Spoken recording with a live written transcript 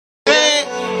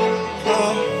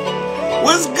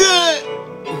What's good?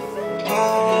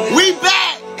 We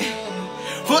back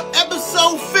for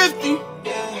episode 50.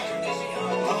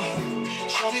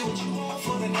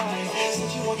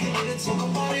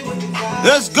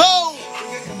 Let's go.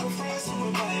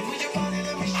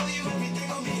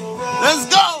 Let's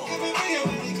go.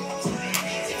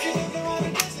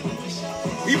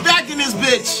 We back in this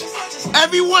bitch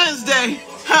every Wednesday.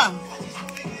 Huh?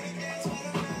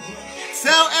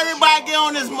 Tell everybody get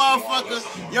on this motherfucker.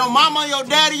 Your mama, your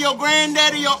daddy, your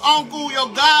granddaddy, your uncle, your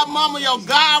godmama, your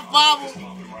godfather,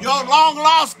 your long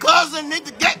lost cousin.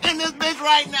 Nigga, get in this bitch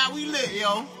right now. We lit,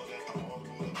 yo.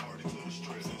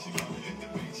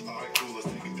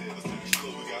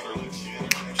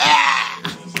 Ah!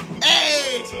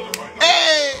 Hey!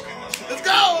 Hey! Let's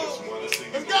go!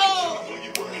 Let's go!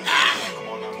 Ah!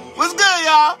 What's good,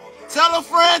 y'all? Tell a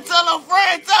friend, tell a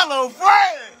friend, tell a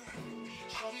friend!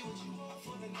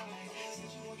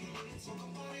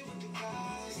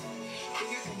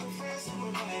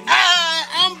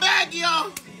 I'm back,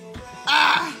 y'all.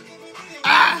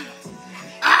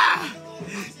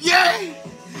 Yeah,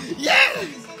 yeah,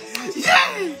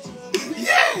 yeah,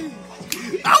 yeah.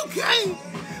 Okay,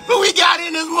 who we got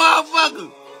in this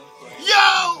motherfucker?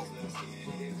 Yo,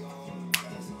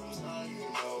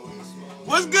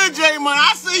 what's good, J Man?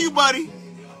 I see you, buddy.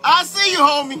 I see you,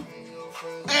 homie.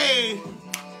 Hey,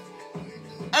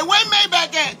 where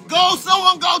Maybach at?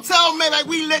 Someone go tell Maybach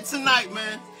we lit tonight,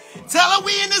 man. Tell her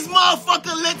we in this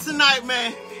motherfucker lit tonight,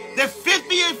 man. The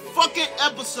 50th fucking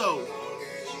episode.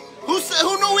 Who knew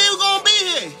we was gonna be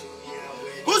here?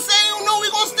 Who said who knew we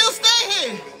gonna still stay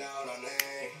here?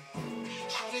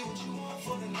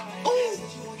 Ooh.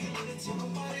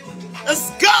 Let's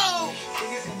go!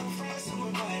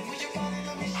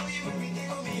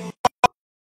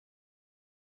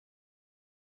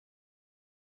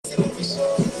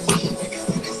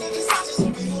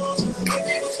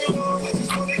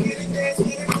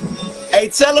 Hey,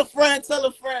 tell a friend,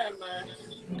 man.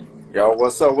 Yo,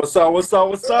 what's up? Happy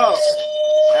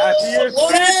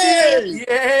 50th!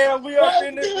 Yeah, we up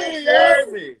in this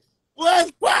bitch.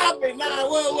 What's poppin'? Nah,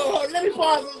 whoa. Let me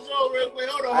pause the show real quick.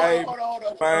 Hold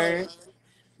on.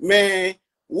 Man,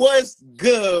 what's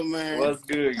good, man? What's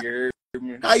good, you?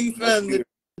 How you feeling?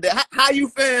 How you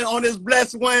feeling on this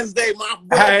blessed Wednesday, my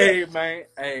brother? Hey, man.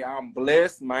 Hey, I'm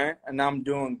blessed, man, and I'm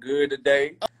doing good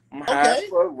today. I'm high as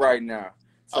fuck right now.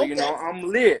 So, you know,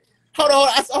 I'm lit. Hold on.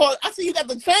 I see you got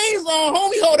the chains on,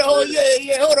 homie. Hold on.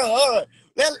 Yeah. Hold on.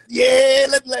 Let's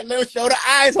show the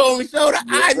eyes, homie. Show the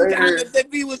eyes. You gotta let that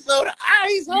be with show the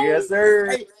eyes, homie. Yes,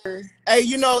 sir. Hey,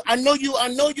 you know, I know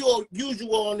you're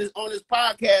usual on this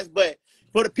podcast, but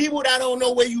for the people that don't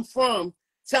know where you from,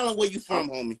 tell them where you from,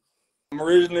 homie. I'm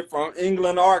originally from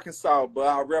England, Arkansas, but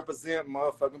I represent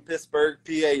motherfucking Pittsburgh,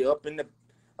 PA, up in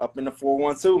the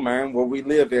 412, man, where we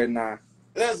live at now.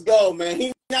 Let's go, man.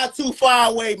 He's not too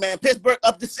far away, man. Pittsburgh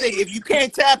up the city. If you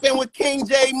can't tap in with King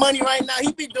J Money right now,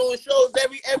 he be doing shows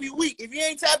every week. If you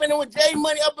ain't tapping in with J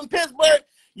Money up in Pittsburgh,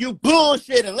 you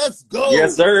bullshitting. Let's go.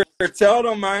 Yes, sir. Tell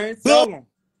them, man. Tell them.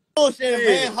 Bullshitting,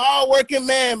 man. Hard-working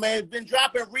man. Been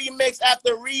dropping remix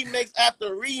after remix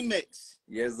after remix.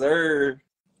 Yes, sir.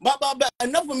 But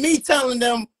enough of me telling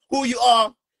them who you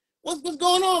are. What's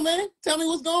going on, man? Tell me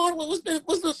what's going on.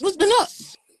 What's been up?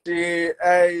 Shit,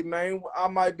 hey man, I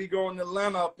might be going to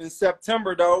Atlanta up in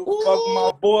September though. Ooh. Fuck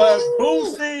my boy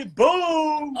Boosie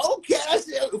Boom. Okay, that's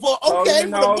it. For the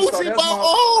Boosie Boom.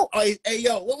 Oh, hey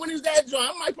yo, when is that joint?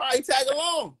 I might probably tag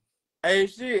along. Hey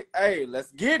shit, hey,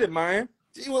 let's get it, man.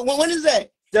 When is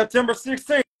that? September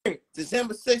 16th.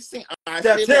 September 16th. Right,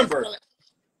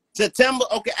 September.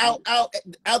 Okay, out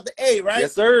the A, right?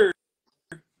 Yes, sir.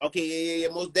 Okay, yeah,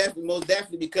 most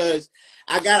definitely, because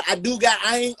I'm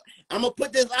gonna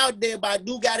put this out there, but I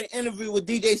do got an interview with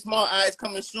DJ Smart Eyes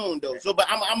coming soon, though. So, but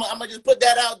I'm gonna just put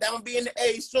that out. That gonna be in the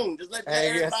A soon. Just let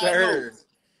everybody know.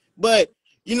 But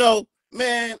you know,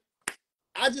 man,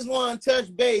 I just want to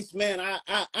touch base, man.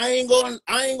 I ain't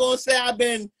gonna say I've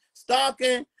been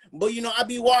stalking, but you know, I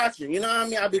be watching. You know what I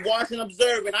mean? I be watching,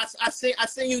 observing. I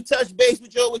seen you touch base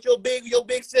with your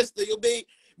big sister, your big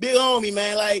homie,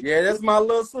 man. Like, yeah, that's my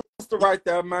little sister right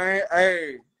there, man.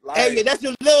 Hey. Like, hey, yeah, that's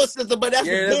your little sister, but that's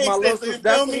your big sister.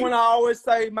 That's the one I always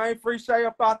say, man. Free Shay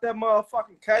up out that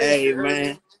motherfucking case. Hey,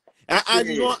 man. I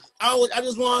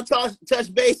just want to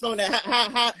touch base on that.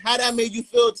 How that made you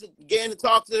feel to getting to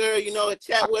talk to her, you know,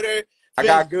 chat with her. I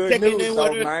got good news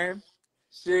though, man.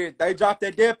 Shit, they dropped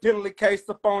that death penalty case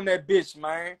up on that bitch,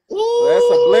 man. Ooh, so that's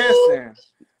a blessing.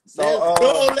 So,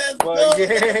 let's go.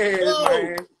 Yeah,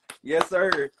 man. Yes,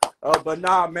 sir. But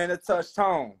nah, man, it touched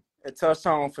home. It touched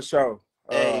home for sure.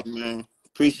 Hey, man.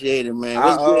 Appreciate it, man.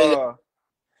 What's good?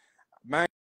 Man,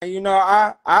 you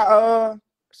know,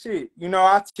 shit, you know,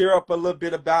 I tear up a little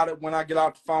bit about it when I get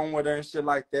off the phone with her and shit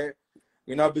like that.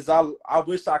 You know, because I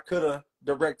wish I could have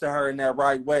directed her in that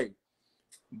right way.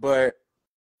 But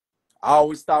I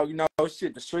always thought, you know,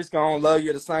 shit, the streets gonna love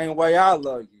you the same way I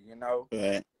love you, you know.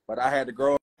 Right. But I had to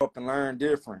grow up and learn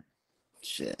different.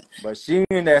 Shit. But she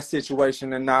in that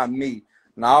situation and not me.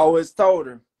 And I always told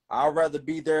her, I'd rather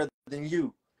be there than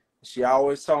you. She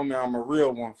always told me I'm a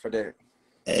real one for that.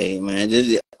 Hey man,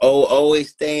 just always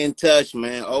stay in touch,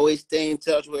 man. Always stay in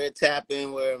touch where it tap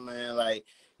in, where man, like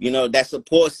you know that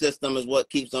support system is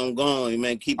what keeps on going,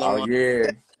 man. Keep Oh on.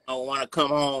 yeah. Don't want to come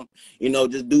home, you know,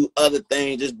 just do other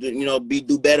things, just do, you know,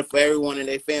 do better for everyone and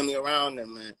their family around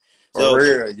them, man. For So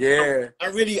real, yeah. I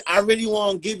really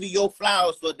want to give you your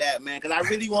flowers for that, man, because I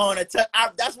really want to touch.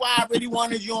 That's why I really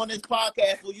wanted you on this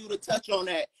podcast for you to touch on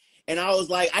that. And I was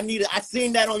like, I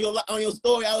seen that on your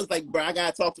story. I was like, bro, I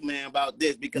gotta talk to man about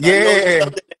this because I know it's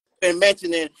something that you've been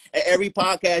mentioning at every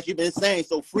podcast you've been saying.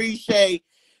 So free Shay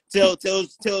till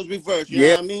it's reversed. You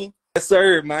know what I mean? Yes,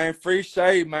 sir, man. Free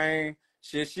Shay, man.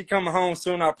 Shit, she coming home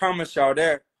soon. I promise y'all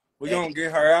that. We gonna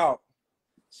get her out.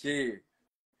 Shit.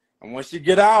 And when she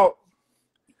get out,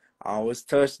 I always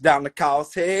touch down the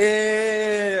cause.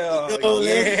 Hell, Let's go.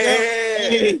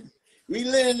 Hey, we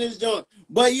living this joint.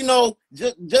 But you know,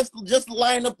 just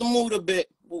line up the mood a bit.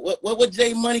 What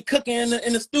J Money cooking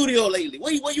in the studio lately?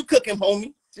 What you cooking,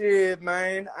 homie? Shit,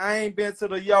 man. I ain't been to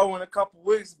the Yo in a couple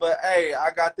weeks, but hey,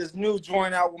 I got this new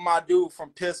joint out with my dude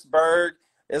from Pittsburgh.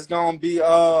 It's gonna be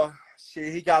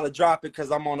shit, he gotta drop it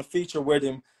because I'm on a feature with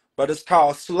him. But it's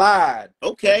called Slide.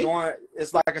 Okay.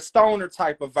 It's like a stoner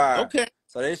type of vibe. Okay.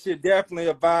 So that shit definitely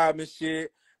a vibe and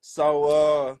shit.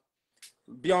 So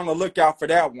be on the lookout for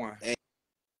that one.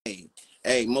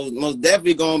 Hey, most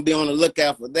definitely gonna be on the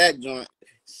lookout for that joint.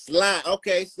 Slide.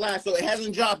 Okay, Slide. So it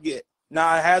hasn't dropped yet.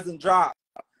 Nah, it hasn't dropped.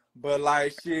 But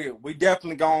like shit, we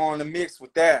definitely going on the mix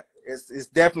with that. It's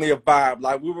definitely a vibe.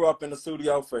 Like we were up in the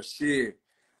studio for shit.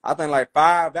 I think like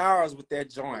 5 hours with that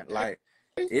joint. Like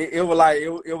it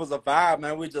was a vibe,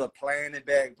 man. We just playing it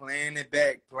back.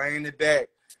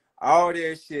 All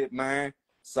that shit, man.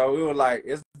 So it was like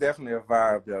it's definitely a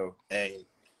vibe though. Hey,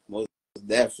 most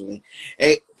definitely.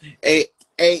 Hey,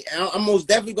 I'm most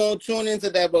definitely gonna tune into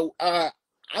that, but I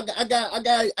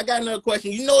got another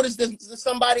question. You notice this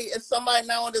somebody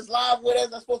now on this live with us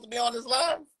that's supposed to be on this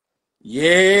live?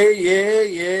 Yeah.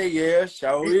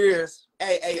 Sure is.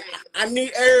 Hey, I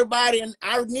need everybody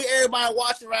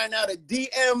watching right now to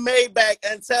DM Maybach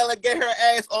and tell her get her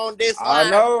ass on this live. I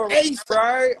know, Ace,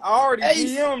 right? I already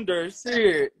DM'd her. Shit.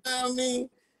 You know what I mean?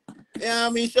 Yeah, I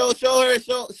mean, show her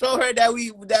that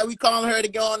we calling her to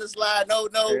go on the slide. No.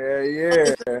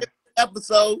 Yeah.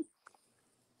 Episode.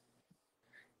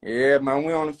 Yeah, man,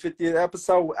 we on the 50th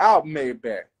episode without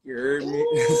Maybach. You heard me?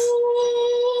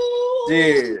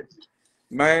 Yeah.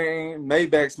 Man,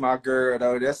 Maybach's my girl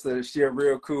though. She a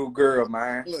real cool girl,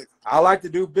 man. Look. I like to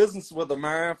do business with her,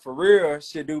 man. For real.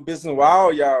 She do business with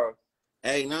all y'all.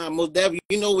 Hey, nah, most definitely.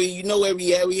 You know where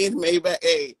we at. We in Maybach.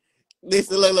 Hey,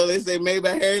 listen, look, they say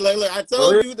Maybach. Hey, look, I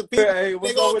told you the people. Hey,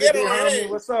 they gonna get on her. Hey.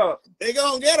 What's up? They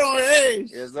gonna get on her. Hey.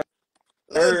 Yes,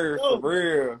 sir. For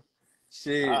real.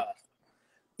 Shit.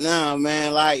 Nah,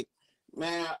 man, like,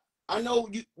 man, I know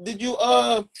you. Did you?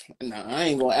 Nah, I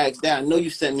ain't gonna ask that. I know you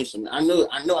sent me some. I know.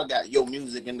 I got your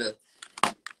music in the.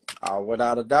 Oh,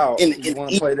 without a doubt. You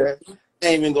want to play that? I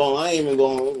ain't even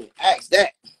gonna ask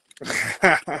that.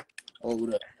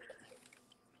 Hold up.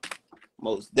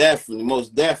 Most definitely, man.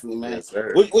 Yes,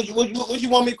 sir. What you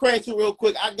want me to crank to real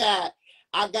quick? I got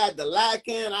the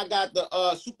Lycan, I got the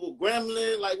Super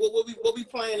Gremlin. Like what we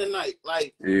playing tonight?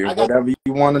 Like yeah, whatever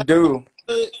you want to do.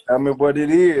 Tell me what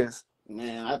it is.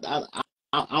 Man,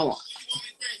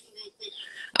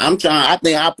 I'm trying. I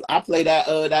think I play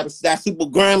that Super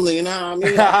Gremlin. You know what I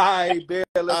mean? Hi, Bill.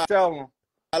 Let's tell him.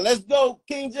 Let's go,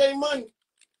 King J Money.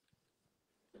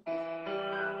 Hey,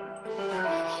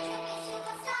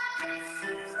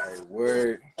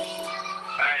 word.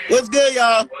 What's good,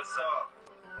 y'all? What's up?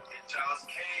 It's Charles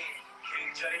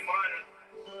King J Money.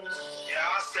 Yeah,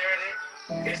 I said it.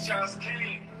 It's Charles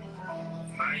King.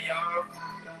 Man, y'all.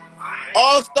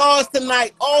 All stars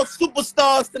tonight. All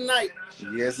superstars tonight.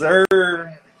 Yes, sir.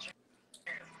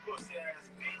 Pussy ass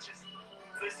bitches.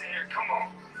 Listen here, come on.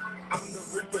 I'm the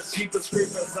ripper, cheapest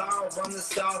creepers. I'll run the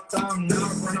south. I'm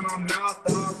not running my mouth.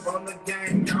 I'll run the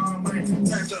game. Y'all ain't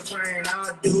catch a train.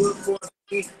 I'll do it for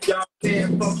me. Y'all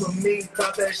can't fuck with me.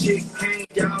 Cause that shit can't.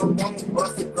 Y'all won't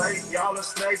bust it right. right, y'all are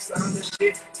snakes on the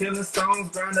shit, killing songs,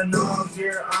 grinding all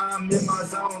year. I'm in my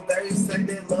zone. They say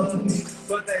they love me,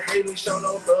 but they hate me, show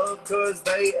no love, cause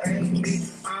they ain't me.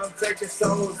 I'm taking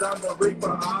souls, I'm the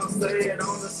reaper, I'll say it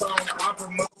on the song. I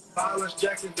promote violence,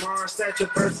 Jackson, Bar, Satchel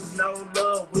versus no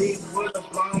love. We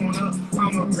would've blown up.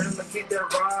 I'm a rhythm, keep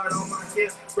that rod on my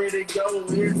hip, ready to go.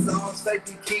 It's all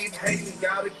safety, keep hating,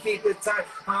 gotta keep it tight.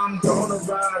 I'm gonna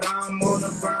ride, I'm on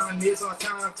the grind. It's on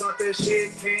time, talk that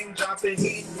shit, king, drop the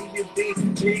heat, leave your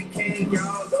beat, G King.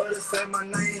 Y'all love to say my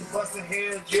name, busting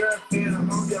heads, you're a fan.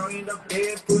 I hope y'all end up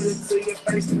dead, put it to your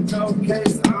face. No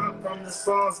case, I'm from the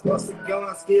songs, busting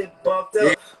guns, get buffed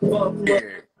Yeah. up, fucked up.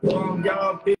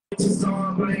 Y'all bitches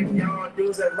on lame, y'all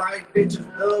dudes that like bitches.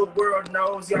 The world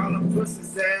knows y'all the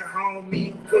pussies at home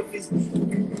eating cookies.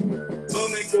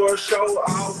 Looking for a show,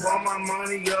 I want my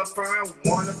money up front.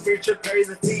 Want a picture, pay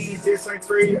the fees. This ain't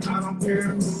free, I don't care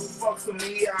who fucks with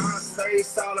me. I stay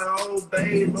solid,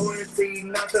 obey, loyalty.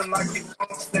 Nothing like you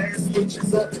don't stand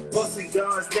switches up. Busting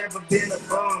guns, never been a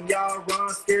bum. Y'all run,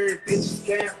 scary bitches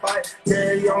can't fight.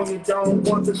 Carry on, you don't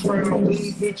want the crown.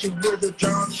 We hit you with a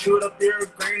drum, shoot up your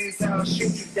granny's house,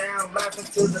 shoot you down, laughing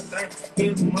to the bank.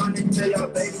 Give money to your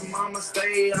baby mama,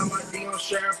 stay on my D on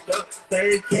sheriff up.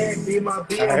 They can't be my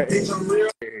BM, bitch.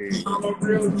 I'm a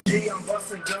real G, I'm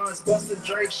busting guns, busting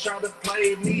Drake, trying to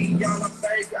play me. Y'all are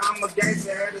fake, I'm a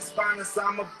gangster at his finest,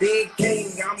 I'm a big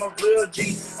king, I'm a real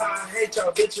G. I hate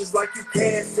y'all bitches like you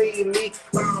can't see me.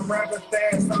 I'm rapping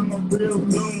fast, I'm a real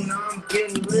goon, I'm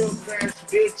getting real cash,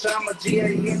 bitch. I'm a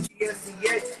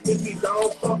GANTSCA. If you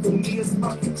don't fuck with me, it's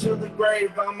fucking to the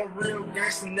grave. I'm a real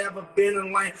gangster, never been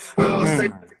in lane. I'll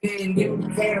say and you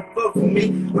can't fuck with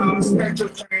me. I'll scratch your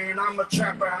chain, I'm a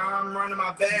trapper, I'm running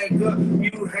my bag up.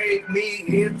 You hate me,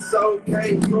 it's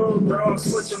okay, bro. I'm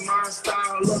switching my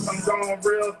style. Look, I'm going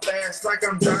real fast, like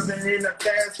I'm driving in a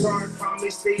fast car. Call me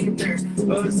Steve there.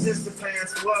 Sister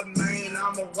pass, what man?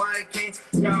 I'm a white king.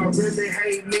 Y'all really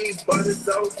hate me, but it's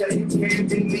okay. You can't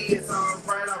be me. It's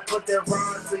alright. I put that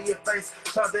rod to your face.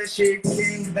 Talk that shit,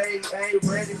 king. They ain't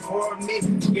ready for me.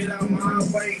 Get out my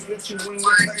way, hit you in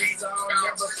your face. I'll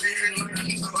never be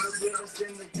lame. I'm the realest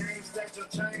in the game. Stack your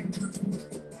chain.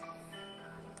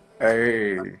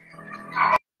 Hey.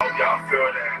 Y'all feel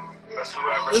that? That's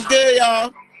whoever. What's good,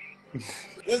 y'all?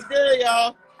 What's good,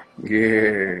 y'all?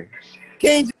 Yeah.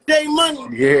 King J Money,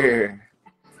 Yeah.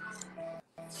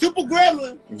 Super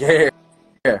Gremlin. Yeah.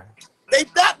 They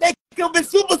thought they could be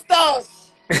superstars.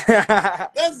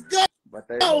 Let's go. But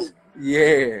they,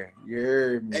 yeah, you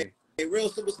heard me. Hey, real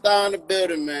superstar in the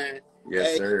building, man.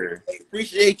 Yes, sir. Hey,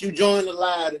 appreciate you joining the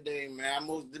live today, man.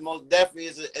 Most definitely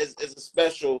is a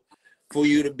special for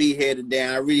you to be here today.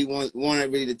 I really want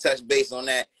to touch base on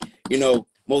that. You know,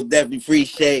 most definitely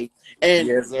appreciate. And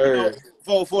yes, sir. You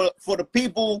know, for the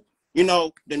people, you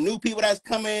know, the new people that's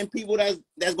coming, people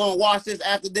that's gonna watch this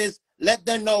after this, let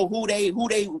them know who they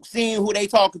seeing, who they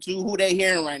talking to, who they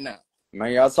hearing right now.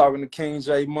 Man, y'all talking to King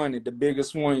J Money, the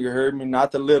biggest one, you heard me,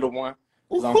 not the little one.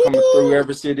 Cause I'm coming through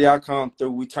every city I come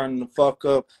through. We turning the fuck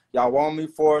up. Y'all want me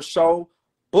for a show?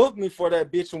 Book me for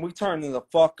that bitch and we turning the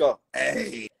fuck up.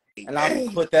 Hey. And I'm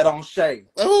gonna put that on Shay.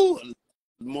 Oh,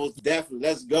 most definitely.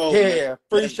 Let's go. Yeah, man.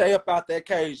 free Shay up out that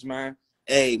cage, man.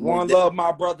 Hey, one love,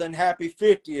 my brother, and happy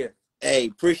 50th. Hey,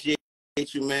 appreciate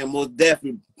you, man. Most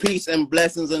definitely. Peace and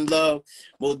blessings and love.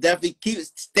 Most definitely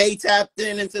stay tapped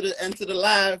into the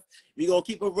live. We gonna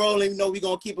keep it rolling. You know, we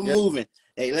gonna keep it moving.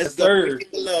 Hey, let's go.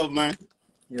 Appreciate the love, man.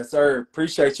 Yes, sir.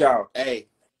 Appreciate y'all. Hey,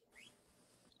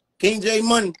 King J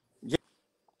Money.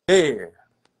 Yeah.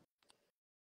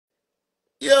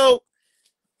 Yo,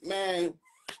 man.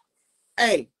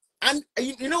 Hey,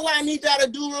 you know what I need y'all to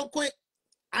do real quick?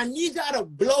 I need y'all to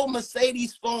blow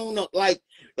Mercedes' phone up, like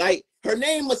her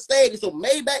name Mercedes, so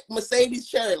Maybach Mercedes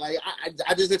Cherry. Like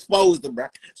I just exposed her, bro.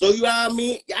 So you know what I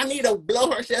mean? I need to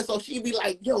blow her shit so she be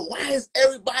like, yo, why is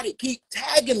everybody keep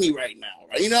tagging me right now?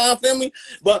 Right? You know what I feel me?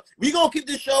 But we gonna keep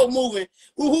the show moving.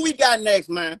 Who we got next,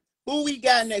 man? Who we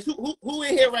got next? Who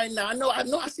in here right now?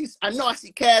 I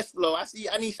see cash flow. I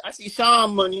see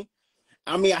Sean Money.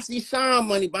 I mean, I see Sean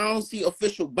Money, but I don't see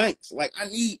official banks. Like I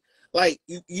need. Like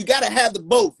you gotta have the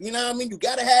both, you know what I mean? You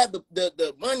gotta have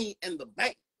the money and the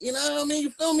bank, you know what I mean? You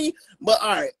feel me? But all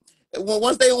right,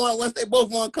 once they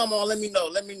both want to come on, let me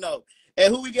know.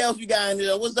 And who else we got in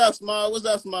there? What's up, Small? What's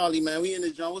up, Smalley, man? We in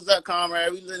this joint. What's up,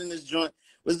 comrade? We living in this joint.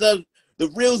 What's up, the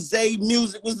real Zay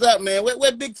Music? What's up, man?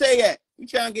 Where Big Tay at? We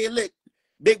trying to get lit.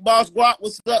 Big Boss Guap,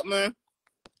 what's up, man?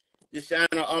 Just shining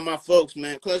on all my folks,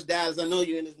 man. Clutch Dallas, I know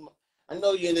you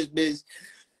in this biz.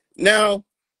 Now.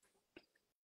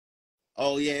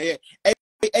 Oh yeah.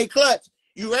 Hey, Clutch,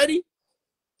 you ready?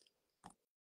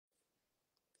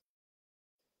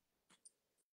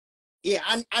 Yeah,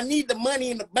 I need the money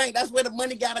in the bank. That's where the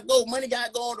money gotta go. Money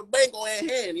gotta go in the bank or in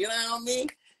hand. You know what I mean?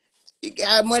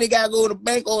 Money gotta go to the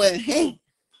bank or in hand.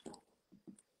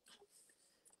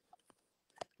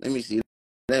 Let me see.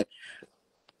 Yeah,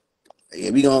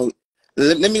 we gonna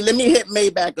let me hit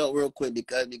May back up real quick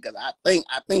because I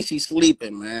think she's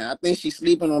sleeping, man. I think she's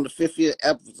sleeping on the 50th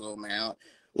episode, man.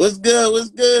 What's good? What's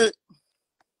good?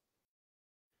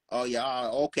 Oh yeah,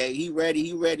 okay. He ready.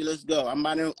 He ready. Let's go. I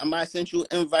might send you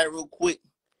an invite real quick.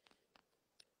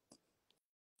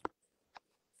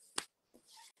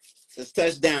 Let's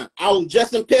touch down. I was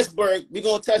just in Pittsburgh. We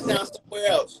gonna touch down somewhere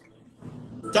else.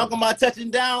 Talking about touching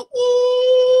down.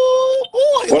 Ooh,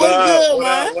 boy, What up? good, what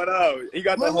man? up? What up? He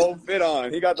got the whole fit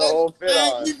on. He got the whole fit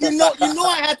man, on. you know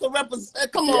I had to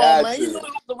represent. Come He on, had man. to. You know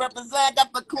I have to represent.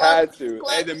 Got the club. Had to.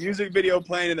 Hey, the music video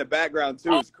playing in the background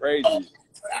too is crazy.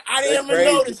 I didn't even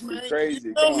crazy. notice, man. It's crazy.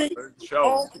 You feel Come me? on,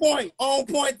 show. On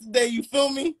point today. You feel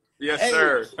me? Yes, Hey,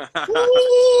 sir.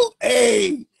 woo,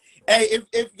 hey,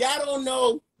 if y'all don't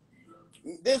know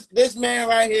this man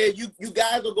right here, you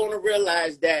guys are gonna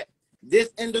realize that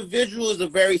this individual is a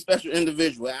very special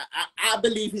individual. I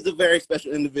believe he's a very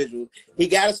special individual. He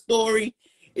got a story.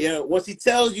 You know, once he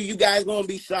tells you, you guys gonna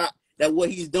be shocked at what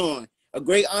he's doing. A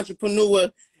great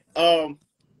entrepreneur. A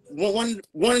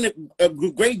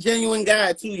great genuine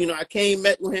guy too. You know, I came,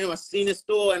 met with him, I seen his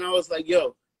store, and I was like,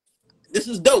 yo, this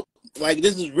is dope. Like,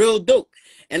 this is real dope.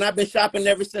 And I've been shopping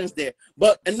ever since there.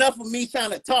 But enough of me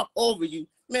trying to talk over you.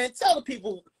 Man, tell the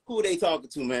people who they talking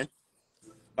to, man.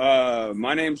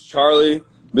 My name's Charlie.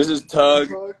 This is Tug.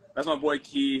 That's my boy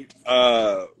Key.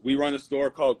 We run a store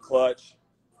called Clutch.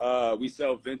 We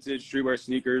sell vintage streetwear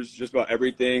sneakers, just about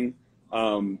everything.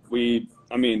 Open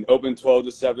 12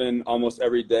 to 7 almost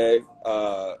every day.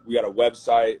 We got a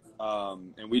website,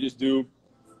 and we just do,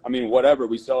 whatever.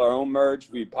 We sell our own merch.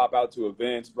 We pop out to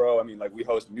events, bro. We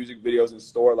host music videos in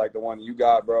store like the one you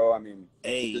got, bro.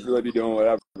 Hey. Just really be doing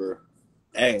whatever.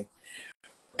 Hey.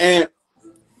 And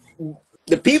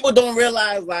the people don't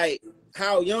realize, like,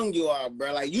 how young you are,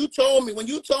 bro. Like, when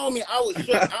you told me, I was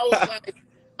shook.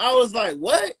 I was like,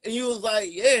 what? And you was like,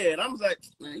 yeah. And I was like,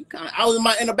 man, you kind of.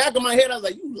 In the back of my head, I was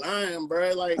like, you lying,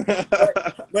 bro. Like,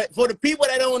 but for the people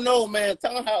that don't know, man,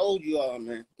 tell them how old you are,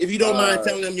 man. If you don't mind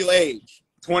telling them your age.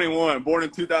 21, born in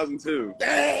 2002.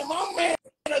 Damn, my man,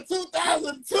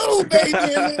 2002, baby.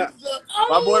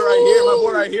 My boy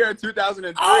right here,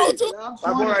 2003. Oh,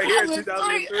 my boy right here,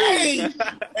 2003.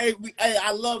 Hey,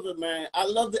 I love it, man. I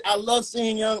love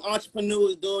seeing young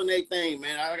entrepreneurs doing their thing,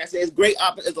 man. Like I said, it's great.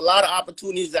 There's a lot of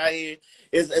opportunities out here.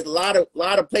 It's a lot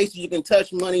of places you can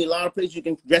touch money. A lot of places you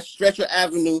can stretch your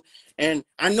avenue. And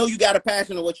I know you got a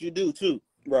passion of what you do too.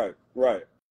 Right.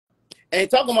 And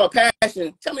talking about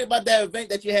passion, tell me about that event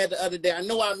that you had the other day. I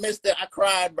know I missed it. I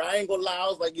cried, bro. I ain't gonna lie. I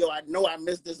was like, yo, I know I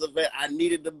missed this event. I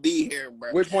needed to be here,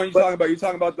 bro. Which one you talking about? You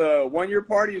talking about the 1 year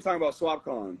party? You talking about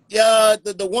SwapCon? Yeah,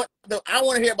 I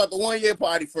want to hear about the 1 year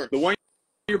party first. The 1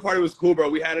 year party was cool, bro.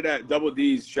 We had it at Double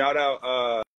D's. Shout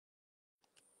out.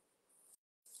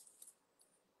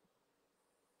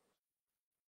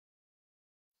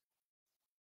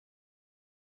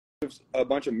 A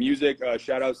bunch of music.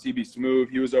 Shout out CB Smooth.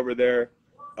 He was over there.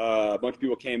 A bunch of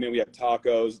people came in. We had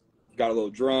tacos. Got a little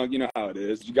drunk. You know how it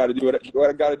is. You got to do what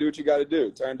you got to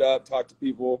do. Turned up, talked to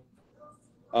people.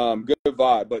 Good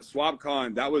vibe. But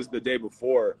SwapCon, that was the day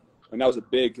before, and that was a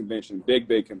big convention. Big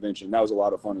convention. That was a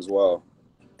lot of fun as well.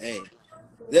 Hey,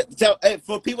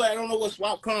 for people that don't know what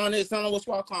SwapCon is, tell them what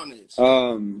SwapCon is.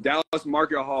 Dallas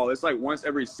Market Hall. It's like once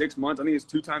every 6 months. I think it's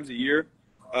 2 times a year.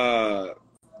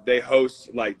 They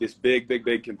host like this big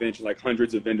convention. Like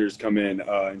hundreds of vendors come in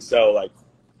and sell like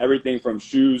everything from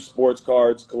shoes, sports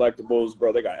cards, collectibles.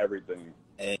 Bro, they got everything.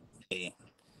 Hey,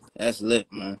 that's lit,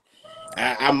 man.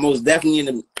 I most definitely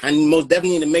need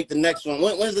to make the next one.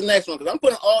 When's the next one? Because I'm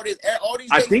putting all these.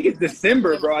 I think it's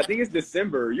December, bro. I think it's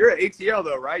December. You're at ATL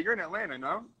though, right? You're in Atlanta,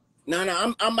 no?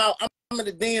 No, I'm out. I'm in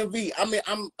the DMV. I'm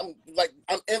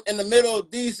in the middle of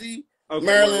DC, okay,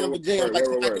 Maryland, and Virginia. Like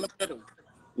in the middle.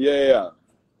 Yeah.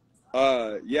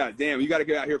 Yeah, damn, you got to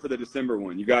get out here for the December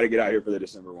one. You got to get out here for the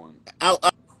December one.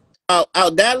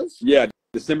 Out Dallas? Yeah,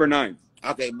 December 9th.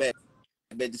 Okay, bet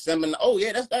December. Oh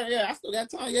yeah, I still got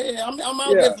time. Yeah, I'm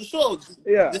out there for sure.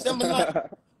 Yeah, December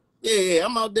 9th. Yeah,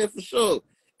 I'm out there for sure.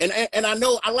 And I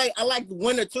know I like the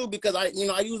winter too because I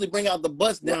usually bring out the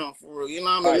bus down for real. You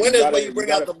know what I mean? Winter's where you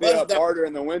bring out the bus down. Harder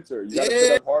in the winter. You got to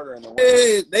fit up harder in the winter.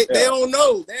 Yeah, they don't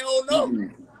know. They don't know.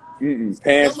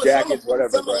 Pants, jackets, whatever.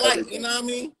 Summer light, you know what I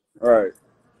mean? All right.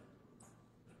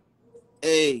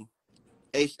 Hey,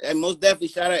 most definitely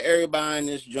shout out everybody in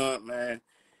this joint, man.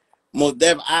 Most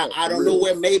definitely. I don't know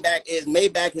where Maybach is.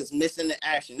 Maybach is missing in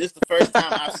action. This is the first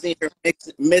time I've seen her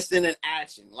missing in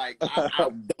action. Like, I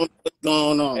don't know what's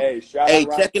going on. Hey, shout out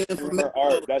Ryan checking in for Remember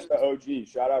Art. That's the OG.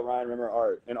 Shout out Ryan Remember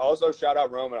Art. And also shout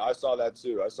out Roman. I saw that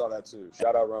too.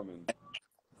 Shout out Roman.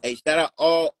 Hey, shout out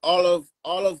all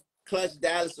of Clutch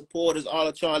Dallas supporters, all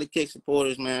of Charlie Kick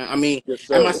supporters, man. I mean,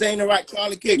 yes, am I saying the right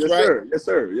Charlie Kicks, yes, right? Sir. Yes,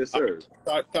 sir. Yes, sir.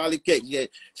 Charlie Kick, yeah.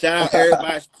 Shout out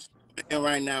everybody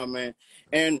right now, man.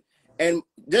 And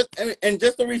just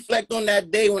to reflect on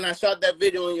that day when I shot that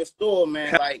video in your store,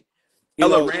 man, like, you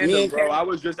Hella know, random, bro. I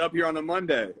was just up here on a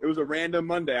Monday. It was a random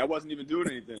Monday. I wasn't even doing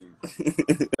anything.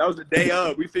 That was the day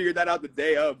of. We figured that out the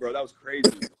day of, bro. That was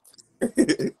crazy.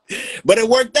 But it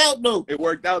worked out, though. It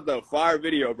worked out, though. Fire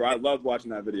video, bro. I loved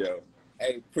watching that video.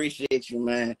 Hey, appreciate you,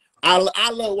 man. I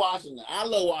love watching it. I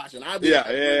love watching.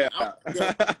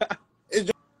 It's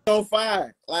just on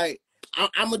fire. Like, I'm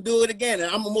gonna do it again,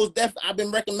 and I'm most definitely. I've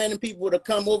been recommending people to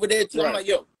come over there too. Right. I'm like,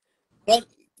 yo, but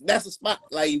that's a spot.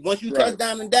 Like, once you touch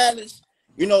down in Dallas,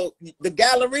 you know the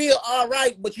Galleria, all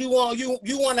right, but you want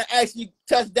to actually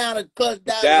touch down and Clutch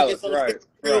Dallas and get some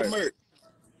real merch.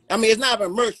 I mean, it's not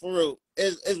even merch for real.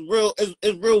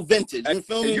 It's real vintage. You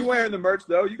feel me? You wearing the merch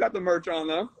though? You got the merch on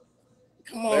though.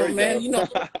 Come on, man. Go. You know,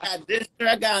 I got this.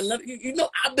 I got another. You know,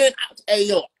 Hey,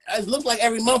 yo, it looks like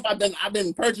every month I've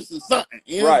been purchasing something.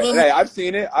 You know what I mean? Hey, I've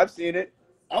seen it.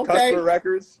 Okay. Customer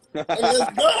records.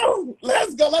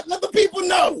 Let's go. Let the people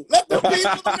know. Let the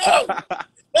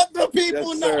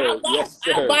people know.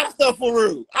 I buy stuff for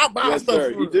real. I buy stuff for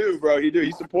real. He do, bro. He do.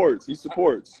 He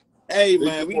supports. Hey,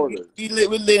 man, we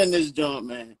live in this joint,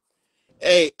 man.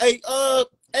 Hey,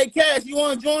 Cash, you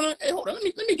want to join us? Hey, hold on. Let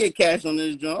me get Cash on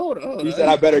this joint. Hold on. He said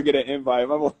I better get an invite.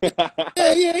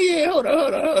 Yeah. Hold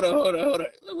on.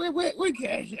 Where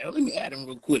Cash at? Let me add him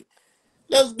real quick.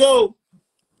 Let's go.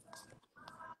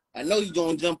 I know you're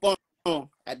gonna jump on.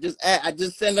 I just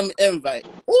sent him an invite.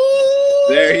 Woo!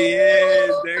 There he is.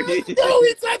 Go.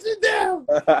 He's touching down.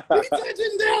 He's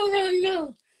touching down right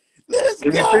now. Let's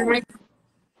go. Can you see me?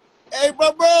 Hey,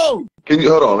 bro. Can you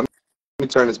hold on? Let me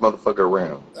turn this motherfucker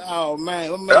around. Oh man.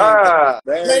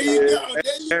 There you go.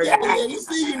 Yeah, we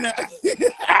see you now.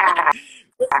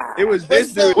 It was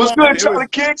this dude. What's good, Charlie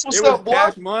Kicks? What's up, boy?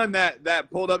 Cash Mun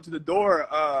that pulled up to the door.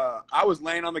 I was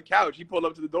laying on the couch. He pulled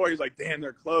up to the door. He's like, "Damn,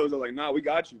 they're closed." I was like, "Nah, we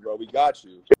got you, bro. We got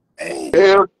you."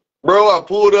 Yeah, bro. I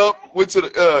pulled up, went to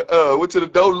the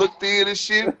door, looked in and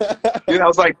shit. I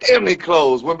was like, "Damn, they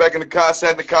closed." Went back in the car,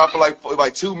 sat in the car for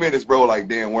like 2 minutes, bro. Like,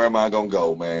 damn, where am I gonna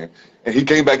go, man? And he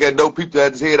came back at the door, peeped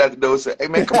at his head out the door, and said, "Hey,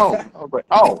 man, come on." I was like,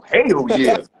 "Oh, hell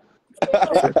yeah."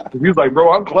 He was like,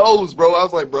 "Bro, I'm closed, bro." I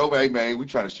was like, "Bro, hey, man, we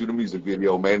trying to shoot a music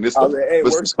video, man. This is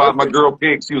the spot my girl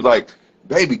picked." She was like,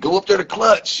 "Baby, go up there to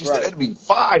Clutch." She said, "That'd be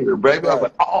fire, baby." I was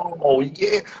like, "Oh,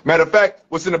 yeah." Matter of fact,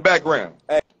 what's in the background?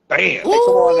 Hey. Bam. Hey, come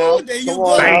on now. There you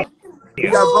go.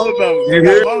 You got both of them. You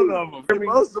hear? Both of them. We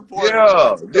both support.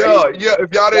 Yeah.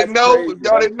 If y'all didn't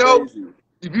know,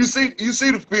 if you see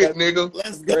the fit, nigga.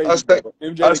 Let's go. Let's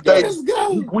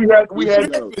go. We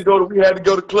had to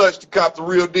go to Clutch to cop the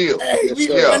real deal. Hey,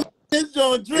 this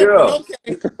joint dripping.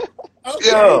 Okay.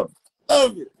 Yeah.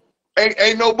 Love it.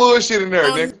 Ain't no bullshit in there,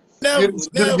 nigga.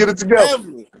 Get it together.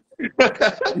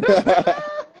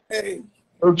 Hey.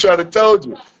 I'm trying to told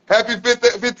you. Happy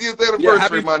 50th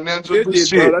anniversary, my ninja. 50th,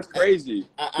 bro. That's crazy.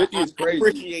 50 is crazy. I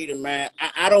appreciate it, man.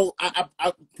 I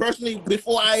personally,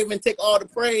 before I even take all the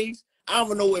praise, I don't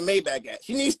even know where Maybach at.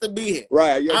 She needs to be here.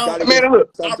 Right. Man, look,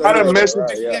 I done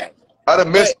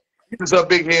messaged her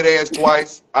big head ass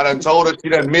twice. I done told her she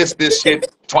done missed this shit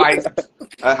twice.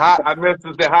 I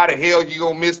messaged her, how the hell you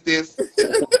gonna miss this?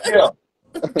 Yeah.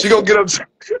 She gonna get up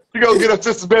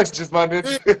to some messages, my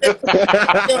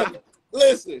nigga.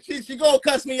 Listen, she gonna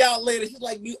cuss me out later. She's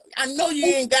like, I know you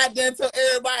ain't goddamn until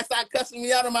everybody start cussing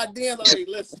me out on my DMs. Like,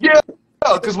 listen. Yeah,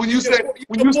 because when you said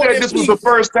this was the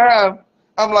first time,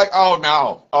 I'm like, oh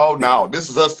no, this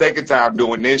is her second time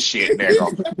doing this shit,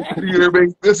 nigga. You hear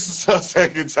me? This is her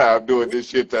second time doing this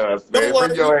shit to us, man.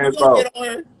 Bring your ass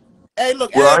out. Hey,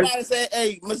 look, everybody say,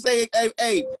 hey,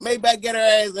 Maybach get her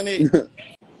ass in here.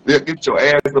 Yeah, get your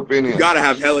ass up in here. You gotta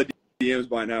have hella DMs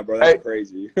by now, bro. That's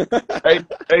crazy.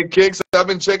 hey, Kicks, I've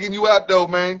been checking you out though,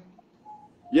 man.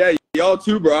 Yeah, y'all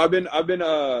too, bro.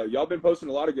 Y'all been posting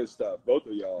a lot of good stuff, both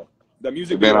of y'all. The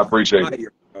music, man, I appreciate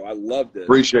it. Bro. I love this.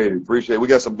 Appreciate it. We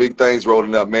got some big things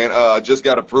rolling up, man. I just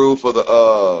got approved for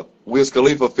the Wiz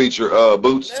Khalifa feature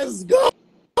boots. Let's go.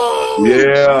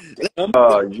 Yeah.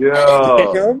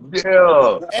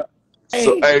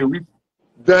 So, hey,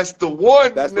 that's the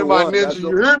one. That's the my one. ninja.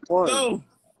 You hear me? Go.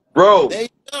 Bro. There you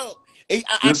go.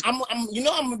 You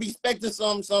know, I'm gonna be expecting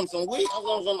some weed.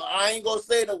 I ain't gonna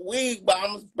say the weed, but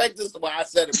I'm expecting. Well, I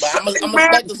said it, but I'm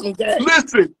expecting some gas.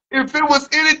 Listen, if it was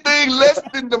anything less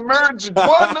than the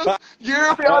marijuana, you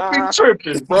hear me? I'd be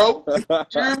tripping, bro.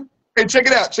 Hey, check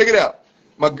it out. Check it out.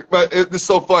 It's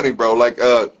so funny, bro. Like,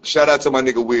 shout out to my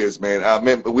nigga Wiz, man. I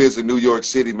met Wiz in New York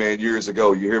City, man, years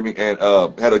ago. You hear me? And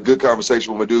had a good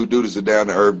conversation with my dude. Dude is a down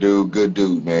to earth dude, good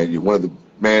dude, man. You're one of the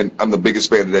I'm the biggest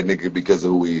fan of that nigga because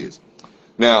of who he is.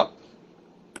 Now,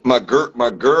 my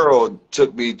girl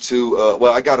took me to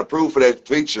well, I got approved for that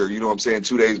feature, you know what I'm saying,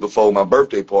 2 days before my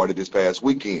birthday party this past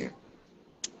weekend.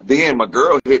 Then my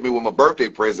girl hit me with my birthday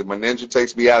present. My ninja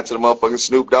takes me out to the motherfucking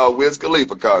Snoop Dogg Wiz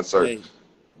Khalifa concert. Hey.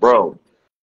 Bro.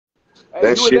 Hey,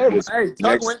 That shit was Tug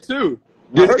next. went too.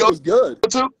 Did I heard it was good.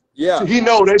 Too? Yeah. He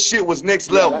know that shit was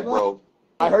next level, bro.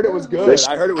 I heard it was good.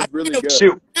 I heard it was really good.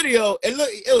 Shit. Video,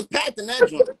 it was packed in that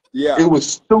joint. Yeah. It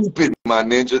was stupid, my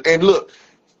ninja. And look,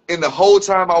 and the whole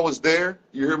time I was there,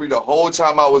 you hear me? The whole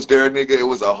time I was there, nigga, it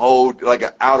was a whole, like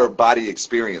an outer body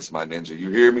experience, my ninja.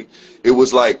 You hear me? It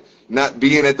was like not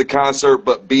being at the concert,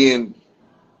 but being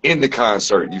in the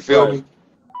concert. You feel me?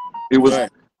 It was,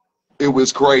 it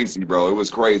was crazy, bro. It was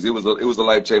crazy. It was a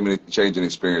life-changing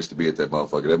experience to be at that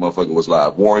motherfucker. That motherfucker was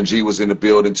live. Warren G was in the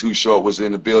building. Too Short was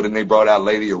in the building. They brought out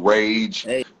Lady of Rage.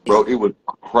 Hey. Bro, it was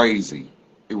crazy.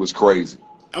 It was crazy.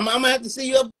 I'm gonna have to see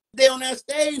you up there on that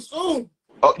stage soon.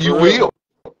 Oh, you will.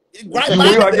 Right You by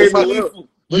will. I gave the my. stage.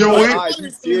 You will. You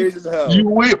serious as hell. You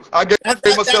will. I gave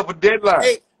myself a deadline.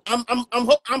 Hey, I'm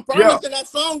promising that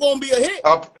song gonna be a hit.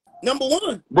 Number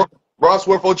one. Raw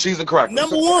Swear for cheese and crackers.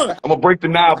 Number one. I'm gonna break the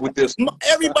knob with this.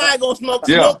 Everybody gonna smoke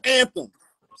anthem.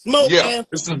 Smoke anthem.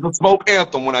 This is the smoke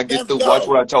anthem when I get through. Go. Watch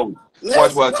what I told you.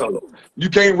 Watch what I told you.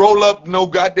 You can't roll up no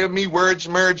goddamn Mary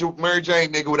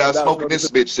Jane nigga without smoking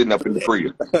this bitch sitting up in the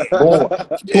crib.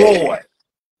 Boy.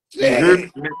 You hear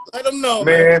me? Let them know,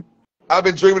 man. I've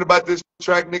been dreaming about this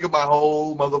track, nigga, my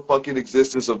whole motherfucking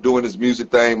existence of doing this music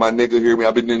thing. My nigga, hear me?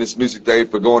 I've been doing this music thing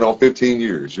for going on 15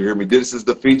 years. You hear me? This is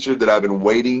the feature that I've been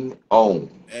waiting on.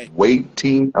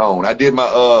 Waiting on. I did my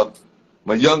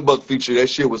Young Buck feature. That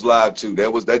shit was live too.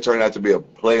 That turned out to be a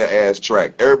player-ass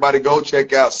track. Everybody go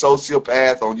check out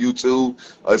Sociopath on YouTube.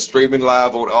 Streaming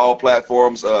live on all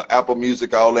platforms, Apple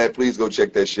Music, all that. Please go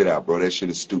check that shit out, bro. That shit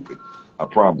is stupid. I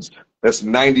promise. That's some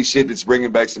 90s shit that's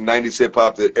bringing back some 90s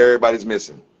hip-hop that everybody's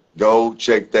missing. Go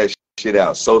check that shit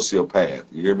out. Sociopath.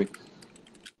 You hear me?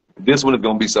 This one is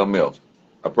going to be something else.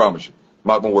 I promise you.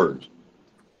 Mark my words.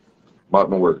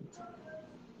 Mark my words.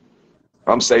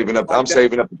 I'm saving up. I'm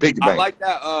saving up the piggy bank. I like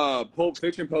that Pulp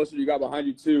Fiction poster you got behind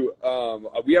you too.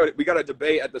 We got a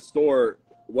debate at the store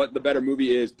what the better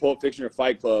movie is, Pulp Fiction or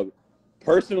Fight Club.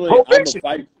 Personally,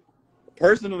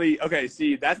 Personally, okay,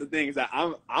 see, that's the thing is that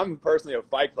I'm personally a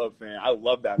Fight Club fan. I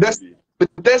love that movie.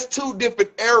 But that's two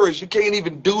different eras. You can't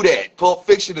even do that. Pulp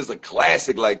Fiction is a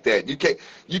classic like that. You can't.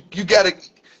 You gotta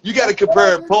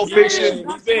compare Pulp Fiction.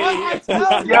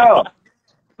 Yo,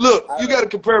 look, you gotta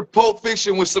compare Pulp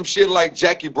Fiction with some shit like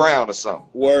Jackie Brown or something.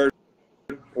 Word.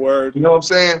 You know what I'm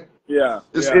saying? Yeah.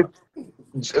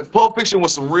 Pulp Fiction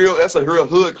was some real. That's a real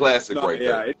hood classic right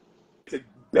there.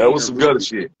 That was some good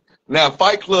shit. Now,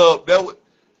 Fight Club,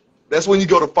 that's when you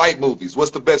go to fight movies.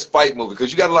 What's the best fight movie?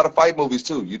 Because you got a lot of fight movies,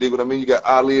 too. You dig what I mean? You got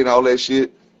Ali and all that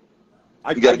shit.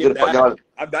 That's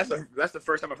the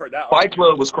first time I've heard that. Fight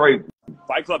Club was crazy.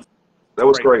 Fight Club. That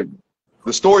was crazy.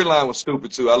 The storyline was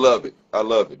stupid, too. I love it. I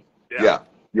love it. Yeah.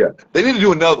 They need to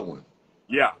do another one.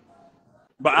 Yeah.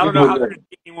 But I don't know how they're going to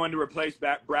get anyone to replace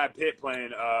Brad Pitt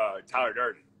playing Tyler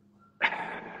Durden.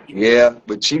 Yeah,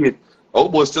 but shit.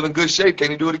 Old boy's still in good shape.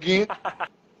 Can he do it again?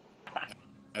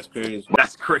 That's crazy.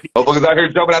 That's crazy. Motherfuckers out here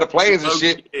jumping out of planes and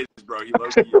shit. He is, bro. He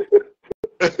low-key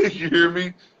is. You hear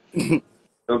me?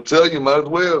 I'm telling you, might as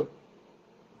well.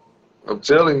 I'm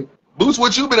telling you. Boots,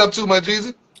 what you been up to, my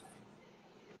Jeezy?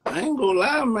 I ain't gonna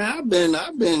lie, man.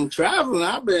 I've been traveling.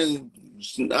 Like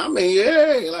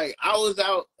I was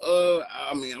out.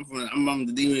 I'm on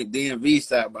the DMV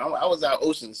side, but I was out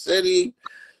Ocean City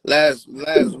last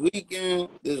weekend.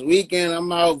 This weekend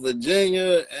I'm out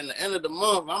Virginia, and the end of the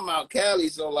month I'm out Cali.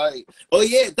 So like, oh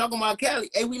yeah, talking about Cali.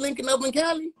 Hey, we linking up in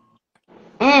Cali?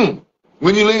 When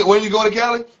you going to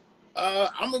Cali?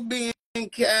 I'm gonna be in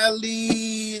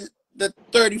Cali the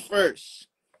 31st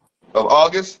of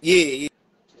August. Yeah,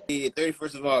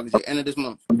 31st of August, end of this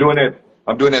month. I'm doing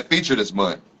that feature this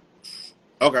month.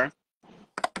 Okay.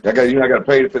 I gotta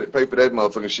pay for that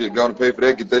motherfucking shit. Going to pay for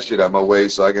that, get that shit out of my way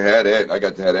so I can have that. I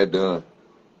got to have that done.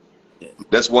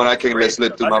 That's one I can't let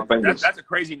slip through my fingers. That's a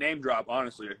crazy name drop,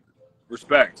 honestly.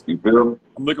 Respect. You feel me?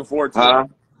 I'm looking forward to it.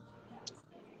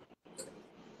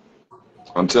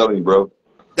 I'm telling you, bro.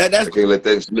 I That's can't let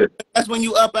that slip. that's when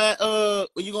you up at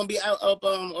when you gonna be out up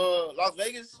Las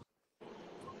Vegas?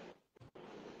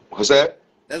 What's that?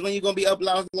 That's when you gonna be up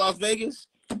Las Vegas?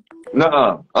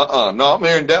 No, I'm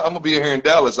here in I'm gonna be here in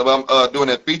Dallas. I'm doing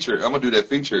that feature. I'm gonna do that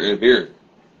feature in here.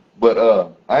 But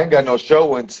I ain't got no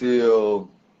show until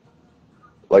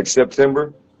like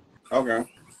September. Okay.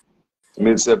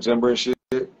 Mid-September and shit.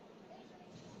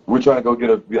 We're trying to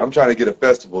go I'm trying to get a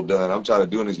festival done. I'm trying to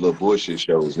do these little bullshit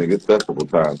shows, nigga. It's festival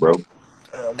time, bro.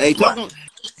 Hey, talking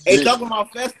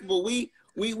about festival, we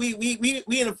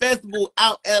in a festival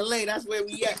out LA. That's where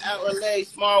we at, out LA,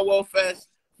 Small World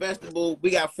Festival.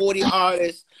 We got 40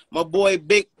 artists. My boy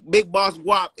Big Boss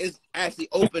Guap is actually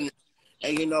opening.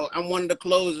 And you know, I'm one of the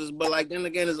closers, but like then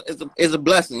again, it's a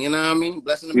blessing, you know what I mean?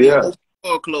 Blessing to be an open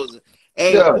door closer.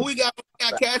 Hey, who we got? We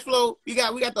got Cash Flow. We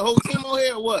got the whole team on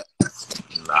here or what?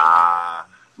 Nah.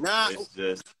 It's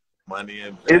just money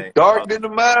and bank. It's dark in the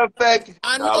mind factor.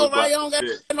 I know, right? Y'all don't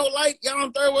got no light. Y'all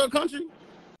in third world country?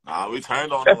 Nah, we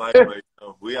turned on the light, but you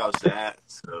know, we outside.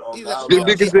 So. Them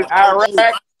niggas in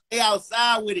Iraq. They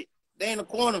outside with it. They in the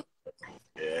corner.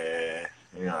 Yeah,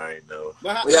 you already know.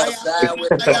 But We outside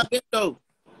with how y'all been though?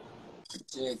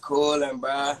 shit coolin',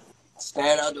 bro.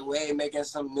 Stand out the way, making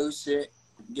some new shit,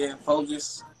 getting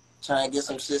focused, trying to get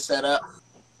some shit set up.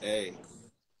 Hey,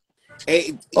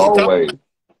 Always.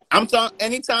 I'm talking.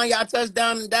 Anytime y'all touch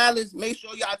down in Dallas, make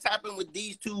sure y'all tap in with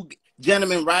these two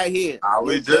gentlemen right here.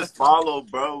 We just follow,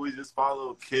 bro. We just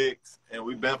follow Kicks, and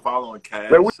we've been following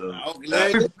Cash. So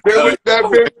Been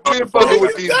fucking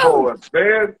with these boys,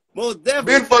 man. Most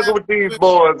definitely. Been fucking with these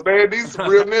boys, man. These some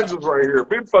real ninjas right here.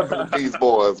 Been fucking with these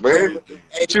boys, man.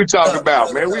 What you talking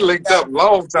about, man? We linked up a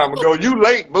long time ago. You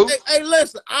late, boo. Hey,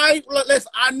 listen. I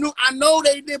know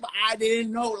they did, but I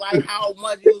didn't know like how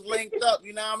much you was linked up.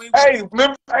 You know what I mean?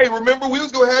 Remember we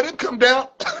was gonna have them come down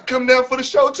for the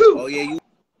show too. Oh yeah, you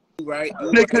right.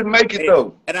 They couldn't make it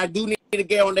though. And I do need to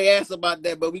get on their ass about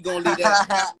that, but we gonna leave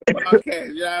that podcast.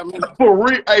 You know what I mean?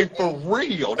 For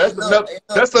real.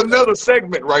 That's another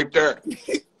segment right there.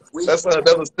 That's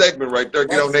another segment right there.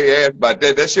 Get on their ass about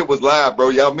that. That shit was live, bro.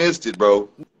 Y'all missed it, bro.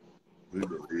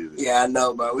 Yeah, I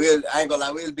know, bro. I ain't gonna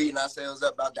lie, we was beating ourselves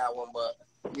up about that one, but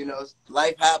you know,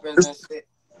 life happens and shit.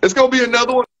 It's gonna be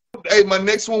another one. Hey, my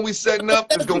next one we setting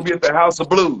up is gonna be at the House of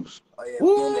Blues. Oh yeah,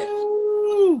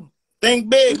 Woo! Think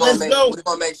big. Let's go. We're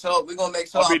gonna make sure our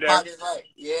pocket's right.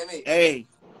 You hear me? Hey,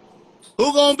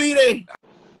 who gonna be there?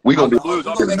 We gonna be We're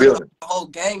gonna in the make building. the whole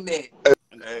gang there.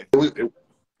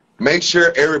 Make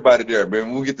sure everybody there,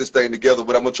 man. We'll get this thing together.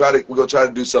 But we're gonna try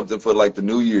to do something for like the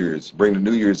New Year's. Bring the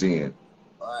New Year's in.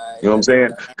 Right, you know what I'm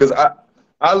saying? Because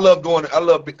I love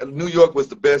New York was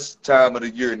the best time of the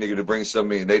year, nigga, to bring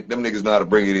something in. Them niggas know how to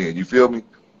bring it in. You feel me?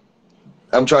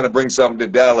 I'm trying to bring something to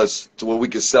Dallas to where we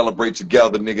can celebrate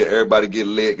together, nigga. Everybody get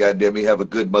lit, goddamn me. Have a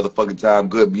good motherfucking time,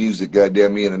 good music,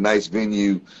 goddamn me, in a nice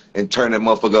venue, and turn that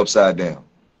motherfucker upside down.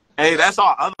 Hey, that's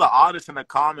our other artist in the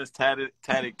comments, Tatted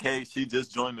K. She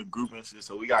just joined the group and shit,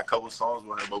 so we got a couple songs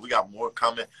with her, but we got more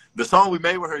coming. The song we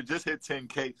made with her just hit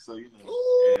 10K, so you know.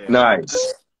 Yeah.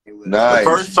 Nice. The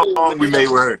first song we made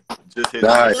with her just hit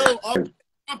 10K.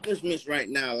 Accomplishments right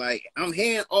now. Like I'm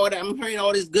hearing all that. I'm hearing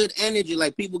all this good energy.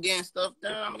 Like people getting stuff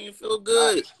done. I mean, it feel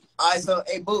good. All right, so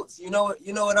hey Boots, you know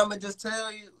what I'm gonna just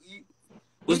tell you.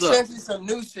 We sent you some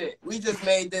new shit. We just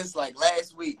made this like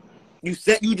last week. You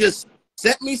just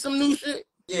sent me some new shit.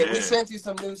 Yeah, we sent you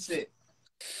some new shit.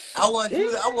 I want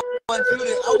you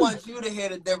to hear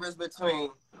the difference between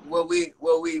where we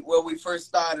first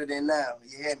started and now.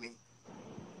 You hear me?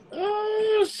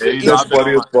 Oh, shit. That's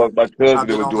funny as fuck. My cousin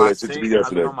was doing that shit to me yesterday.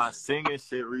 I've been on my singing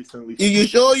shit recently. You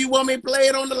sure you want me to play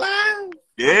it on the line?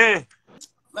 Yeah.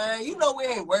 Man, you know we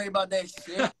ain't worried about that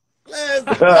shit.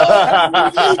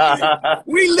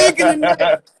 We linking in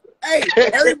there. Hey,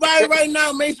 everybody right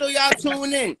now, make sure y'all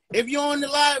tune in. If you're on the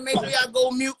live, make sure y'all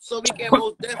go mute so we can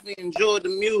most definitely enjoy the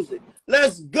music.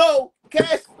 Let's go.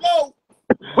 Cash Flow.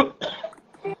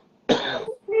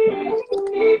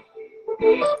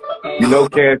 You know,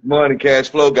 Cash Money, Cash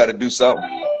Flow got to do something.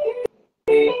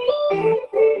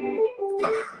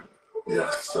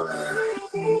 Yes, sir.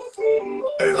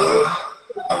 Hey,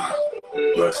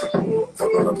 listen,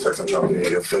 fuck what I'm texting, trying to be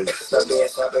in your face. I'm doing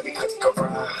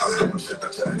shit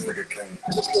that your ex nigga can't.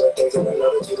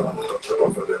 Don't trip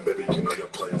off of them, baby, you know your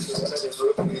place.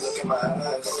 I'm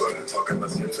going to talk and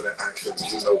let's get to the action.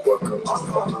 You know what goes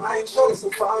on. I ain't shorty so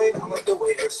fine. I like the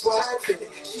way her swag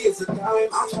fit. She is a dime.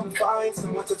 I'm trying to find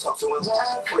someone to talk to and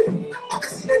laugh with. I can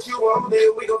see that you want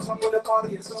it. We gon' talk when the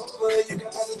party is over. You can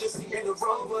passenger seat in the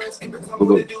Rover. Skip it, come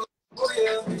with it, do it for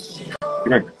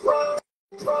you.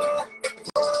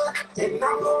 And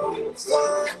I'm gonna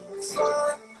slide,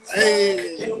 slide,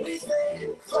 Hey. and we stay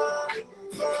fly,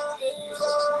 fly,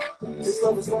 fly. This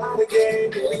love is not a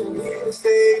game, and we in the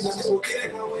stage, we'll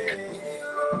get our way.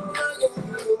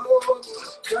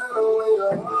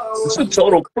 It's a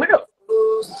total flip.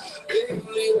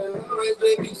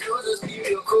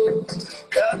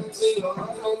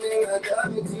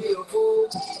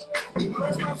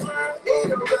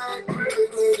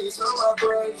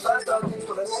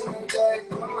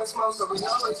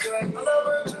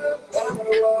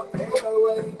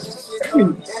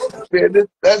 Man,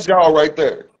 that's y'all right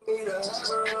there.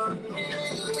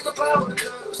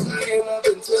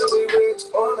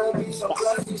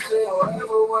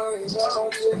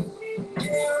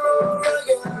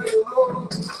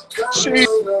 Shit.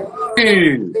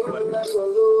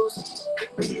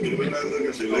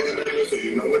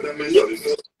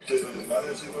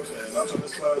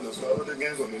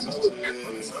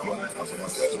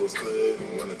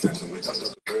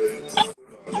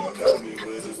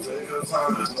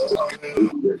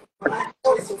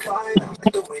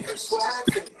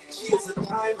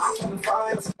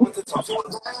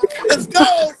 Let's go.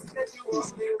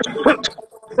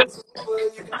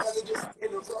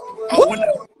 Oh, when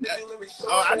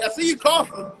I see you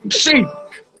coughing. Shit.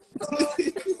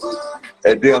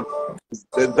 And then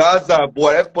the Zaza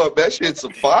boy, that shit's a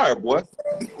fire, boy.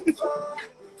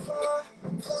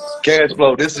 Cash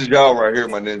flow, this is y'all right here,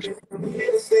 my ninja.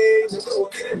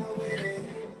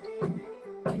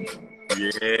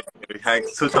 Yeah, Hank,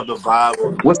 switch up the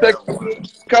vibe. What's that called?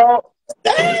 It's called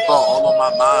All on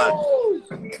My Mind.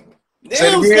 Say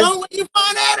it Damn, again. son, where you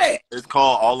find that at? It's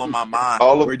called All on My Mind.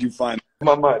 Where'd you find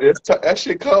my mind? That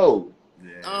shit cold.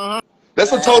 Yeah.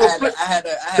 That's a total flip. I had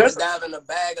to dive in the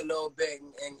bag a little bit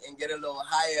and get a little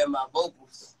higher in my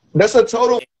vocals. That's a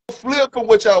total flip from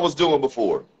what y'all was doing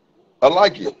before. I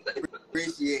like it.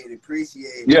 Appreciate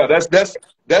it. Yeah,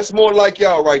 that's more like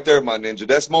y'all right there, my ninja.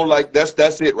 That's more like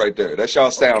that's it right there. That's y'all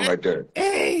sound right there.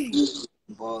 Hey.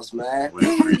 Boss, man. We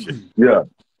appreciate it. Yeah.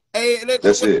 Hey,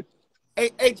 that's it.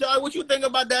 Hey, Charlie, what you think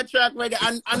about that track right there?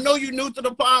 I know you're new to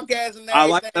the podcast and I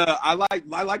everything.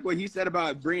 like what he said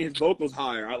about bringing his vocals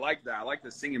higher. I like that. I like the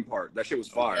singing part. That shit was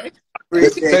fire. Okay.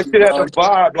 That shit had a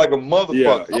vibe like a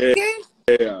motherfucker. Yeah.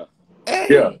 Okay. Hey.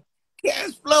 Yeah.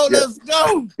 Cash flow, let's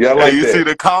go. Yeah, I like you that. see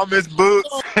the comments, Boots?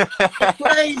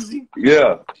 Crazy.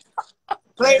 Yeah.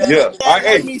 Play that. Yeah.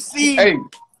 Let me see. Hey,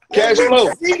 Cash flow.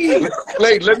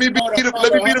 Let me be Hold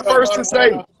the first to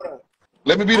say.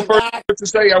 Let me be the first to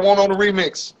say I want on the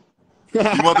remix. You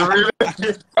want the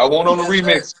remix? I want on the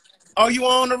remix. Oh, you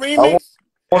on the remix? I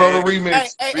want on the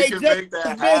remix. We can make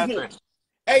that happen.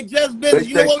 Hey, just business.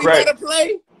 You know what we gotta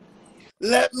play?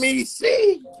 Let me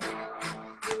see.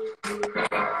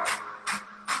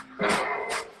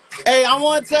 Hey, I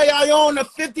want to tell y'all, you're on the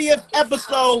 50th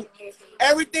episode.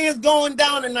 Everything is going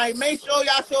down tonight. Make sure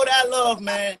y'all show that love,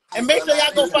 man. And make sure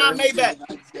y'all go find Maybach.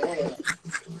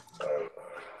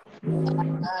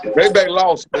 Maybach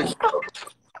lost.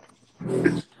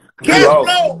 Cash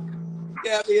flow.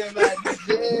 Got me in my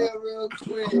jail real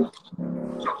quick.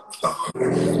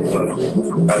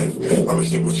 Hey, let me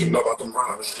see what you know about them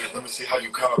rhymes. Let me see how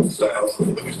you count the styles.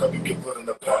 Let me step you get put in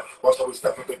the pot. Watch how we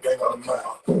step up the gang on the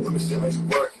mouth. Let me see how you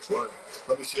work.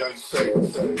 Let me see how you say.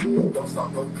 Don't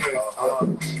stop, go crazy.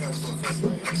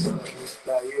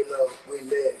 Now you know we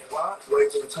lit.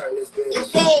 Wait till turn this bitch.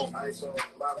 Let's go. Ice on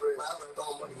my wrist.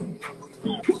 Throw money.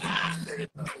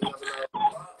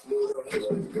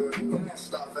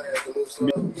 Stop fast and move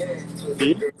slow.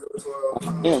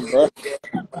 Damn, bro.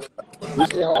 This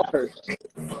shit hard.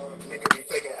 Nigga be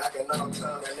faking, acting all the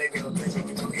time. That nigga don't think he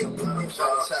can be a blunt.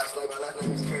 Shots like my last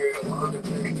name is Curry. I'm on the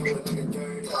play, doing nigga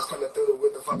dirty. Shots coming through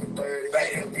with the fucking 30.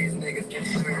 Bang, these niggas get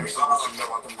scurry.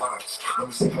 Let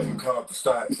me see how you count the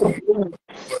stacks. Put in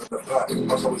the pot.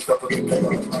 Watch how we step up the gang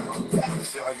on the mouth. Let me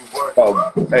see how you work.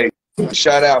 Oh, hey,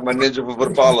 shout out my ninja for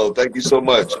the follow. Thank you so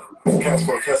much.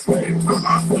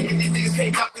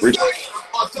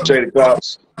 Appreciate it,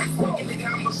 Cops.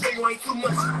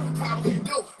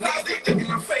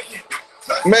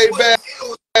 Maybach.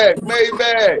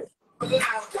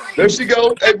 There she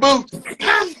go. Hey, Boots.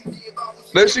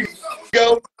 There she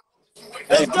go.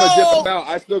 Hey, I'm gonna dip out.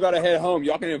 I still gotta head home.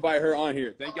 Y'all can invite her on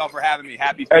here. Thank y'all for having me.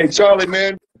 Happy. Hey, Charlie,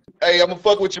 man. Hey, I'm gonna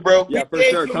fuck with you, bro. Yeah, for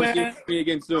sure. Come see me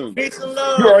again soon. Peace and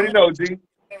love. You already know, G.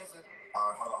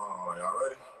 Hold on. Y'all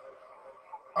ready?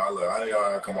 All right, look, I ain't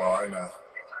gotta come on right now.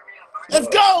 Let's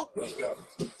go. Let's go.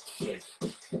 Shake,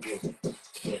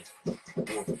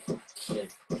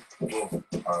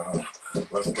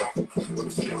 let's go. Let me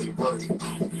see how you work. Let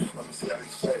me see how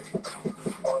you shake.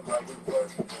 All night we work.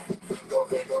 Go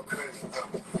ahead, go crazy.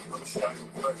 Let me see how you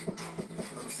work.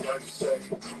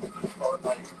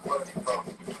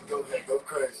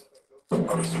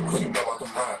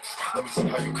 see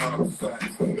how you kind of fat.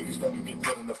 If you step and get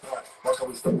put in the pack, watch how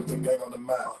we step with the gang on the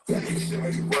map. Let me see how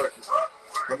you work it.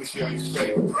 Let me see how you say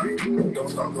it. Don't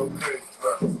stop, go crazy.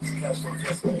 Cash flow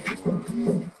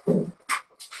testing.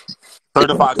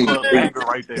 Certified club banger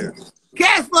right there.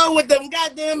 Cash flow with them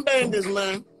goddamn bangers,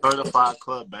 man. Certified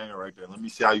club banger right there. Let me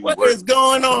see how you What work. is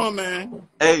going on, man?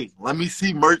 Hey, let me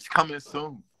see merch coming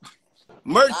soon.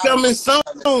 Merch coming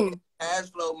soon.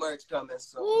 Cash flow merch coming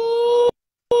soon.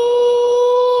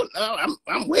 Ooh,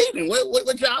 I'm waiting.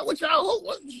 What y'all?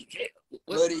 What?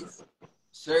 Hoodies,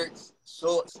 shirts,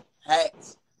 shorts,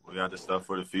 hats. We got the stuff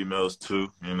for the females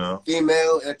too, you know.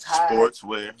 Female attire.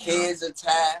 Sportswear. Kids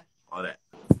attire. All that.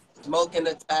 Smoking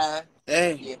attire.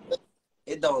 Hey. Yeah,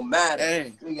 it don't matter.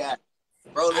 Hey. We got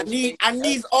I need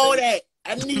all that.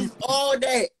 I need all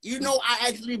that. You know, I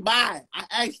actually buy.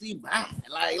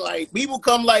 Like people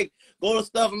come like go to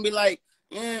stuff and be like,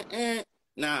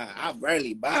 nah, I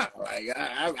rarely buy. Like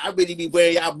I really be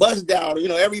wearing y'all bust down. You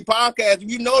know, every podcast,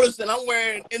 if you noticing, I'm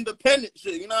wearing independent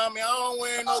shit. You know what I mean? I don't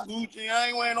wear no Gucci. I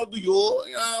ain't wearing no Dior.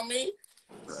 You know what I mean?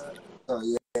 Oh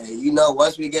yeah, you know,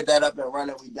 once we get that up and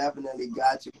running, we definitely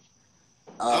got you.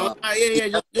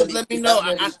 Yeah. Just let me know.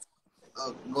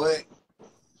 Go ahead.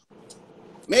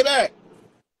 Maybe.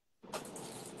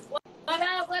 What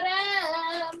up?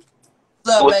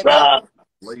 What's up,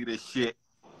 Look at this shit.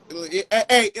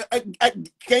 Hey,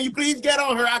 can you please get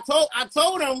on her? I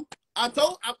told him.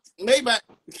 Maybe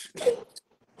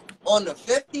on the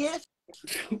 50th.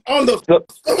 On the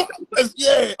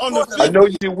yeah, on the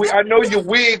 50th. I know your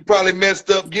wig probably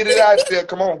messed up. Get it out there.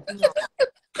 Come on.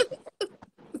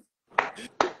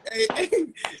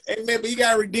 Hey man, but you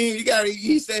gotta redeem.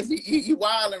 He says he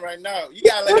wilding right now. You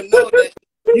gotta let him know that.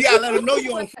 You gotta let him know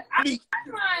you on fleek.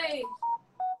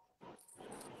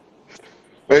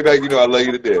 Maybe you know I love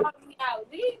you to death.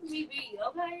 Leave me be,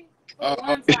 okay?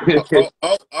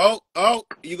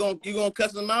 You gonna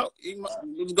cuss him out?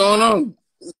 What's going on?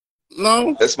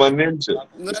 No, that's my ninja.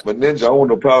 That's my ninja. I don't want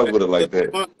no problems with it like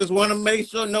that. Just want to make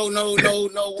sure no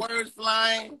words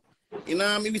flying. You know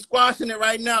what I mean? We squashing it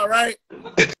right now, right?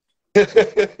 So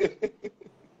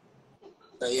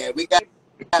yeah, we got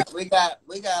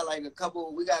like a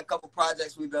couple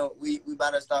projects we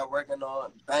about to start working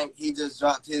on. Bank, he just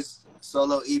dropped his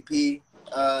solo EP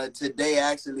today,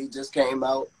 actually just came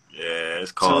out. Yeah,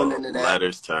 it's called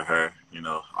Letters to Her, you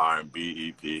know,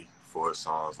 R&B EP, 4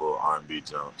 songs, little R&B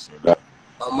jumps, you know.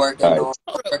 I'm working on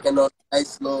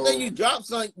nice little. Then you dropped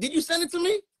something. Did you send it to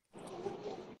me?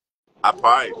 I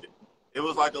probably did. It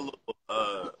was like a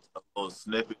little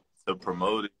snippet to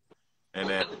promote it. And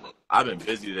then I've been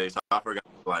busy today, so I forgot,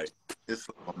 like, it's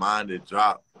my mind to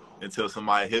drop until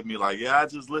somebody hit me like, yeah, I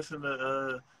just listened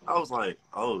to, I was like,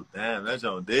 oh, damn, that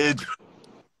joint did.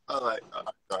 I was like, oh,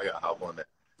 I got to hop on that.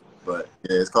 But,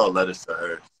 yeah, it's called Letters to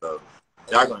Her. So,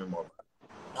 y'all going to hear more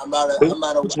about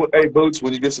it. Hey, Boots,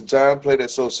 when you get some time, play that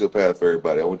Sociopath for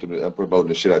everybody. I'm promoting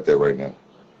the shit out there right now.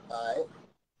 All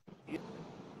right.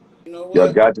 You know what?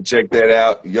 Y'all got to check that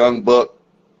out. Young Buck,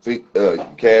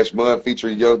 Cash Money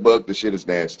featuring Young Buck. The shit is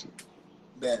nasty.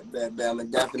 Bet.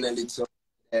 I'm definitely too.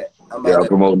 I'm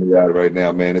promoting it out right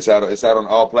now, man. It's out on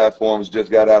all platforms. Just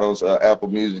got out on Apple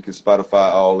Music and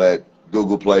Spotify, all that.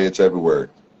 Google Play, it's everywhere.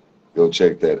 Go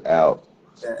check that out.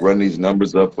 Yeah. Run these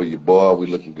numbers up for your boy. We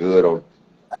looking good.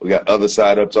 We got Other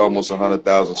Side up to almost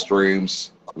 100,000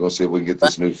 streams. We're gonna see if we can get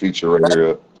this new feature right here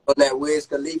up. On that Wiz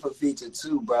Khalifa feature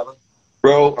too, brother.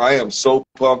 Bro, I am so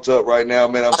pumped up right now,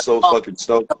 man. I'm so fucking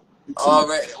stoked. All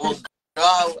right. Well,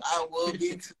 God, I will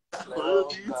be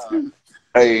too.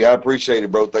 Hey, I appreciate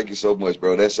it, bro. Thank you so much,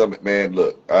 bro. That's something, man.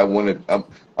 Look, we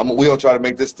gonna try to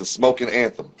make this the smoking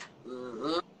anthem.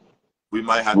 Mm-hmm. We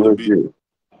might have Real to be shit.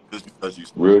 just because you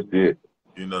Real shit.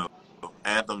 You know,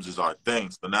 anthems is our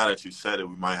thing. So now that you said it,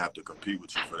 we might have to compete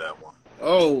with you for that one.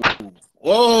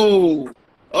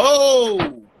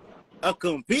 A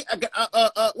compete.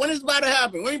 When is about to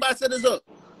happen? When you about to set this up?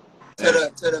 To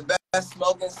the best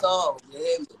smoking song. You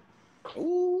hear me?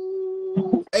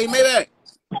 Ooh. Hey, Mayback.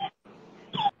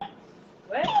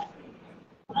 What?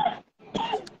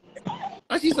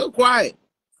 Why she so quiet?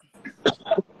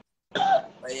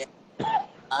 But yeah,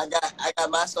 I got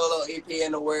my solo EP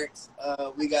in the works.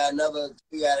 We got an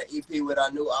EP with our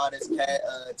new artist,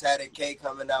 Tatted K,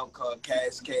 coming out called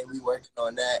Cash K. We working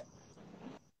on that.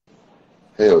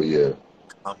 Hell yeah.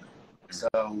 So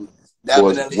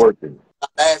definitely, working. our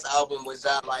last album was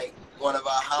out like one of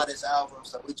our hottest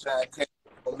albums. So we try to carry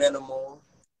momentum on.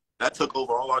 That took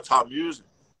over all our top music.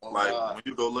 Oh, like God. when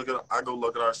you go look at our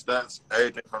stats.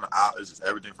 Everything from the album is just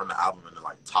everything from the album in the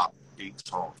like top 8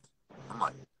 songs. I'm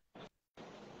like,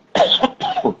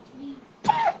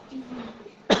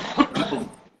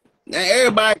 And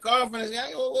everybody coughing and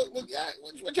saying,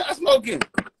 what y'all smoking?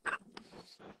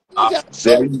 What y'all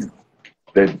Seven.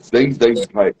 They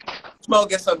like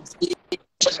Smoking some tea,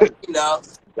 you know.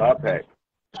 stop pack.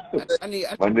 I need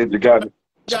My ninja got me.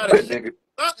 y'all to That ship nigga.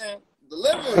 something.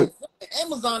 Delivery.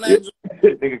 Amazon Yeah.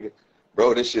 that. Nigga,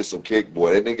 bro, this shit's some kick,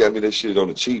 boy. That nigga got me that shit on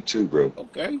the cheap too, bro.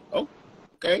 Okay.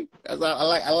 Okay. That's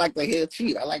I like to hear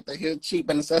cheap. I like to hear cheap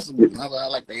and accessible. That's what I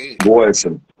like to hear. Boy,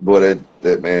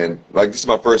 that man. Like, this is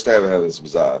my first time having this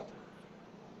bizarre.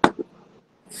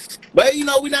 But you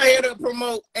know, we're not here to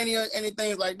promote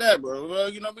anything like that, bro. Well,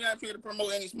 you know, we're not here to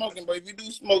promote any smoking. But if you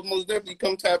do smoke, most definitely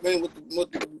come tap in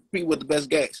with the people with the best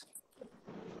gas.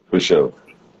 For sure.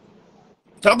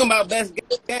 Talking about best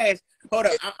gas. Hold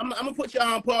up, I'm gonna put y'all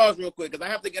on pause real quick because I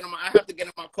have to get on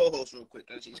my co-host real quick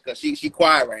because she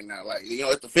quiet right now. Like, you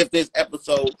know, it's the 50th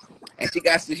episode and she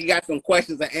got some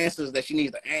questions and answers that she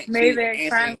needs to answer. Maybe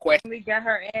finally got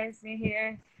her ass in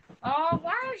here. Oh,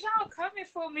 why is y'all coming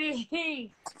for me?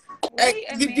 Wait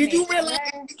a minute. Did you realize?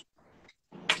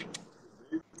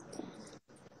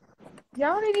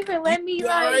 Y'all didn't even let me, you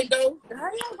like, all right, though? how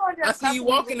y'all gonna I just see you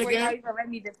walking again. not even let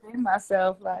me defend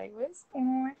myself? Like, what's going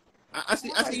on? I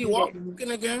see you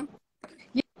walking again.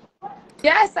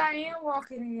 Yes, I am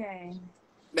walking again.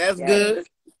 That's good.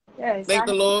 Yes. Thank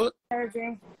the Lord. I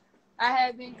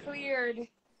have been cleared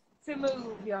to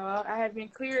move, y'all. I have been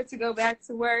cleared to go back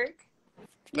to work.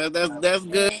 That's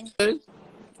good.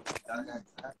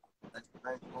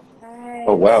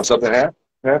 Oh wow, something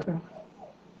happened?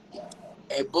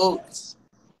 Hey, Boots.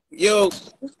 Yo.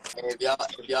 If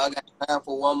y'all got time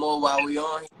for one more while we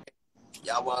on here,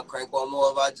 y'all want to crank one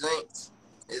more of our drinks?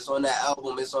 It's on that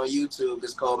album. It's on YouTube.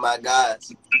 It's called My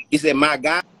Gods. You said My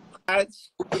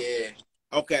Gods? Yeah.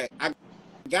 Okay, I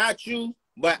got you,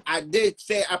 but I did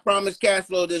say I promised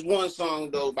Cashflow this one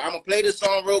song though. But I'm gonna play this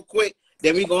song real quick.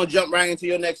 Then we gonna jump right into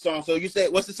your next song. So you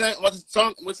said what's the name of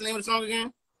the song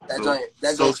again?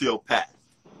 Sociopath.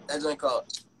 That joint called.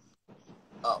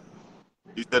 Oh.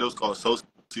 You said it was called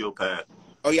Sociopath.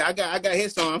 Oh yeah, I got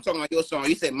his song. I'm talking about your song.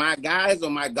 You said My Guys or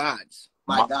My Gods?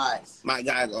 My Guys. My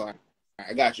Guys. All right,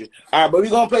 I got you. All right, but we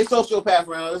gonna play Sociopath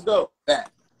round. Let's go. Yeah.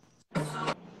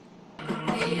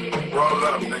 Roll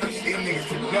up, niggas. These niggas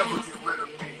can never get rid of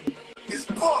me. It's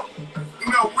punk.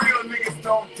 You know, real niggas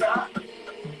don't die.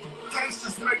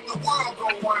 Gangsters make the world go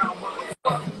round,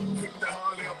 motherfucker. Pick the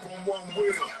Harley up on one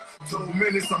wheel. 2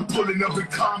 minutes, I'm pulling up in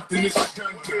Compton. It's a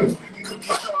done deal. Cookie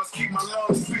stars keep my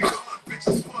lungs sealed.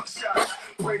 Bitches fuck shots.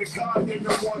 Pray to God they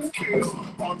no one's killed.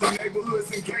 All the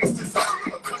neighborhoods and gangsters out. A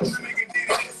country nigga did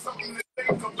it. It's something to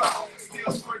think about.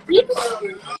 Still scraping the ground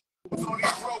and love. On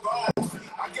these broke hoes.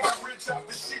 I got rich off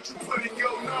the shit you put in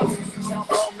your nose.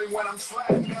 Jump on me when I'm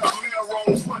sliding down mail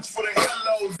rolls. Punch for the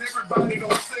hellos. Everybody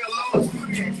don't sell lows.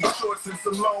 Khaki shorts and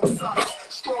some long socks.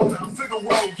 Stroll down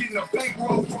Figaro, getting a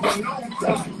bankroll from a known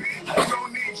top. I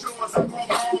don't need yours, I brought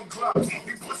my own clock.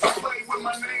 You pussy play with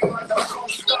my name like I'm gon'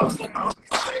 stop. I'm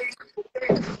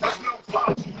there's no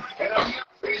pop. And I'm not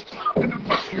face popping the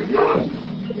fucking rock.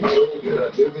 Yeah, I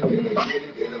live it, and I get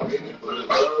it, and I'm in it for the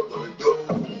love of the gold.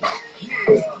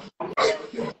 Yeah.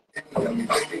 Got me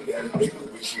thinking that a nigga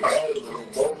wish he had a little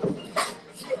more.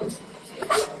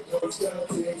 Don't stop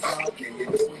talking, you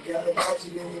know we gotta watch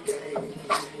it in the game.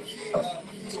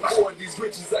 To avoid these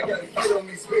riches, I gotta get on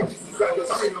these bitches as I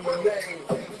just scream my name.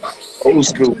 Old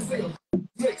school.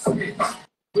 Next bitch.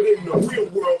 But in the real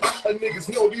world, a niggas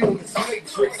know they on the snake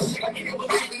tricks. I can't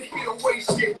believe it, hit away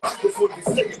shit. That's what they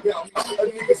say about me. A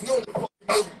niggas know the fucking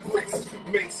movie bricks.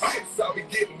 Makes sense, I'll be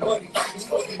getting money. These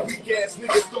fucking weak ass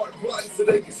niggas start plotting so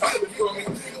they can steal it from me.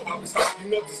 I'll be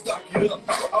stocking up to stock it up.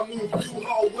 I move you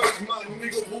always, my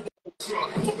nigga.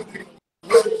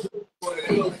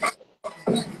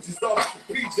 Just off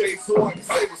the PJ so I can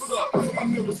say what's up.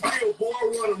 I'm never still, boy, I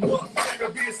run them up. I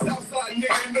be a Southside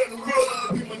nigga, nothing real,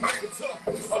 I'll be my nigga tough.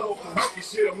 I know the rookie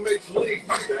shit, I'm major league.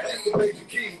 That's the major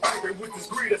key. And with this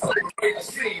greed, that's like a major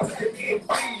seeds. Indeed,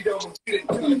 I'm gonna get it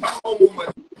done. I'm on my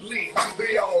lead.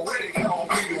 They already call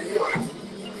me the one.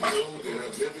 Then I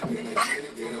live it, then I get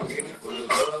it, then I'm in it for the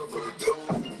love of the dough.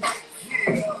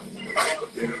 Yeah.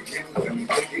 Then I'm getting, got me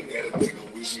thinking that a nigga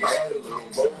wish he had a little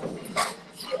more.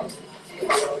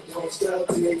 Don't stop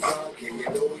till they talking, you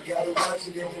know we gotta watch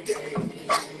it in the game.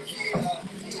 Yeah,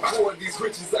 to avoid these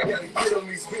riches, I gotta get on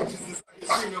these bitches as I can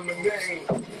scream them a name.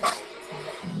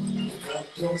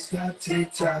 Don't stop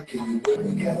TikToking, you know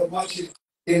we gotta watch it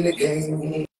in the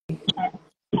game.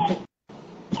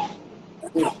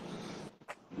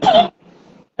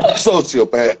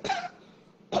 Sociopath.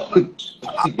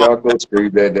 Y'all go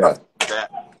scream that down. Yeah.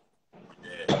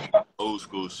 Old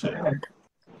school shit.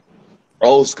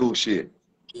 Old school shit.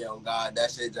 Yeah, oh God,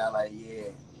 that shit, I like, yeah.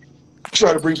 I'm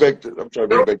trying to bring back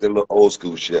that little old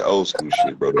school shit,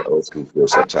 bro. The old school feel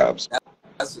sometimes.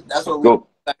 That's what we Go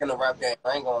back in the rap game.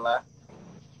 I ain't gonna lie.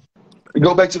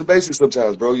 go back to the basics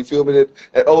sometimes, bro. You feel me?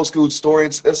 That old school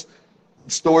that's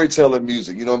storytelling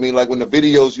music. You know what I mean? Like when the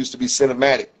videos used to be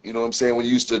cinematic. You know what I'm saying? When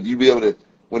you be able to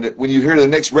when you hear the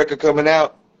next record coming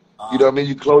out, you know what I mean?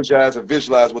 You close your eyes and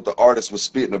visualize what the artist was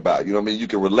spitting about. You know what I mean? You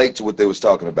can relate to what they was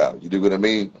talking about. You do what I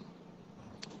mean?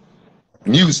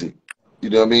 Music. You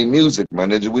know what I mean? Music, my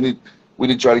ninja. We need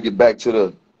to try to get back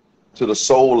to the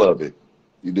soul of it.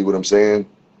 You do what I'm saying?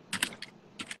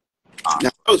 Now,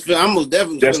 I was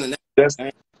definitely That's feeling that.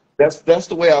 that's that's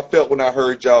the way I felt when I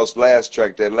heard y'all's last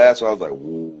track. That last one, I was like,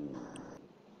 "Whoa,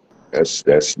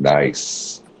 that's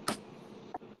nice."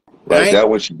 Now, Like ain't that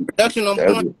one should production on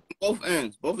that's point on both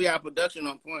ends. Both of y'all production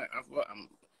on point.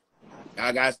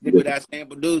 Y'all got to stick with that same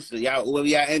producer. Y'all, whoever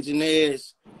y'all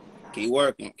engineers, keep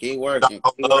working.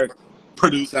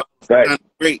 Produce. Sound right.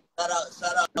 great. Shout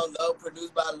out, Low,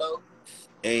 produced by Low.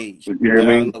 Hey, You hear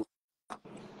me?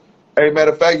 Hey,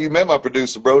 matter of fact, you met my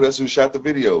producer, bro. That's who shot the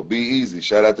video. Be Easy.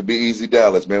 Shout out to Be Easy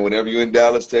Dallas, man. Whenever you're in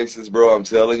Dallas, Texas, bro, I'm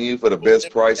telling you, for the best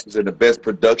prices and the best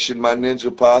production, my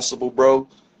ninja, possible, bro,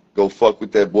 go fuck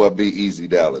with that boy Be Easy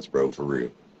Dallas, bro, for real.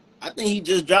 I think he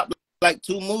just dropped like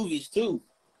 2 movies too.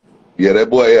 Yeah, that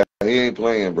boy, yeah, he ain't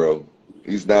playing, bro.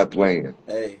 He's not playing.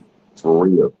 Hey, For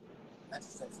real.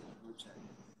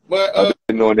 but I've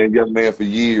been knowing that young man for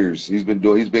years. He's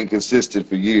been consistent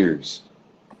for years.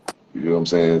 You know what I'm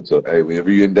saying? So, hey, whenever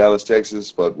you're in Dallas,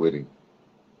 Texas, fuck with him.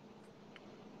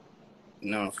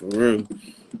 no, for real.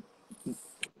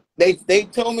 They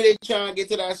told me they trying to get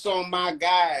to that song "My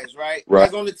Guys," right? Right.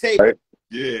 That's on the table. Right.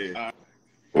 Yeah.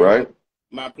 Right.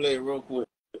 My play it real quick.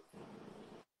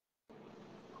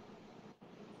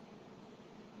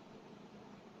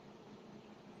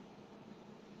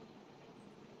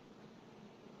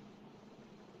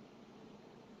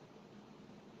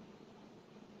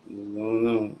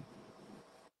 No.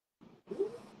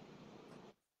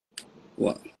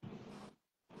 What?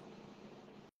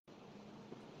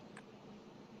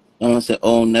 I said,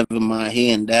 "Oh, never mind.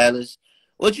 He in Dallas."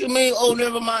 What you mean? Oh,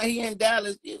 never mind. He in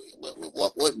Dallas.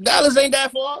 What Dallas ain't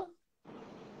that far?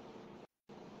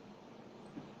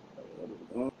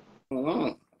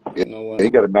 Yeah, he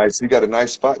got a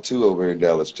nice spot too over here in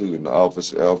Dallas too, in the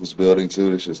office building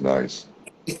too. It's just nice.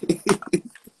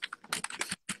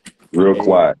 Real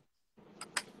quiet.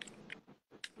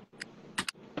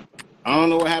 I don't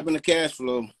know what happened to cash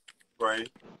flow. Right.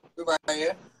 Right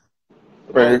here.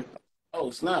 Right. Oh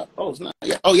snap!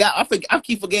 Yeah. Oh yeah, I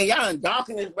keep forgetting y'all in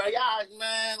darkness, bro. Y'all,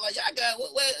 man, like y'all got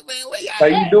where y'all How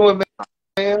at? you doing,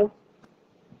 man?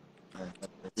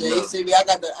 Yeah, you see me. I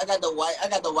got the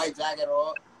white jacket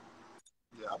on.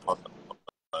 Yeah, I popped up.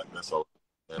 That's all.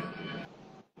 Yeah.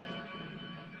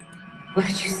 What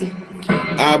did you see?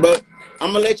 But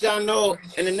I'm gonna let y'all know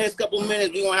in the next couple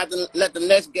minutes we gonna have to let the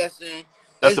next guest in.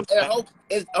 I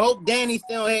hope Danny's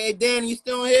still here. Hey, Danny, you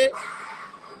still here?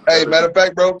 Hey, matter of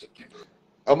fact, bro,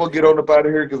 I'm gonna get on up out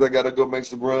of here because I gotta go make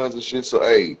some runs and shit. So,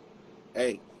 hey,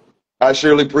 I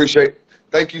surely appreciate.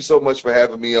 Thank you so much for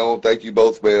having me on. Thank you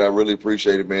both, man. I really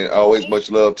appreciate it, man. Always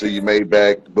much love to you,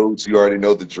 Maybach, Boots. You already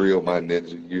know the drill, my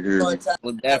ninja. You hear me?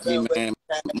 Well, definitely, man.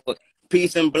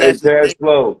 Peace and Hey, blessings.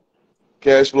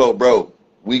 cash flow, bro.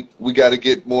 We got to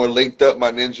get more linked up,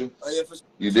 my ninja. Oh yeah, for sure.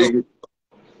 You dig it?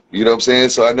 You know what I'm saying?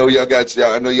 So I know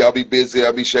I know y'all be busy.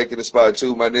 I'll be shaking the spot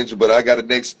too, my ninja. But I got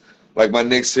my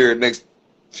next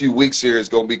few weeks here is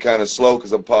gonna be kind of slow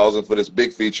because I'm pausing for this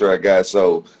big feature I got.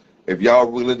 So if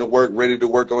y'all willing to work, ready to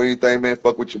work on anything, man,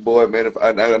 fuck with your boy, man. If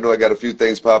I know I got a few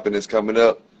things popping that's coming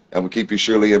up, I'm gonna keep you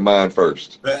surely in mind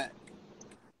first. Bet.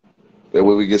 That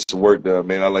way we get some work done,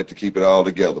 man. I like to keep it all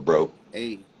together, bro.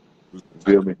 Hey.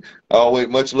 Feel me? Always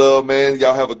much love, man.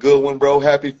 Y'all have a good one, bro.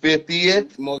 Happy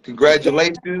 50th.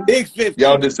 Congratulations. Big 50.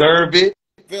 Y'all deserve it.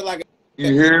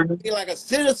 You hear me? Feel like a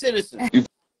citizen. You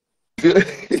feel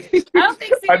I don't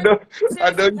think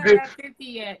I know you did. at 50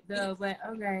 yet, though, but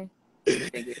okay.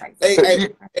 Hey,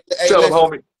 Tell him,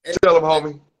 homie. Tell him,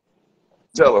 homie.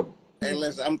 Tell him. Hey,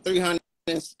 listen, I'm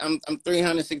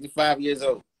 365 years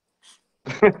old.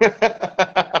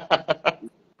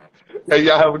 Hey,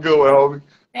 y'all have a good one, homie.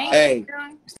 Hey,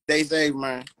 stay safe,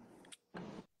 man.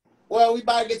 Well, we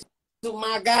about to get to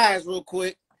my guys real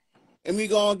quick, and we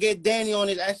gonna get Danny on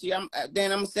it. Actually, I'm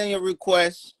gonna send you a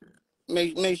request.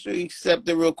 Make sure you accept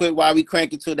it real quick while we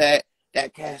crank it to that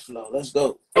cash flow. Let's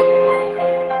go.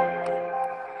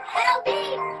 Help me!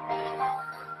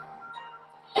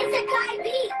 It's a guy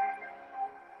beat.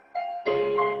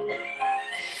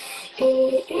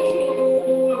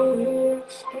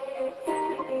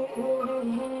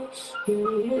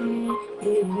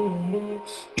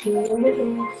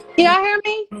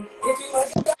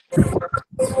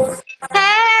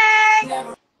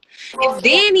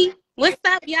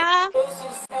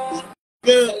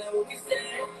 Good.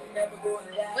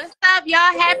 What's up,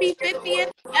 y'all? Happy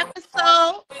 50th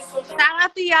episode. Shout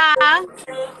out to y'all. What's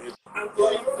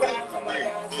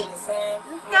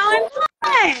going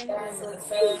on?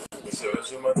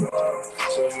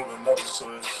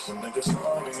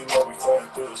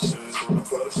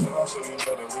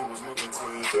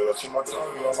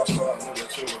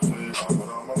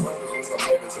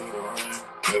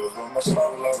 Never from my soul,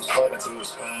 I was fighting through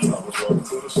this pain. I was walking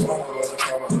through the storm, I wasn't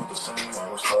coming up the same.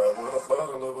 I was fighting with a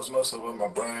bottle, it was messing with my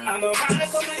brain. I'm a rider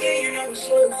for my game, you know it's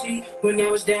loyalty. When I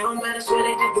was down, man, that's where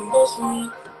they did the most for me.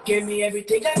 Gave me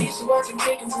everything I need so I can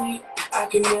be complete. I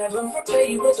can never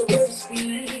repay you with the word of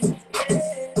speed.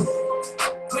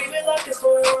 We've been looking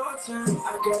for a long time.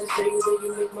 I gotta say that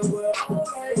you make my world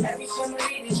alright. Every time I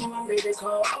needed you, I made a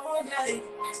call all night.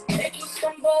 Making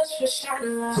some buzz for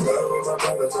shining light. Started with my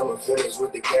brothers, I'm finished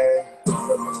with the gang.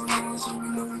 All of my knees, so we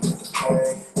know we took this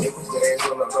pain. It was days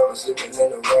when my brothers sleeping in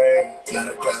the rain. Not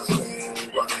a cloud clean,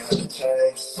 we walking out the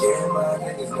chains. Yeah, my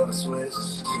niggas never switch.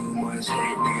 Too much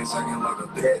hate, niggas acting like a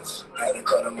bitch. Had to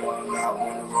cut them all out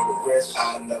on the road to rich. I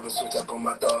never switch up on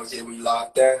my dogs, yeah, we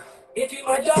locked down. If you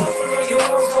my dog for real, you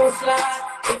always gonna fly.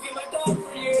 If you my dog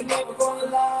for real, you never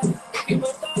gonna lie. If you my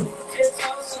dog for real, 10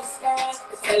 toes to the sky.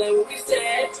 It's telling what we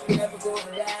said, you never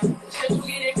gonna lie. The shit we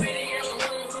get it gritty, and we're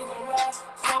gonna move around.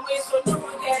 Some way, so no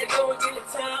one gotta go and get the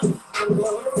time. I'm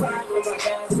gonna ride from my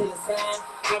guys to the sun.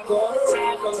 I'm gonna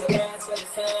ride from my guys to the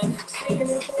sun. Singing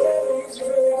it forever, it's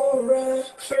really gonna ride.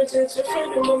 Friend to friend,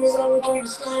 and moments I would do the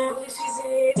slam. This season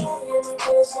ain't on, yeah, my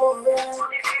place gonna ride.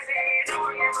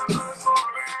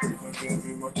 Give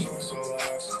me my trust, so I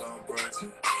ask, don't break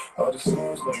it. All the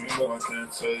songs let me know I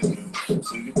can't take it.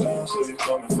 See you down, so you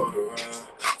coming for the ride.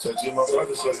 Touching my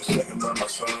brother, so you singing by my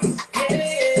side.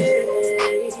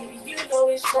 Hey, you know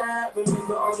it's right.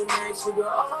 Remember all the nights we were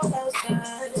all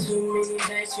outside. Too many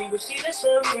nights we would see the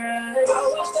sunrise. I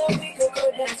wish that we could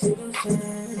go back to those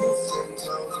times. 10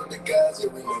 toes with the guys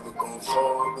that we never gon'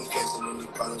 fall. We facing any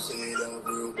problems, say it up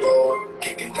real bold.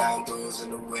 Kicking down doors in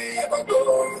the way of our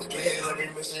goal. Get every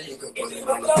mission, you can put it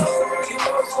on the floor. You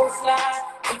know it's gon' slide.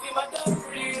 If you my dog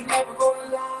for you, you never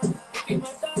gonna lie. If you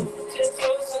my dog for 10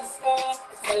 toes to the sky.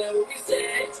 Tell her what we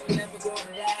said, you never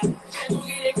gonna lie. And we'll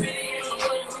get it gritty and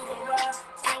we'll gonna ride.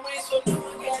 Can't wait so no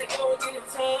one gotta go and get in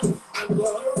time. I'm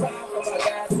gonna ride from my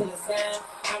guys to the sound.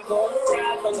 I'm gonna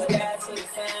ride from my guys to the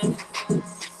sound.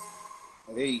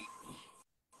 Hey.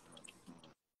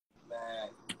 Man,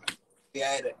 we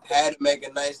had to make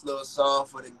a nice little song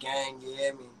for the gang, you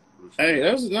hear me? Hey,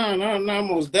 that's not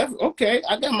most definitely okay.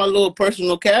 I got my little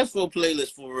personal cash flow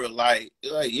playlist for real. Like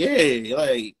yeah,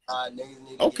 like Niggas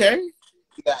need to okay.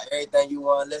 You got everything you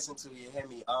want to listen to, you hear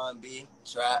me? R&B,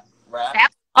 trap, rap.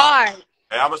 That's hard.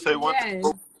 Hey, I'm gonna say one thing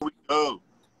Yes. before we go.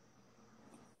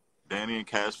 Danny and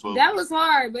Cashflow. That was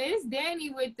hard, but it's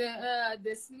Danny with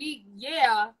the sneak.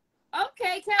 Yeah.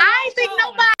 Okay, Kelly. I ain't think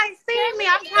nobody seen me.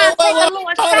 I'm trying to Wait, take a little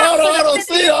shot for the 50th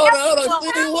See, hold on. episode.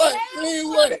 See what? See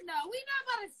what? No, we're not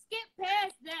gonna skip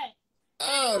past that.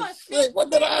 Oh shit!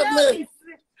 What did I miss?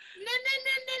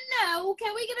 No.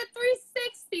 Can we get a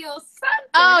 360 or something?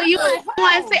 Oh, you want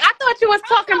to say? I thought you was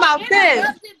talking about this.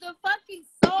 Interrupted the fucking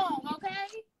song, okay?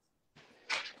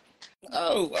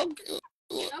 Oh, okay.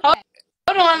 Okay.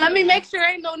 Hold on, let me make sure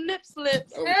ain't no nip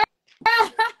slips. Okay.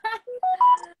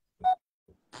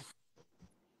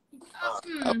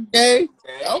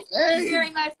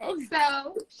 Very much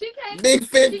so. She came. Big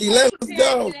 50. Let's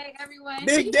go. Today, everyone.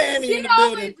 Big Danny She in the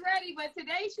always building. ready, but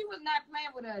today she was not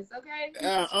playing with us. Okay.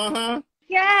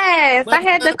 Yes, I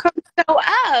had to come show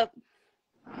up.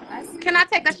 Can I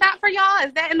take a shot for y'all?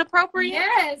 Is that inappropriate?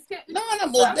 Yes. No,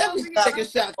 we'll definitely take a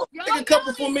shot. Take a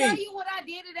couple for me. Tell you what I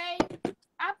did today.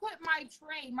 I put my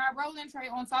rolling tray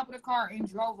on top of the car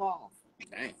and drove off.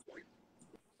 Dang.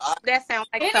 That sounds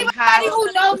like Anybody some high.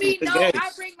 who know me know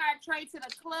I bring my tray to the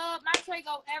club. My tray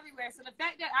go everywhere. So the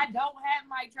fact that I don't have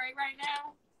my tray right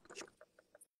now,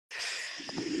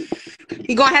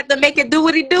 You gonna have to make it do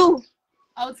what he do.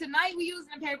 Oh, tonight we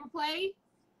using a paper plate.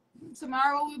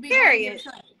 Tomorrow we'll be Period.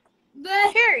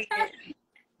 Period.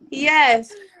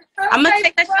 Yes. I'm gonna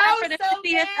take a shot for the so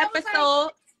 50th episode.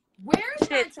 Like, where's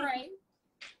my tray?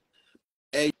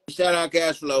 Hey, shout out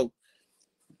Cashflow.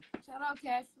 Shout out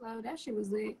Cashflow. That shit was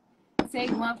lit.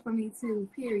 Take one for me too.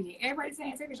 Period. Everybody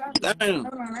saying take a shot. Damn.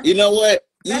 You know what?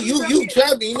 You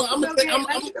trapping. You know I'm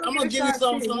gonna give you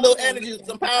some little energy,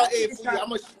 some power aid for you. I'm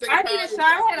gonna take a I power need a shot. I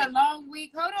had a long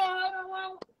week. Hold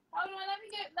on.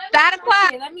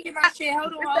 Let me get my shit.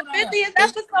 Hold on. 50th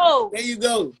episode. There you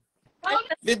go.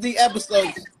 50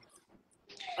 episodes.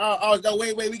 Oh, no,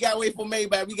 wait. We gotta wait for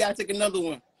Maybach. We gotta take another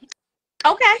one.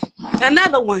 Okay.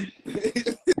 Another one.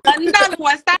 Another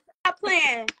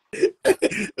feeling?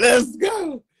 Let's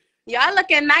go. Y'all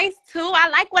looking nice too. I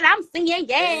like what I'm seeing.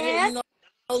 Yeah. Hey,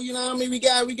 you know what I mean? We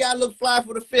got to look fly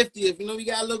for the 50th. You know, we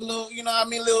got to look a little, you know what I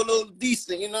mean, little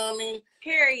decent, you know what I mean?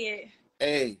 Period.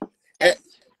 Hey,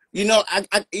 you know, I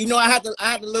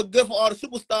have to look good for all the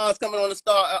superstars coming on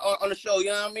the show, you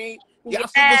know what I mean? Y'all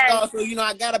superstars, so you know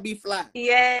I got to be fly.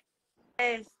 Yes.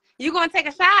 You going to take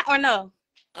a shot or no?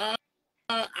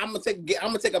 I'm gonna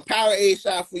take a Powerade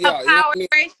shot for y'all. A You know what I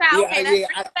mean? shot. Yeah, Okay,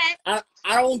 yeah.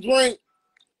 I don't drink,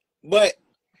 but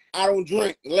I don't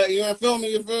drink. You feel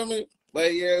me? You feel me?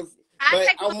 But yeah, but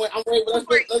I'm waiting. Let's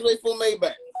wait for Maybach. All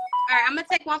right, I'm gonna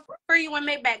take one for you when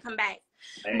Maybach come back.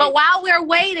 Hey. But while we're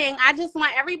waiting, I just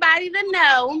want everybody to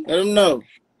know. Let them know.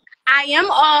 I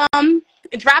am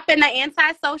dropping the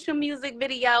Anti-Social music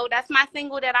video. That's my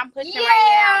single that I'm pushing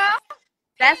right now.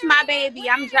 That's my baby.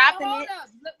 I'm dropping it.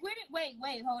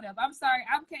 Wait, hold up. I'm sorry.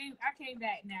 I came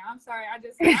back now. I'm sorry. I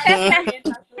just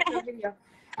Anti-Social video.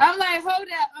 I'm like, hold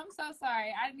up. I'm so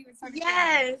sorry. I didn't even turn it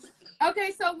on.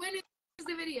 Okay, so when is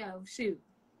the video shoot?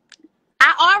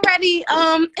 I already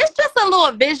it's just a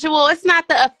little visual. It's not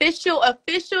the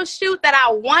official shoot that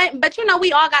I want, but you know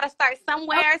we all gotta start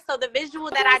somewhere. So the visual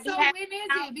that I do have. When is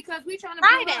it? Because we trying to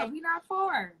pull up. We not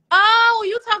far. Oh,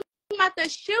 you talking about the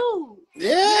shoot?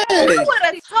 Yeah. I would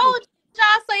have told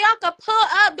y'all so y'all could pull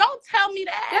up. Don't tell me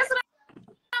that. That's what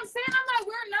I'm saying. I'm like,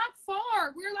 we're not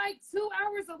far. We're like 2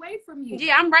 hours away from you.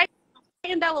 Yeah, I'm right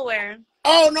in Delaware.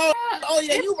 Oh no! Oh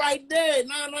yeah, you right there.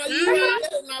 No, you right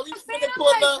there. No, we finna pull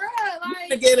up.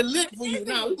 We finna get a lick for you.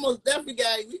 No, we most definitely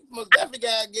got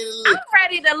get a lick. I'm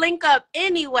ready to link up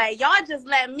anyway. Y'all just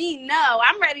let me know.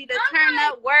 I'm ready to turn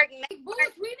up work.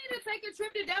 Boots, we need to take a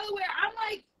trip to Delaware. I'm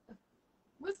like,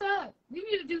 what's up? We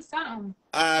need to do something.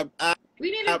 We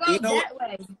need to go that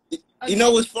way. You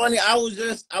know what's funny? I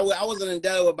wasn't in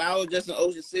Delaware, but I was just in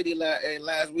Ocean City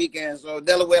last weekend. So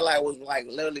Delaware was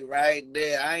literally right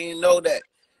there. I didn't know that.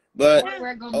 But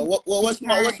what's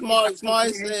smart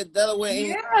said Delaware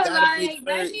ain't gotta be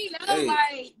let me know. Hey.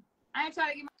 Like I ain't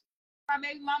trying to get my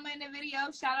baby mama in the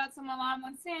video. Shout out to Milan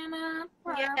Montana.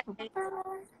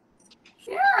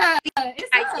 Yeah,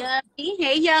 it's yummy.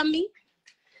 Hey, yummy.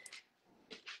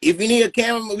 If you need a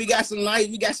cameraman, we got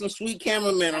some sweet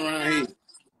cameramen around here.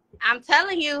 I'm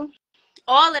telling you,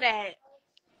 all of that.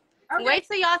 Okay. Wait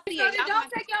till y'all see it. Y'all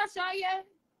take y'all shot yet?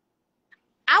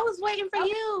 I was waiting for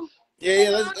you. Yeah,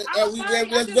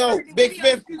 let's go. Big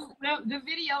 50. The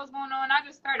video is going on. I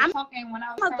just started talking when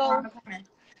I was around the corner.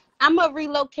 I'm going to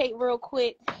relocate real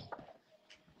quick.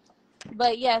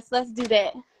 But yes, let's do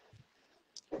that.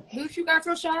 Boots, you got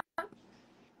your shot?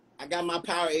 I got my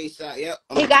Powerade shot. Yep.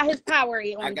 He got his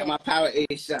Powerade. I got my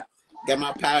Powerade shot. Got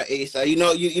my Powerade shot. You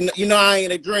know I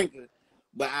ain't a drinker,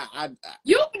 but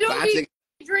you do be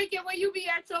drinking when you be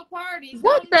at your parties.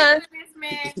 What the this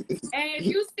man? And if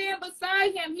you stand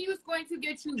beside him, he was going to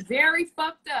get you very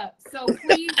fucked up. So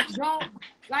please don't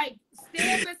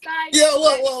stand beside. Yeah,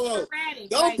 whoa.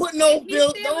 Don't put no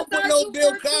Bill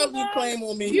Cosby claim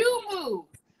on me. You move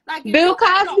Bill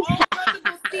Cosby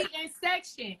seat and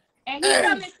section. And he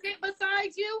come and sit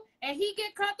beside you, and he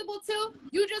get comfortable too.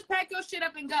 You just pack your shit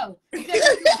up and go. Because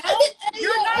if you don't,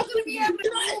 you're not going to be able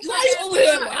to move. Why you over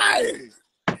here lying?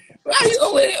 Why you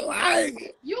over here lying?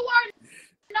 You are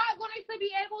not going to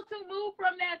be able to move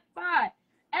from that spot.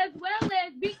 As well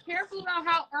as be careful about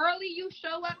how early you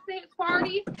show up to his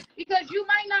party, because you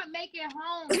might not make it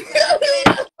home.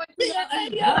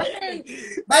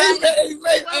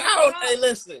 Hey,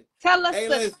 listen. Tell us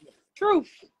the truth.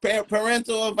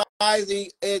 Parental advising.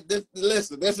 That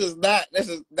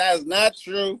is not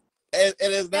true. It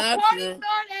is not true. The party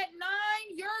start at 9.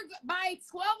 By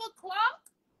 12 o'clock,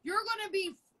 you're gonna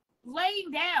be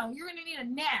laying down. You're gonna need a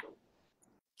nap.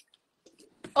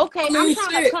 Okay, I'm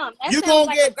trying to come. You're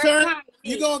gonna get turned.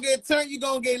 You're gonna get turned. You're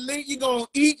gonna get lit. You're gonna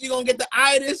eat. You're gonna get the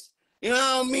itis. You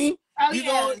know what I mean? Oh, you're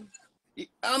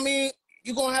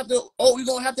gonna have to. Oh, you're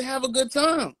gonna have to have a good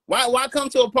time. Why come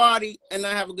to a party and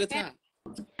not have a good time?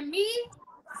 Me,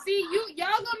 see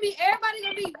everybody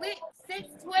gonna be lit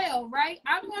 6:12, right?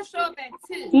 I'm gonna show up at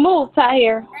 2. Move,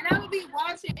 Tahir. And I'm gonna be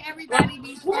watching everybody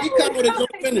be. You come with a good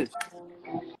finish.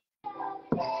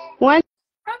 One.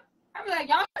 I'm like,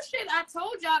 y'all shit. I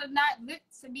told y'all to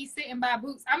be sitting by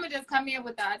Boots. I'm gonna just come in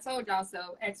with the I told y'all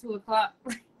so at 2 o'clock.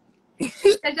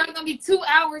 Cause y'all gonna be 2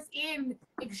 hours in,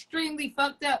 extremely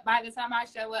fucked up by the time I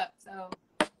show up. So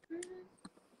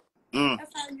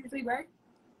that's how it usually works.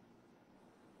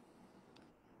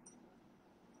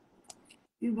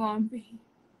 You gonna be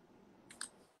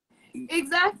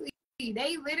exactly.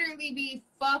 They literally be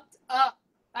fucked up.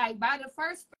 Like by the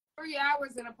first 3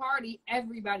 hours in a party,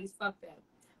 everybody's fucked up.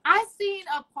 I seen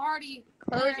a party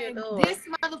where this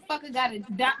motherfucker got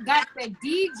the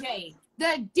DJ.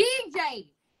 The DJ.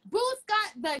 Boots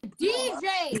got the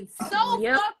DJ so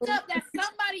fucked up that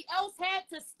somebody else had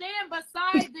to stand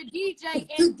beside the DJ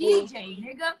and DJ,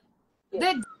 nigga.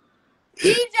 The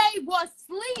DJ was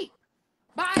asleep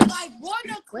by like 1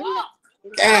 o'clock.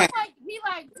 I'm like,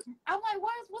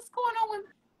 what's going on with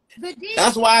the DJ?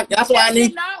 That's why I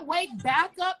did not wake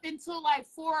back up until like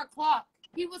 4 o'clock.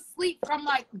 He was asleep from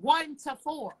like 1 to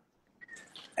 4.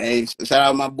 Hey, shout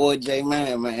out my boy J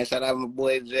man. Shout out my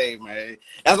boy J, man.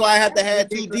 That's why I have to have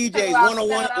 2 DJs, one on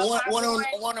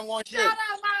one shift. Shout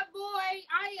out my boy.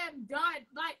 I am done.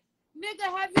 Like, nigga,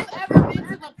 have you ever been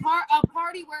to a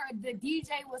party where the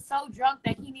DJ was so drunk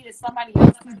that he needed somebody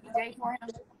else to DJ for him?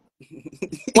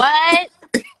 What?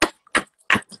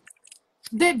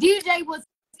 The DJ was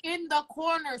in the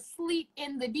corner, sleep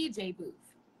in the DJ booth.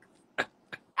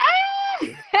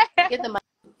 Get the money.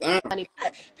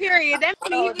 Period. That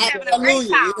means he was having a I knew great you.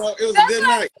 time. You know, it was a good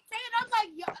night. I'm like,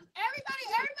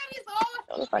 everybody's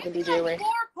all. Fucking It's DJ like Ray. 4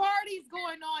 parties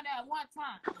going on at one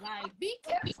time. Like, be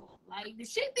careful. Like, the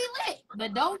shit be lit,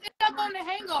 but don't end up on the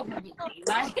hangover with me.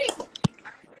 Like,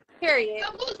 period.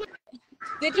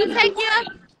 Did you take your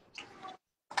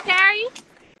Carrie?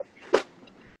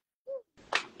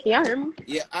 Can y'all hear me?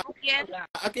 Yeah,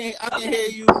 I can hear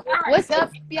you. What's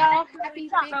up, y'all? Happy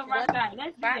let's do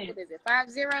What is it?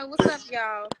 50? What's up,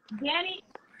 y'all? Danny,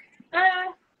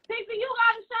 Pixie, you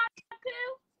got a shot too?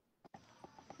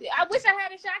 I wish I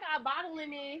had a shot. I got a bottle in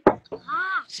there.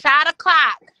 Shot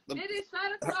o'clock. It is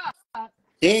shot o'clock.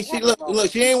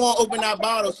 She ain't want to open that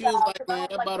bottle. She was like, man,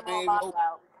 that bottle ain't even open.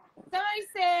 Somebody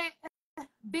said,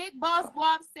 Big Boss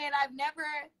Guap said, I've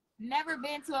never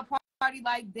been to a party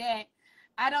like that.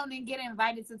 I don't even get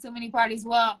invited to too many parties.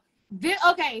 Well, this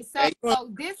one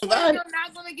you're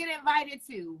not going to get invited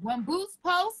to. When Boots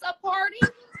posts a party,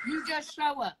 you just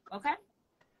show up, okay?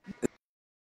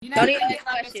 You know,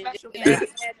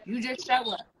 you just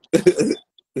show up.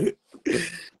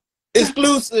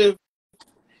 Exclusive.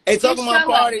 Hey, talking about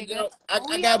parties, nigga.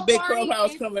 I got big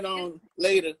clubhouse coming on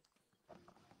later.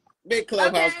 Big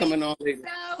clubhouse coming on later.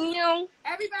 So,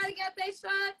 everybody got their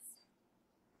shots?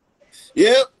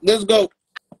 Yep, let's go.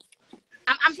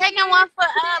 I'm taking one for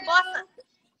Bossa.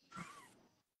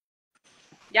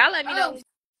 Y'all let me know.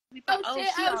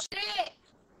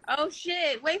 Oh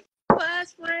shit. Wait for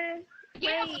us, friend.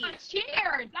 Yeah,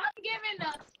 cheers. I'm giving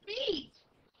a speech.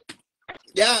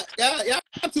 Y'all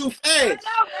too fast. I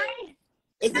know, right?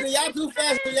 It's y'all too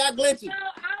fast, so y'all glitching. So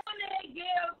I want to give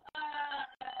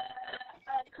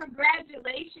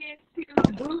congratulations to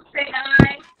Boots and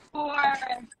I for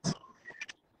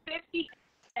 50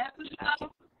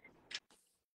 episodes.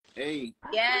 Hey.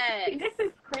 Yes. This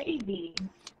is crazy.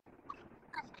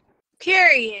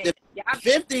 Period.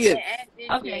 50th.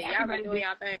 Okay, y'all been doing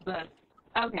y'all thing.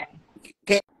 Okay.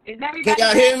 Can Can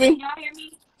y'all hear me? y'all hear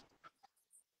me?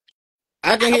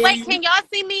 I can hear Wait, you. can y'all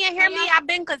see me and hear me? I've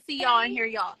been could see y'all and hear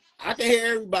y'all. I can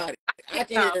hear everybody. I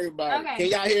can hear everybody. Okay. Can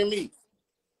y'all hear me?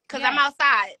 Because I'm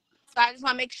outside. So I just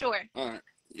want to make sure. All right.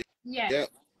 Yes. Yep.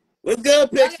 What's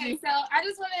good, Pixie? Okay, so I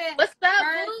just want to What's up,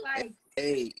 first,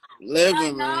 hey,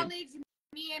 living, man. acknowledge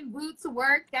me and Boots'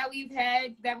 work that we've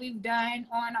done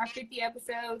on our 50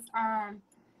 episodes.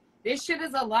 This shit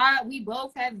is a lot. We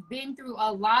both have been through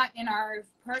a lot in our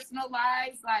personal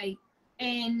lives, like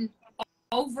in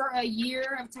over a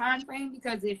year of time frame,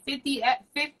 because if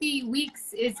 50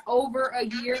 weeks is over a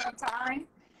year of time.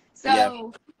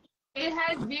 So it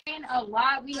has been a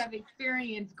lot. We have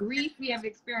experienced grief. We have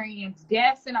experienced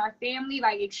deaths in our family,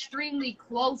 like extremely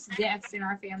close deaths in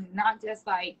our family, not just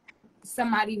like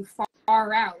somebody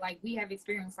far out. Like we have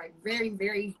experienced like very,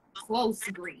 very close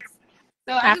grief.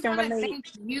 So I just want to thank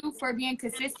you for being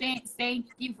consistent. Thank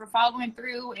you for following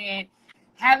through and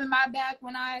having my back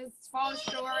when I fall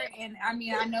short. And I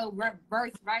mean, I know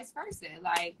vice versa.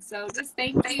 Like, so just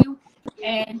thank you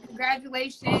and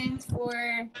congratulations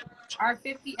for our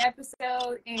 50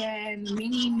 episode and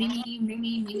many.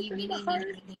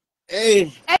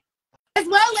 Hey. As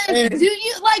well as, do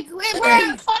you like? We're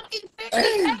at fucking 50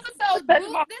 episodes.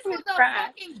 This was a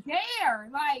fucking dare.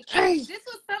 Like, this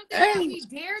was something that we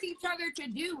dared each other to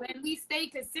do, and we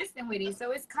stayed consistent with it.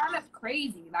 So it's kind of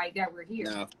crazy, like that we're here.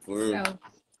 Nah, for real. So,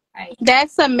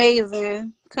 that's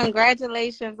amazing.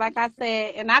 Congratulations, like I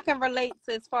said, and I can relate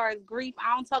to as far as grief.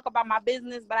 I don't talk about my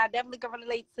business, but I definitely can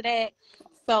relate to that.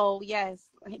 So yes,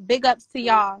 big ups to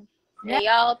y'all. Yeah,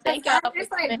 y'all. Thank y'all.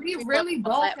 It's like we really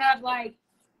both have like.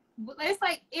 It's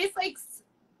like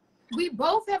we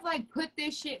both have like put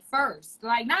this shit first.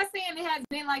 Like, not saying it has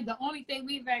been like the only thing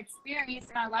we've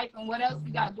experienced in our life and what else we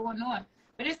got going on,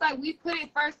 But it's like we put it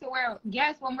first to where,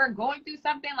 yes, when we're going through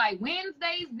something like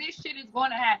Wednesdays, this shit is going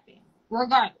to happen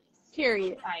regardless.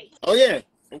 Period. Like, Oh yeah,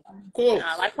 cool.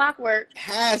 Like clockwork.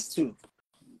 Has to.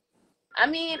 I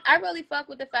mean, I really fuck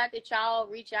with the fact that y'all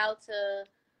reach out to,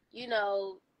 you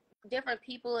know, different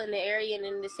people in the area and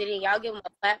in the city, and y'all give them a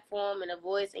platform and a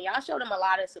voice, and y'all show them a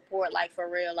lot of support, like,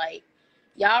 for real. Like,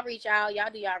 y'all reach out,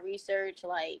 y'all do y'all research,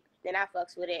 like, then I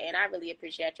fucks with it, and I really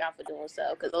appreciate y'all for doing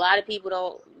so, because a lot of people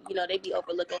don't, you know, they be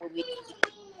overlooking what we do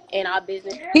in our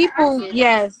business. People,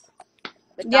 yes.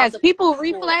 Without Yes, the people support.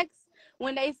 reflex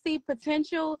when they see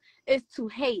potential is to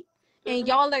hate. And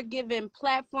y'all are giving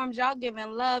platforms, y'all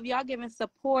giving love, y'all giving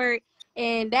support.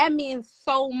 And that means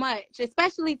so much,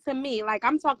 especially to me. Like,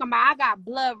 I'm talking about, I got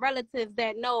blood relatives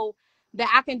that know that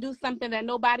I can do something that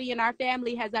nobody in our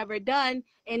family has ever done.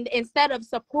 And instead of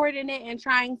supporting it and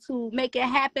trying to make it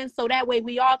happen so that way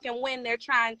we all can win, they're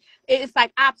trying, it's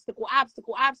like obstacle,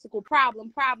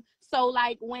 problem. So,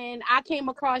 like, when I came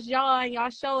across y'all and y'all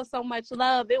showed so much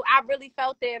love, I really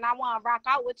felt it, and I want to rock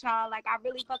out with y'all. Like, I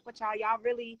really fuck with y'all. Y'all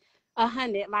really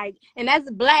 100. Like, and that's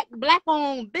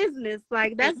black-owned business.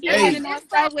 Like, that's standing on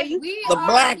stuff where you. we The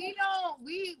black. we don't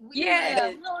we Yeah.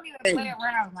 we don't even play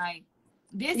around. Like,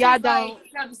 this Y'all is don't.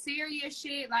 like some serious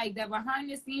shit. Like the behind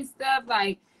the scenes stuff.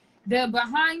 Like the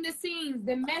behind the scenes,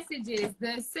 the messages,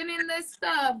 the sending the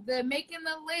stuff, the making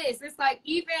the list. It's like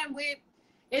even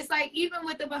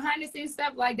with the behind the scenes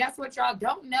stuff, like that's what y'all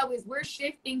don't know is we're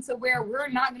shifting to where we're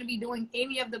not going to be doing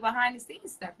any of the behind the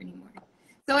scenes stuff anymore.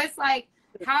 So it's like,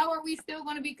 how are we still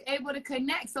going to be able to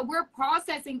connect? So we're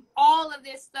processing all of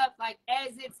this stuff like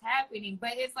as it's happening,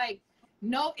 but it's like,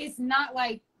 no, it's not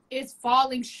like it's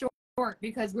falling short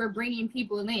because we're bringing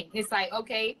people in. It's like,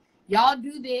 okay, y'all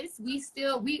do this.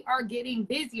 We are getting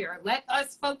busier. Let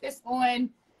us focus on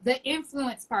the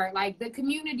influence part, like the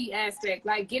community aspect,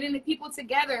 like getting the people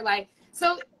together. Like,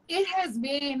 so it has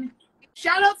been,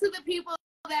 shout out to the people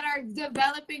that are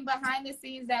developing behind the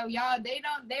scenes that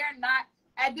they're not,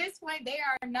 at this point, they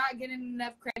are not getting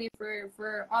enough credit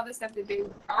for all the stuff that they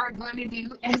are going to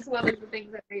do, as well as the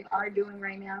things that they are doing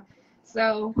right now.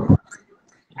 So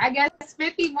I guess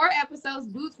 50 more episodes,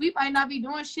 Boots, we might not be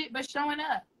doing shit but showing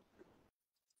up.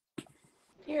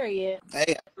 Period.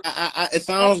 Hey, it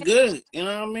sounds good. You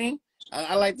know what I mean?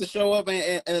 I like to show up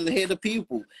and hear the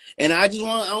people. And I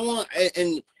want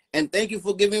and thank you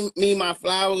for giving me my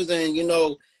flowers and, you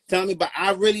know, tell me, but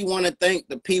I really want to thank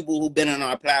the people who've been on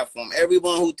our platform.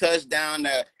 Everyone who touched down,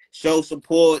 that showed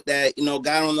support, that, you know,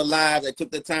 got on the live, that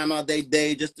took the time out their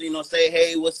day just to, you know, say,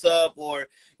 hey, what's up? Or,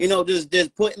 you know, just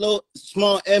put little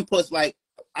small inputs. Like,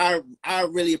 I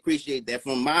really appreciate that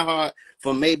from my heart,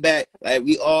 from Maybach. Like,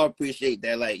 we all appreciate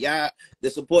that. Like, y'all, the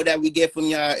support that we get from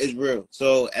y'all is real.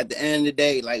 So at the end of the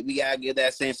day, like, we gotta give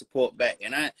that same support back.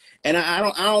 And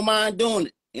I don't mind doing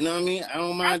it. You know what I mean? I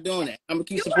don't mind doing it. I'm gonna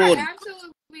keep supporting. You are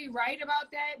absolutely right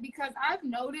about that, because I've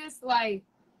noticed, like,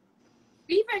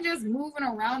 even just moving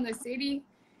around the city,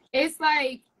 it's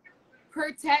like,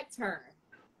 protect her.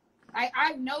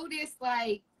 I've noticed,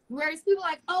 like, whereas people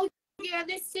like, oh yeah,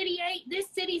 this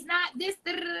city's not this,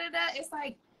 da, da, da, da. It's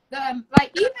like,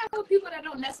 even with people that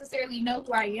don't necessarily know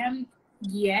who I am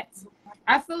yet,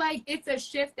 I feel like it's a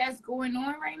shift that's going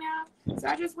on right now. So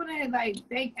I just want to, like,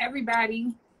 thank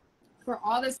everybody for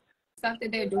all the stuff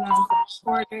that they're doing for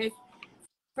supporters.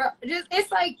 For just,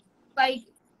 it's like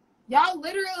y'all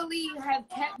literally have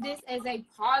kept this as a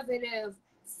positive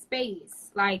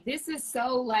space. Like, this is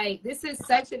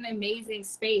such an amazing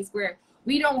space where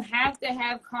we don't have to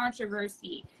have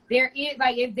controversy. There is,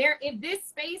 like, if this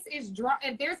space is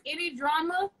if there's any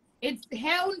drama, it's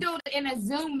handled in a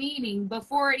Zoom meeting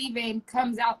before it even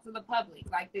comes out to the public.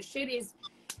 Like, the shit is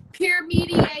peer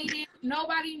mediated.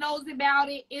 Nobody knows about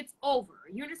it. It's over.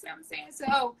 You understand what I'm saying?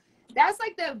 So that's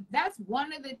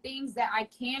one of the things that I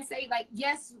can say. Like,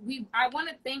 yes, I want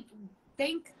to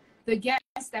thank the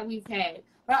guests that we've had,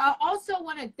 but I also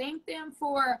want to thank them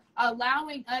for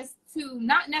allowing us to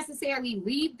not necessarily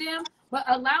lead them, but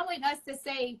allowing us to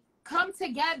say, come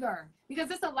together, because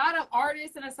there's a lot of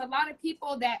artists and there's a lot of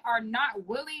people that are not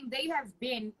willing. They have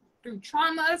been through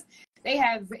traumas. They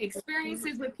have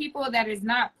experiences with people that is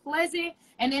not pleasant.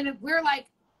 And then we're like,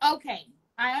 okay,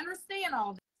 I understand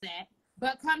all that,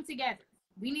 but come together.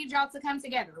 We need y'all to come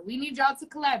together. We need y'all to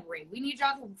collaborate. We need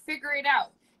y'all to figure it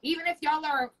out. Even if y'all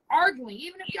are arguing,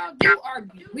 even if y'all do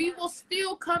argue, we will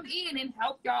still come in and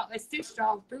help y'all, assist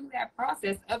y'all through that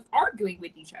process of arguing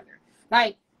with each other.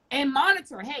 Like, and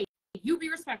monitor, hey, you be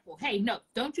respectful. Hey, no,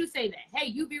 don't you say that. Hey,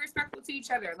 you be respectful to each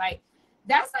other. Like,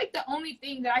 that's like the only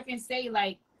thing that I can say,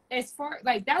 like, as far,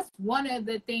 like, that's one of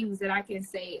the things that I can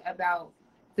say about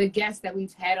the guests that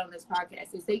we've had on this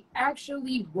podcast is they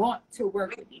actually want to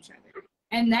work with each other.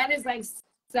 And that is like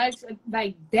such a,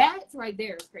 like that right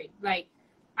there is great. Like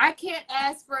I can't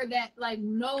ask for that, like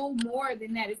no more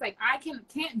than that. It's like I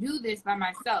can't do this by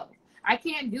myself. I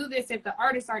can't do this if the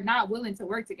artists are not willing to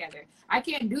work together. I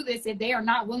can't do this if they are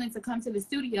not willing to come to the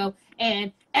studio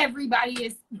and everybody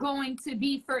is going to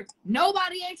be for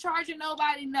nobody ain't charging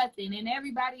nobody nothing, and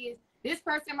everybody is. This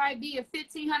person might be a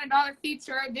 $1,500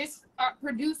 feature. This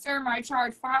producer might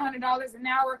charge $500 an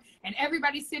hour, and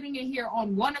everybody's sitting in here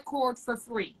on one accord for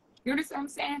free. You understand what I'm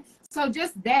saying? So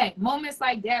just that, moments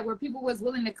like that where people was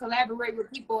willing to collaborate with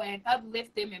people and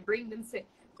uplift them and bring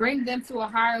them to a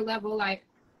higher level. Like,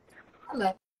 I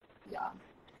love y'all.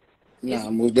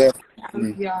 Nah, most definitely. I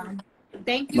love y'all.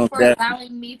 Thank you Most for definitely.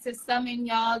 allowing me to summon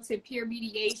y'all to Pure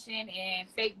Mediation and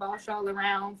fake boss y'all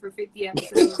around for 50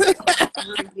 episodes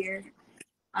over a year.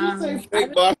 I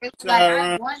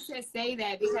want to say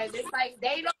that because it's like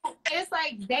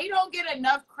they don't get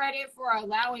enough credit for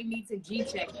allowing me to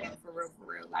G-check them for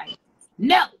real. Like,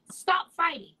 no, stop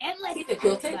fighting and let's like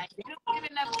they don't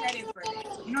get enough credit for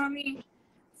that. You know what I mean?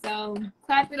 So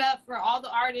clap it up for all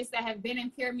the artists that have been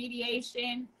in Pure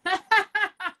Mediation.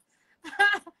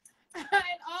 And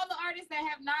all the artists that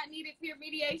have not needed Pure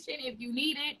Mediation. If you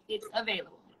need it, it's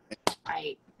available.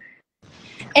 Right.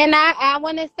 And I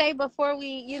want to say before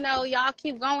we, y'all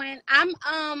keep going, I'm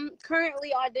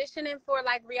currently auditioning for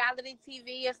like reality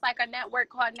TV. It's like a network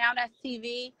called Now That's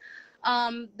TV.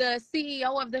 The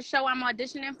CEO of the show I'm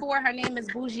auditioning for, her name is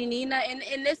Bougie Nina. And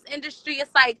in this industry,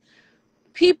 it's like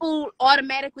people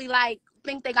automatically like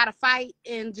think they gotta fight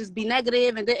and just be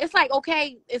negative, and it's like,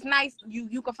 okay, it's nice,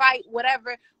 you can fight,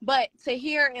 whatever, but to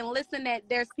hear and listen that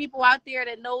there's people out there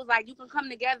that knows like you can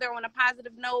come together on a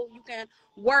positive note, you can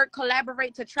work,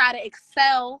 collaborate to try to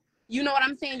excel. You know what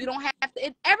I'm saying? You don't have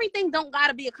to, everything don't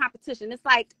gotta be a competition. It's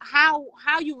like how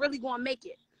you really gonna make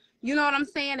it. You know what I'm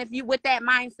saying? If you with that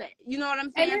mindset, you know what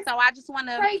I'm saying? So I just want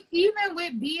to, like, even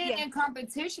with being in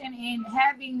competition and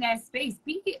having that space,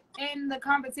 be in the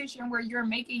competition where you're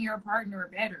making your partner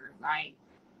better, like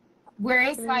where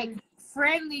it's like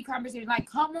friendly conversation. Like,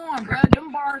 come on, bro,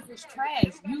 them bars is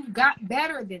trash. You got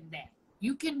better than that.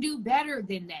 You can do better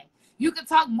than that. You can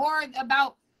talk more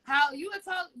about how you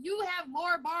have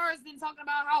more bars than talking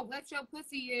about how wet your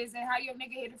pussy is and how your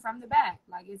nigga hit it from the back.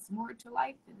 Like, it's more to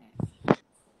life than that.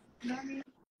 You know what I mean?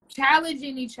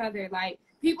 Challenging each other. Like,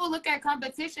 people look at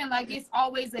competition like it's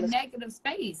always a negative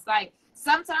space. Like,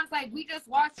 sometimes, like, we just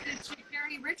watched the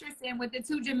Sha'Carri Richardson with the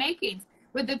two Jamaicans,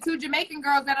 with the two Jamaican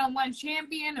girls that won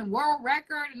champion and world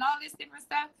record and all this different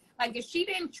stuff. Like, if she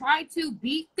didn't try to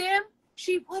beat them,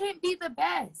 she wouldn't be the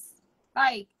best.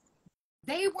 Like,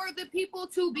 they were the people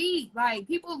to beat. Like,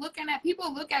 people look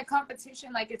at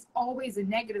competition like it's always a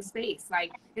negative space.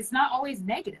 Like, it's not always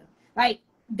negative. Like,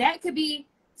 that could be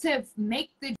to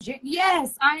make the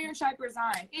yes, iron sharpens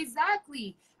iron.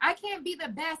 Exactly. I can't be the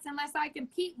best unless I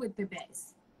compete with the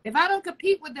best. If I don't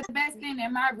compete with the best, then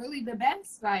am I really the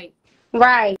best? Like,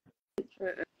 right.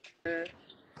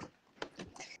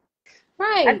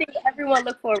 I think everyone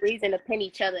look for a reason to pin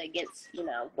each other against,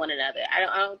 one another. I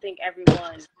don't think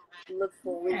everyone looks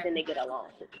for a reason to get along.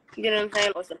 You know what I'm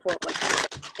saying? Or support one another.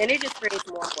 And it just creates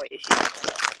more and more issues.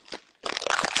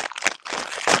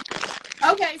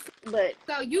 okay, but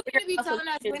so you can be telling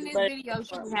us when this video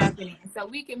shoot happening, so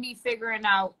we can be figuring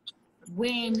out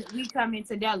when we come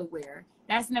into Delaware.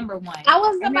 That's number one. I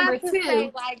was about to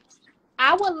say, like,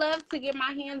 I would love to get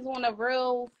my hands on a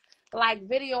real, like,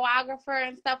 videographer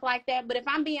and stuff like that. But if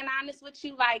I'm being honest with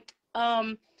you, like,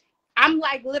 I'm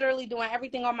like literally doing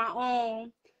everything on my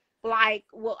own. Like,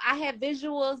 well, I have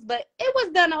visuals, but it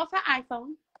was done off an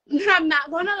iPhone. I'm not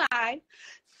gonna lie.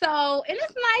 So, and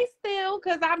it's nice still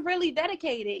because I'm really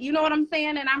dedicated. You know what I'm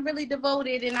saying? And I'm really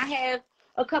devoted. And I have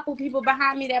a couple people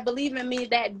behind me that believe in me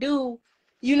that do,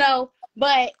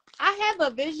 But I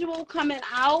have a visual coming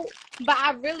out, but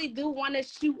I really do want to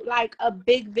shoot like a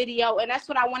big video. And that's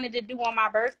what I wanted to do on my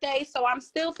birthday. So I'm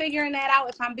still figuring that out,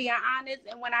 if I'm being honest.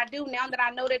 And when I do, now that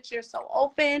I know that you're so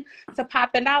open to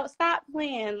popping out, stop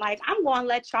playing. Like, I'm going to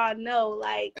let y'all know,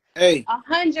 like,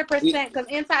 100%. Because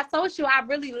Antisocial, I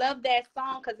really love that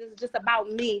song because it's just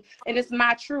about me and it's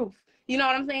my truth. You know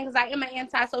what I'm saying? Because I am an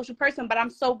antisocial person, but I'm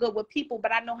so good with people,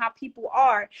 but I know how people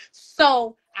are.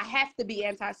 So I have to be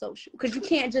antisocial because you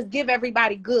can't just give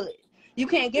everybody good. You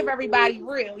can't give everybody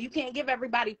real. You can't give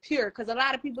everybody pure because a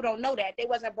lot of people don't know that. They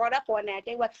wasn't brought up on that.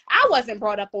 I wasn't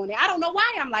brought up on it. I don't know why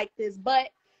I'm like this, but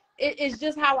it's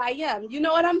just how I am. You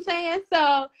know what I'm saying?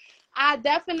 So I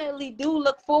definitely do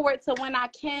look forward to when I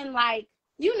can, like,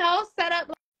 set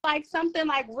up like something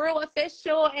like real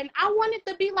official, and I want it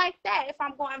to be like that if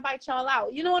I'm going to invite y'all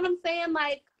out. You know what I'm saying?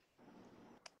 Like,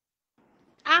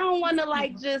 I don't want to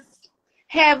like just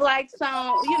have like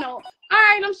some, you know, all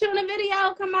right, I'm shooting a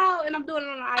video, come out, and I'm doing it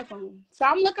on an iPhone. So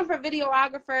I'm looking for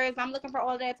videographers. I'm looking for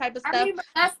all that type of stuff. I mean,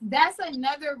 but that's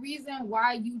another reason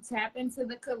why you tap into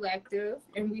the collective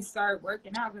and we start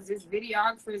working out, because there's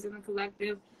videographers in the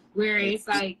collective where it's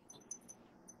like,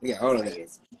 yeah, all of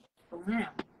that.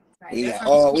 Like, We got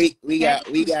all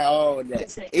all of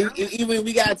that. Even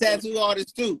we got tattoo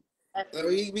artists too. So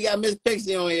we got Miss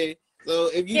Pixie on here. So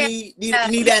if you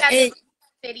need that ink,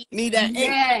 need that ink.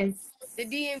 Yes. The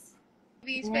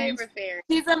DMV's favorite fairy.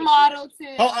 She's a model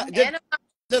too. Hold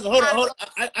on.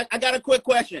 I got a quick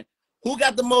question. Who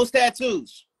got the most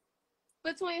tattoos?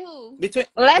 Between who?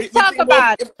 Let's talk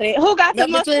about it. Who got the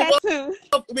most tattoos?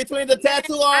 Between the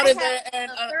tattoo artists and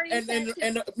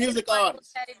the music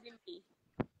artists.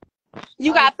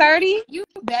 You got 30? You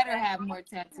better have more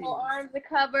tattoos. My arms are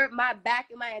covered. My back,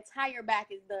 my entire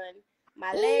back is done.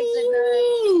 My legs are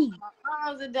done. My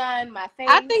arms are done. My face.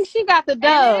 I think she got the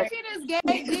dub.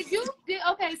 Did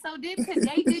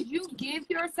you give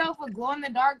yourself a glow in the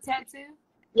dark tattoo?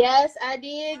 Yes, I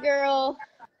did, girl.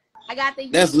 I got the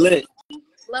That's lit.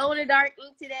 Glow in the dark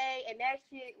ink today, and that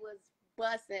shit was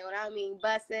busting. When I mean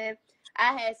busting,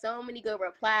 I had so many good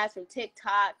replies from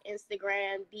TikTok,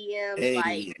 Instagram, DMs. Hey.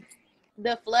 Like,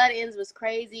 the flood-ins was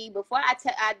crazy. Before I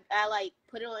like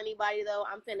put it on anybody though,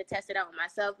 I'm finna test it out on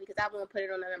myself, because I won't put it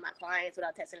on none of my clients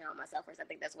without testing it out on myself first. I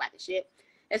think that's whack as shit,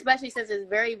 especially since it's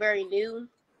very, very new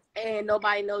and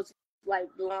nobody knows like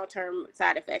the long-term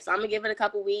side effects. So I'm gonna give it a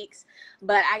couple weeks,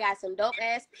 but I got some dope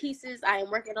ass pieces I am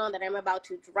working on that I'm about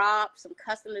to drop. Some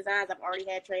custom designs I've already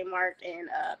had trademarked and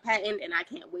patent, and I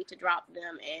can't wait to drop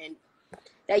them. And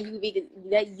that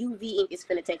UV ink is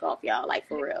finna take off, y'all. Like,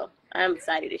 for real, I'm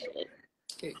excited as shit.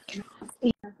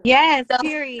 Yes,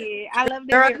 period. I love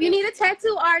that. Girl, if you need a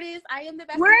tattoo artist, I am the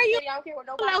best. Where are you I don't care what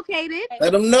nobody located?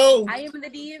 Let them know. I am in the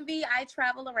DMV. I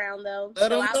travel around though. Let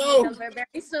them I'll know. be there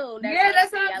very soon.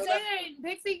 That's what I'm saying.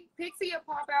 Pixie will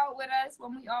pop out with us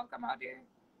when we all come out there.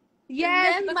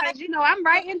 Yes, because you know I'm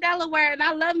right in Delaware, and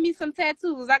I love me some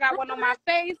tattoos. I got one on my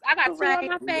face. I got two on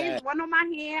my face, one on my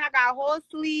hand. I got a whole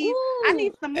sleeve. I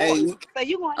need some more. So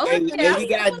you going? You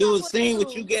gotta do a scene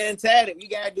with you getting tatted. You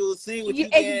gotta do a scene with you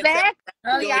getting tatted.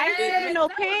 Exactly. I ain't feeling no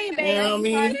pain, baby. You know what I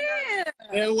mean?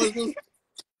 And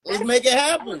let's make it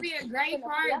happen. That would be a great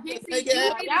part. Pixie,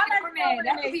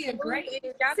 that would be a great.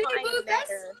 See,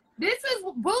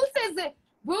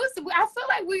 Boost, I feel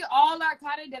like we all are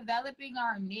kind of developing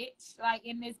our niche, like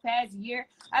in this past year.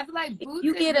 I feel like Boost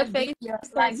you get a face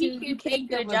like he can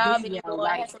think of a job and you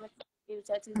like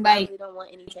don't want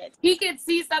any tattoos. He could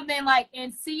see something like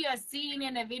and see a scene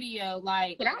in a video,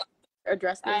 like can I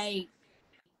address this? Like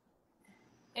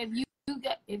if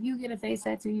you get a face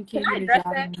tattoo, you can't get a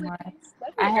job anymore.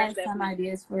 I have some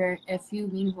ideas for a few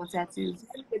meaningful tattoos,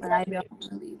 but I don't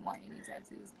really want any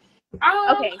tattoos.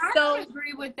 Okay, so I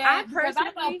agree with that because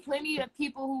I know plenty of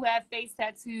people who have face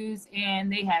tattoos and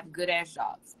they have good ass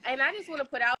jobs. And I just want to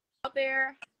put out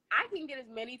there, I can get as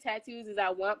many tattoos as I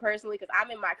want personally because I'm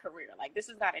in my career. Like, this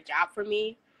is not a job for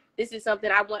me. This is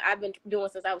something I've been doing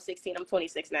since I was 16. I'm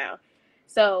 26 now,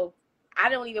 so I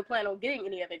don't even plan on getting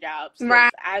any other jobs. Right.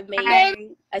 I've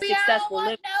made a successful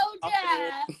living.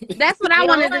 That's what I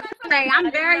wanted to say.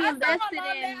 I'm very invested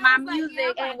in my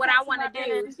music and what I want to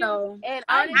do. So, and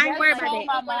I ain't worried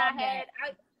about that.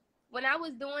 When I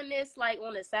was doing this, like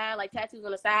on the side, like tattoos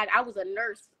on the side, I was a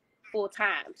nurse full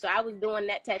time. So I was doing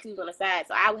that tattoos on the side.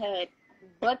 So I had a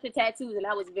bunch of tattoos and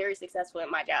I was very successful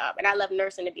in my job. And I left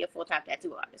nursing to be a full-time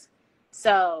tattoo artist.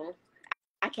 So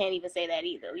I can't even say that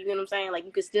either. You know what I'm saying? Like,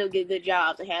 you could still get good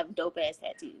jobs and have dope ass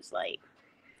tattoos. Like,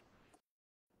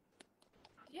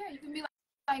 yeah, you can be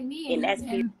like me and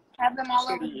have them all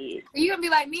over. You can be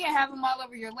like me and have them all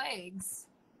over your legs.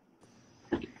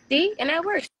 See, and that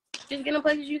works. Just get in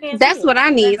places you can't. That's what I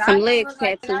need. Some leg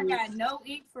tattoos. I got no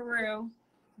ink for real,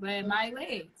 but my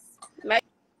legs. My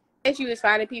issue is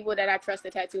finding people that I trust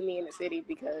to tattoo me in the city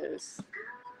because.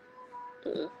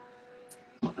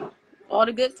 All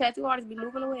the good tattoo artists be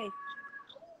moving away.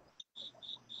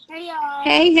 Hey, y'all.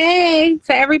 Hey.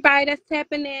 To everybody that's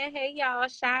tapping in. Hey, y'all.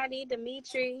 Shadi,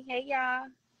 Dimitri. Hey, y'all.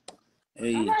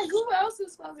 Hey. I'm like, who else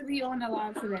is supposed to be on the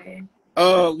live today?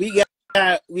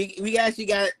 We actually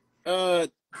got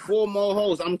 4 more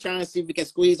hosts. I'm trying to see if we can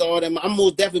squeeze all them. I'm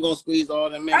most definitely gonna squeeze all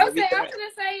them in. I was gonna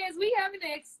say is we having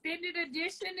an extended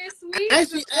edition this week.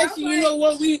 Actually, you know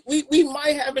what? We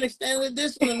might have an extended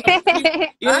edition.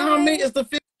 You know what I mean? It's the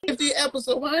 50th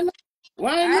episode. Why not?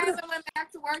 I haven't went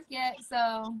back to work work yet,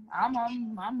 so I'm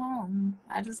home.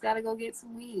 I just gotta go get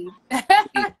some weed.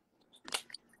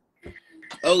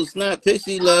 Oh, it's not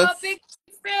Pixie Oh, left. big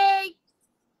fake.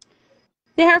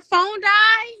 Did her phone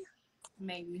die?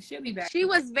 Maybe she'll be back. She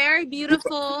was very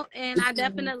beautiful, and I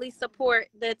definitely support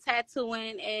the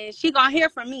tattooing, and she gonna hear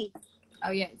from me.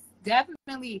 Oh yes,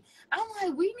 definitely. I'm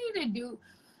like,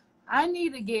 I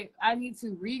need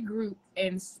to regroup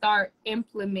and start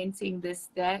implementing the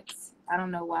steps. I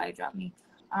don't know why it dropped me.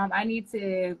 I need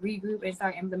to regroup and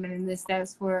start implementing the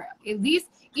steps for at least,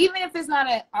 even if it's not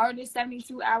an artist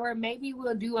 72 hour, maybe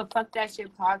we'll do a Fuck That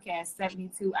Shit podcast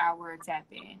 72 hour tap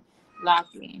in, lock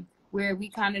in, where we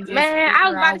kind of just Man, I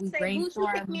was about to we say, Boosh, you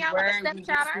brainstorm, picked we me out like a work, we do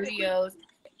stepchild. studios.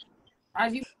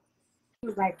 He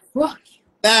was like, fuck you.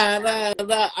 Nah.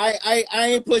 I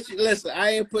ain't put you. Listen,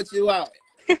 I ain't put you out.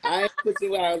 I ain't put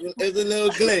you out. It was a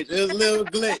little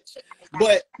glitch.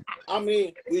 But I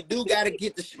mean, we do gotta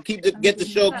get the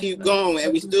show keep going,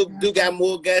 and we still do got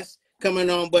more guests coming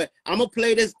on. But I'm gonna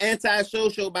play this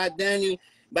Anti-Social by Danny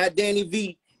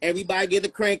V. Everybody get the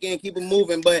crank and keep it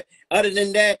moving. But other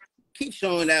than that, keep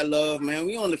showing that love, man.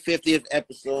 We on the 50th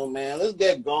episode, man. Let's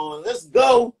get going. Let's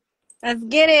go. Let's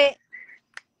get it.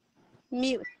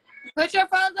 Mute. Put your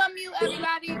phones on mute,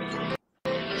 everybody.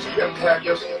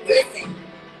 Listen.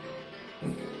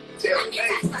 I'm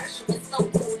anti-social, it's so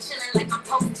cool, chilling like I'm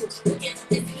supposed to. Looking at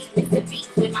this heat, mix the beat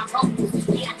with my vocals.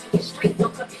 Yeah, I keep it straight,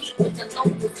 don't compete with the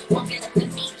locals. Walking up the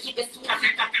beat, keep it sweet. I'm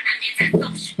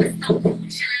anti-social, it's so cool,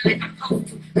 chilling like I'm supposed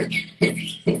to. Looking at this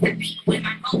heat, mix the beat with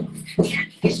my vocals. Yeah, I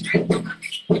keep it straight, don't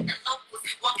compete with the locals.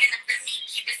 Walking up the beat,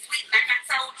 keep it sweet like I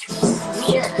told you.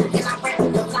 Yeah, and I'm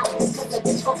rapping the loud, cause the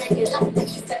bitch gon' make it up like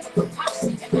she's stepping for pop. And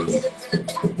I hit it to the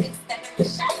top, big stepping for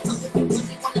shot. So if you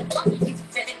really wanna blow, you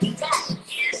better be back.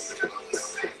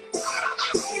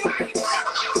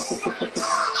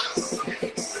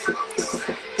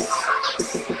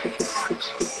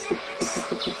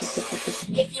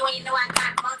 If you ain't know, I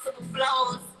got multiple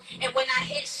flows. And when I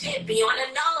hit shit, be on the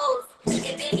nose.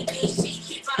 And then he be shit,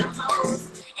 keep on the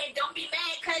hoes. And don't be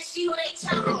mad, cause she who they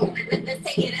chose. Let's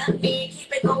take it up, man.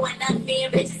 Keep it going up,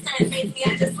 man. Bitches trying to face me, I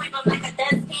just sweep them like a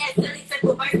dustpan. Silly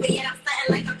simple work, but yet I'm stunting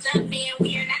like I'm jumping.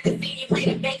 We are not the same, you play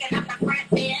the back and I'm the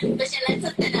front man. But she let's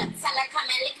hook that up, tell her come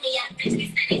and lick me up. Bitch, be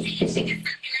steady taking she can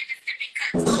suck me like a sippy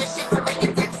cup. All the shit for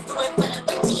ringing, that's do it for the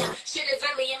bitch, yeah. Shit is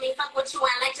really in me, fuck what you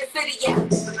want, like your city, yeah.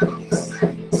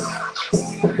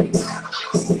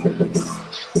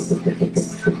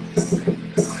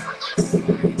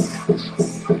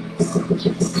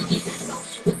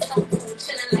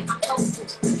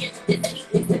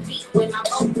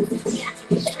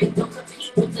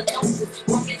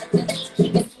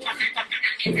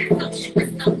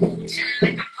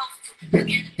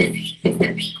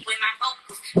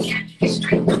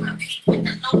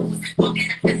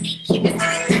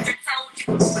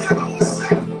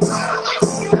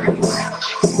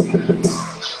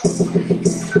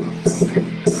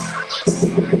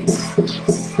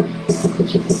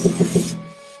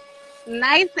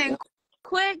 Nice and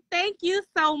quick. Thank you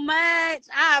so much.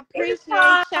 I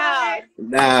appreciate y'all.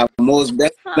 Nah, most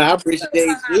definitely. I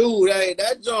appreciate you. Hey,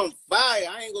 that joint fire.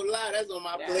 I ain't gonna lie, that's on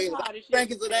my playlist. I'm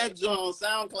cranking to that joint on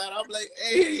SoundCloud. I'm like,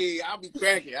 hey, I'll be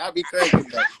cranking that.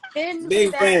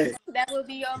 Big fan. That will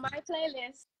be on my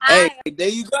playlist. Hey, there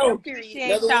you go.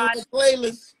 Appreciate Another one y'all. on the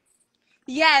playlist.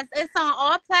 Yes, it's on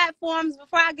all platforms.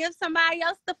 Before I give somebody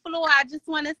else the floor, I just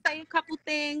want to say a couple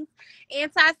things.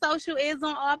 Anti-Social is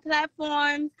on all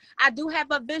platforms. I do have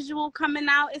a visual coming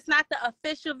out. It's not the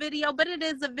official video, but it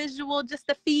is a visual just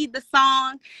to feed the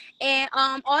song. And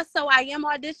also, I am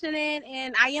auditioning,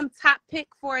 and I am top pick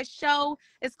for a show.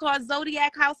 It's called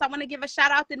Zodiac House. I want to give a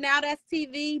shout out to Now That's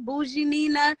TV, Bougie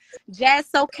Nina, Jazz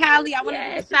So Cali. I want to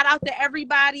give a shout out to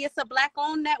everybody. It's a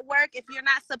Black-owned network. If you're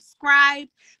not subscribed,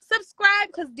 subscribe,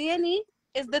 because Danny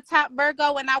is the top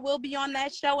Virgo, and I will be on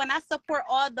that show, and I support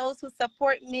all those who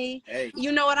support me. Hey.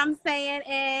 You know what I'm saying?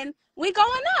 And we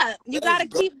going up. You got to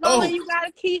keep going. You got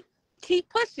to keep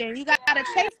pushing. You got to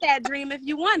chase that dream if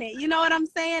you want it. You know what I'm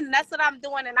saying? And that's what I'm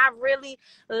doing, and I really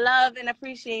love and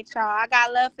appreciate y'all. I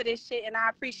got love for this shit, and I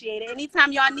appreciate it.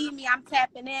 Anytime y'all need me, I'm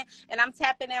tapping in, and I'm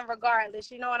tapping in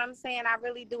regardless. You know what I'm saying? I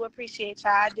really do appreciate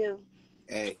y'all. I do.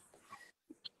 Hey.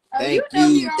 You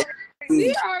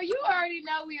already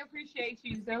know we appreciate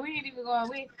you, so we ain't even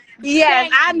going.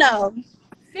 Yes, I know.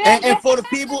 And for the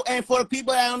people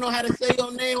that don't know how to say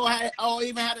your name or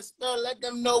even how to spell, let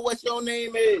them know what your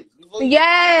name is.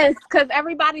 Yes, because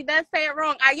everybody does say it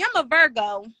wrong. I am a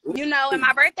Virgo, you know, and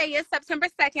my birthday is September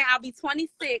 2nd. I'll be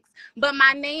 26, but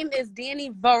my name is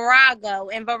Danny Virago,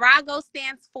 and Virago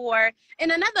stands for,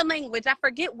 in another language, I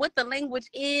forget what the language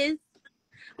is,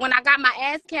 when I got my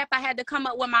ass cap, I had to come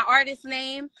up with my artist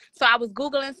name. So I was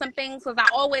Googling some things because I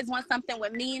always want something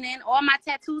with meaning. All my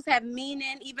tattoos have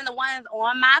meaning, even the ones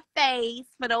on my face.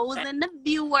 For those in the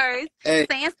viewers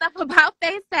saying stuff about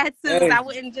face tattoos, I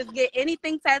wouldn't just get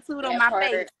anything tattooed on my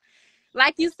face.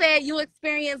 Like you said, you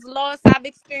experienced loss. I've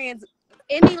experienced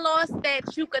any loss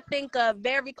that you could think of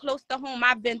very close to home.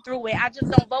 I've been through it. I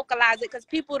just don't vocalize it because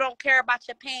people don't care about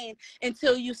your pain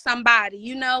until you somebody.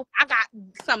 You know, I got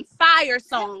some fire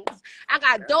songs. I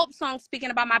got dope songs speaking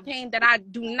about my pain that I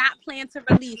do not plan to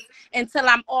release until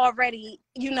I'm already,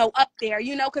 you know, up there,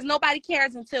 you know, because nobody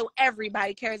cares until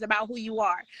everybody cares about who you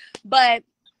are. But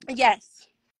yes,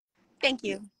 thank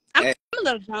you. I'm a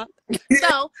little drunk.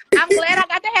 So I'm glad I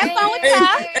got to have fun with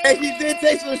y'all. Hey, she did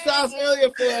take some shots earlier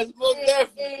for us, most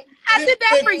definitely. I did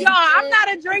that for y'all. I'm not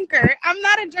a drinker.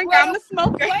 I'm a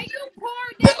smoker. When you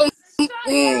poured that shot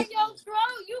down your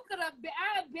throat, you could have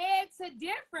I beg to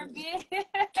differ, bitch.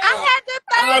 I had to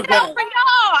throw it out for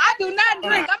y'all. I do not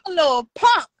drink. I'm a little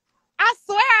punk. I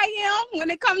swear I am. When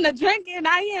it comes to drinking,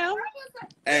 I am. Me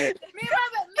and my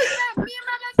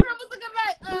best friend was looking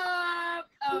like,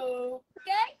 okay.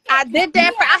 I did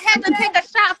that I had to take a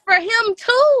shot for him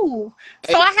too.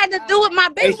 So I had to do it my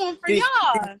big one for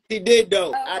y'all. She did though.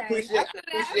 Okay. I appreciate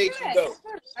you though.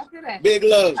 I feel that. Big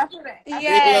love. I feel that.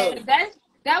 Yeah.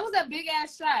 That was a big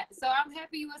ass shot. So I'm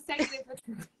happy you was taking it for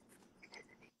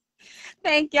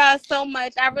Thank y'all so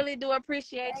much. I really do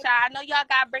appreciate y'all. I know y'all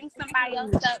got to bring somebody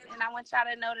else up, and I want y'all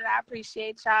to know that I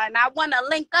appreciate y'all. And I want to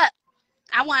link up.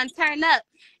 I want to turn up.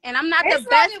 And I'm not the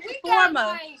best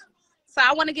performer, so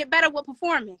I want to get better with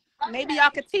performing. Maybe y'all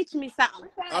could teach me something.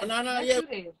 Oh, no, yeah.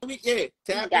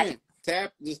 Tap in.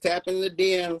 Just tap in the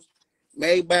DMs.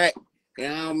 Make back. You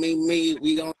know what I mean?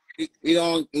 We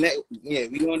gonna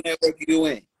network you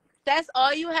in. That's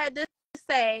all you had to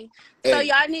say. So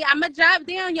y'all need, I'm gonna drop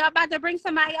down. Y'all about to bring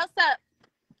somebody else up.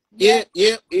 Yeah.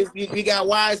 If we got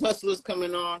Wise Hustlers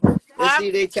coming on. Let's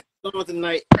see they tap on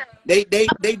tonight. They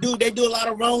do a lot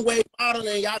of wrong way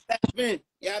modeling. Y'all tap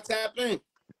in.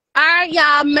 All right,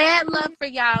 y'all. Mad love for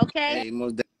y'all, okay? Hey,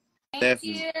 most definitely. Thank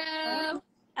you.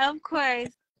 Of course.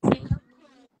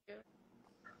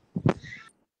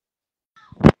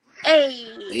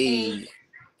 Hey.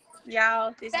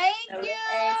 Y'all, this thank is you.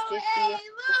 Hey,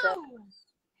 Lou.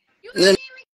 You didn't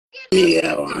even get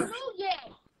no beef from Lou yet.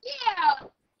 Yeah,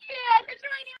 because you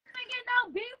ain't even get no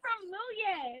beef from Lou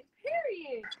yet.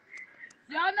 Period.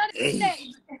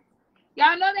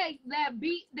 Y'all know that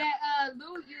beat that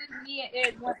Lou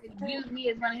used me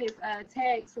as one of his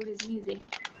tags for his music.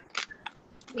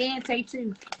 And Tay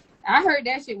too. I heard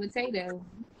that shit with Tay though.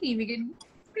 Niggas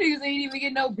ain't even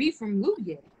get no beef from Lou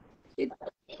yet.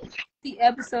 The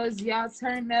episodes y'all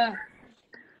turn up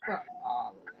for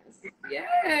all of us.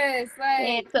 Yes,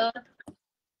 like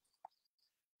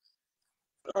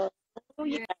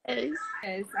yes.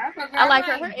 I like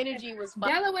her. Her energy was fun.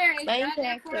 Delaware is not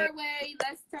that far away.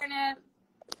 Let's turn up.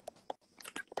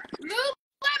 Lou,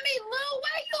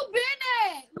 where you been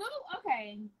at? Lou, okay.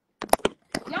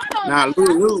 Y'all don't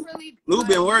know. Lou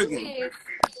been working.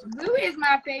 Lou is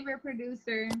my favorite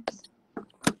producer.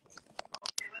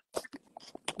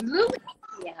 Lou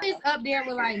is up there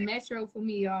with like Metro for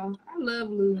me, y'all. I love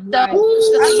Lou. So, like,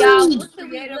 y'all, what should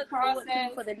we look forward to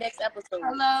for the next episode?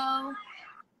 Hello.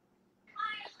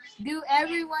 Do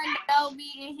everyone know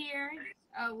me in here?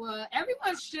 Well,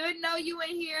 everyone should know you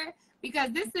in here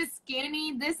because this is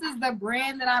Skinny. This is the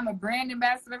brand that I'm a brand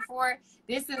ambassador for.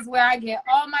 This is where I get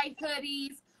all my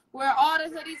hoodies, where all the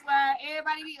hoodies, where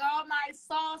everybody be all my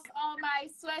sauce, all my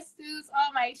sweatsuits,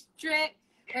 all my strip,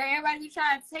 where everybody be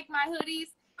trying to take my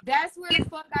hoodies. That's where the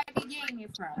fuck I be getting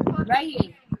it from, right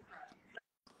here.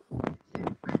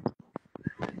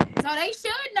 So they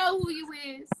should know who you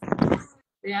is.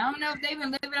 Yeah, I don't know if they've been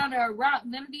living under a rock.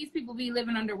 None of these people be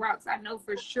living under rocks. I know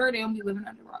for sure they don't be living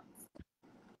under rocks.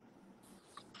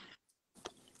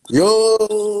 Yo,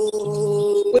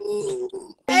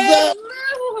 hey,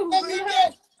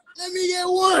 let me get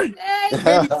one.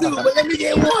 Maybe two, but let me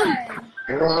get one.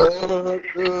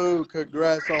 Dude,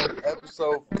 congrats on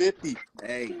episode 50.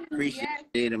 Hey, appreciate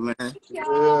it, man.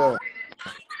 Yeah.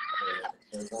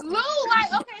 Lou,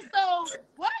 like, okay, so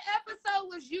what episode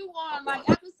was you on? Like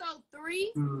episode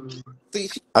 3?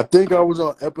 I think I was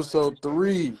on episode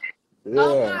 3. Yeah.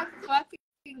 Oh my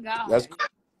fucking god. That's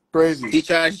crazy. She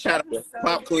tried to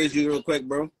pop quiz you real quick,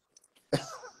 bro.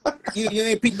 you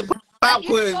ain't peeked the pop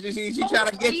quiz. She tried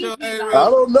to get your ass. I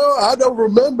don't know. I don't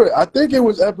remember. I think it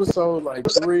was episode like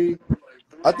 3.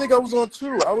 I think I was on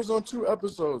 2. I was on 2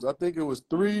 episodes. I think it was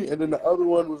 3, and then the other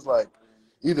one was like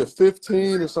either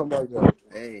 15 or something like that.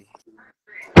 Hey.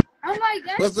 I'm like,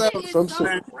 that What's shit up? is Some so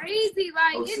shit. crazy.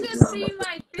 Like, it just seemed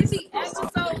like 50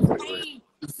 episodes came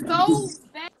so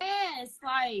fast.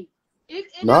 Like, it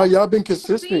Nah, don't y'all been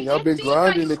consistent. seem, Y'all it been seems like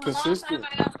grinding and for a long time, consistent.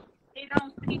 but it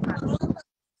don't seem like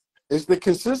It's the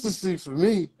consistency for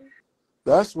me.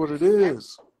 That's what it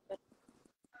is.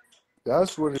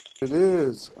 That's what it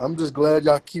is. I'm just glad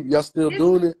y'all still it's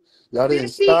doing it. Y'all didn't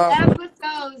 50 stop.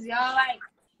 episodes, y'all. Like,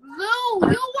 Lou,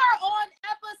 you were on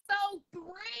episode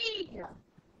 3.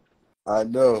 I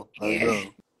know.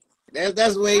 Yeah,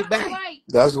 that's way back. Like,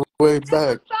 That's way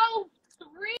back. episode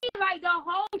 3, like, the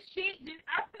whole shit,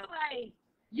 I feel like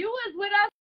you was with us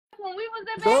when we was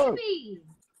a Up. baby.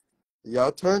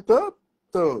 Y'all turned up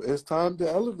though. It's time to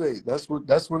elevate. That's what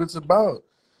it's about.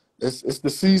 It's the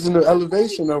season of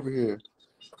elevation over here.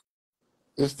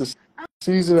 It's the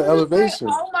season of elevation.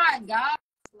 Oh my God.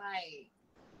 Like,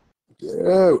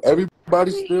 Yeah,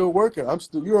 everybody's still working.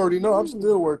 You already know I'm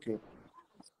still working.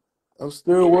 I'm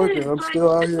still working. I'm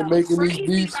still out here making these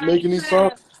beats, making these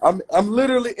songs. I'm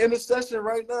literally in a session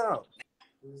right now.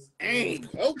 Dang,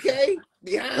 okay. I'm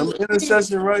Behind in a the scenes.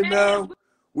 session right now.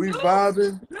 We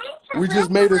vibing. We just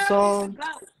made a song.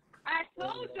 I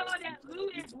told y'all that Lou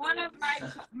is one of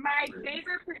my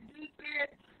favorite producers.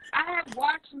 I have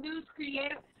watched Lou's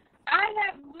creative. I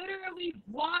have literally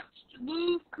watched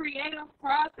Lou's creative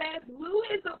process. Lou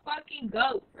is a fucking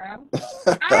goat, bro.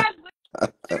 I have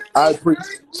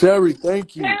Cherry,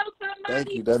 thank you. tell Thank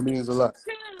somebody you. That means a lot.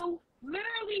 to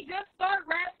literally just start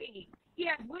rapping. He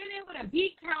had went in with a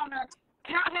beat counter,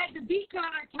 had the beat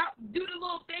counter do the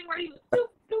little thing where he was doop,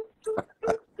 doop, doop,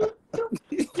 doop, doop, doop.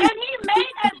 And he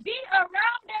made a beat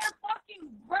around their fucking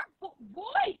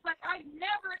voice. Like, I've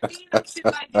never seen a shit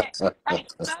like that. Like,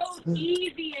 so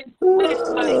easy and swift.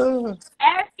 Like,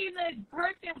 asking the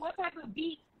person what type of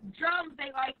beat drums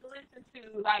they like to listen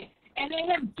to. Like, and then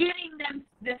him getting them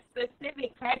the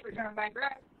specific type of drum. Like, bro,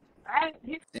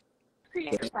 his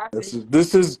creative process.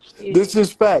 This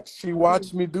is facts. She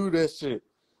watched me do that shit.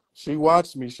 She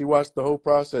watched me. She watched the whole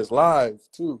process live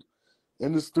too,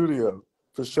 in the studio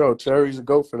for sure. Cherry's a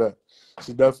goat for that.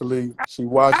 She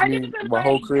watched me my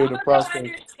whole creative process.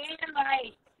 Understand,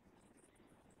 like,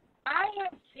 I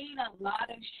have seen a lot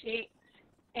of shit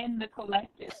in the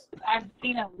collective. I've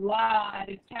seen a lot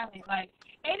of talent. Like,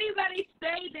 anybody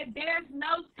say that there's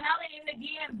no talent in the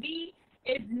DMV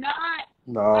is not.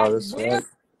 Nah, like, that's right.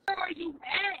 Where are you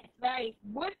at? Like,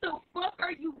 what the fuck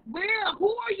are you? Who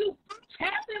are you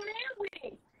tapping in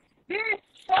with? There is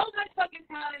so much fucking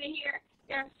talent in here.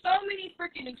 There are so many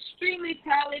freaking extremely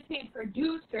talented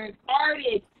producers,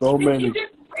 artists. So many. It's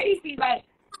just crazy. Like,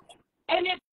 and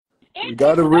it's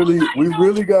we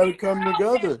really gotta come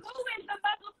together. Who is the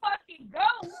motherfucking go?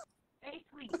 They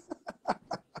sleep.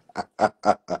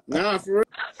 Nah, for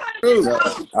real.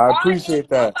 I appreciate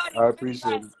that. I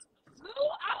appreciate it. Lou,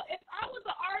 if I was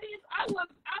an artist, I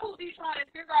would be trying to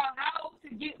figure out how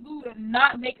to get Lou to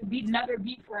not make another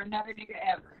beat for another nigga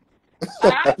ever.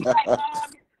 I'd be like,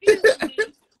 excuse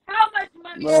me, how much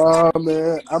money? Nah,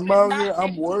 man, I'm out here.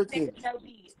 I'm working.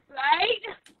 Right?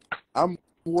 I'm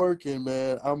working,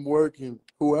 man. I'm working.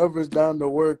 Whoever's down to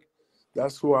work,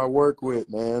 that's who I work with,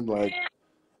 man. Like,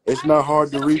 it's not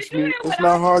hard to reach me. It's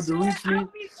not hard to reach me.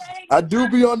 I do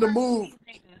be on the move.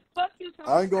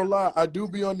 I ain't gonna lie. I do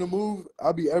be on the move.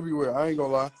 I be everywhere. I ain't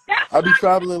gonna lie. I be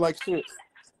traveling like shit.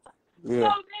 Yeah. So,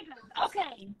 niggas,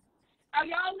 okay. Are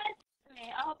y'all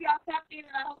listening? I hope y'all tapped in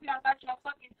and I hope y'all got your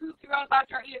fucking two-year-olds out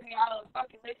your ears and y'all are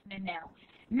fucking listening now.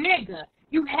 Nigga,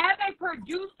 you have a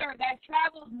producer that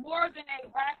travels more than a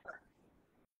rapper.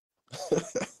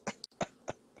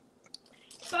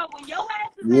 So when your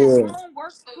ass is at home,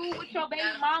 work school with your baby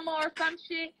mama or some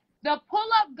shit, the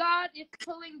pull-up god is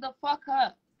pulling the fuck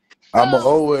up. So I'm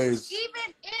always.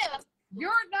 even if you're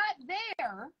not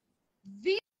there,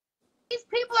 these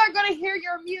people are gonna hear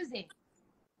your music.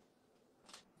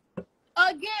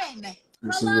 Again,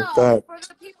 hello for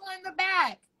the people in the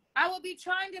back. I will be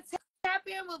trying to tap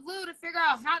in with Lou to figure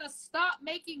out how to stop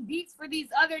making beats for these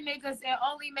other niggas and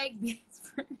only make beats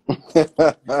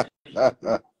for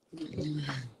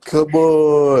Come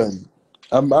on.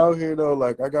 I'm out here though.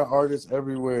 Like, I got artists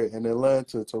everywhere in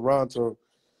Atlanta, Toronto,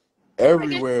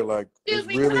 everywhere. Like, I'm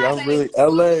really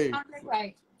LA.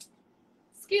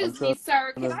 Excuse me,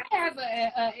 sir. Can I have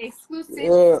a exclusive?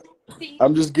 Yeah.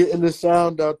 I'm just getting the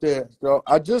sound out there. So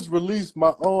I just released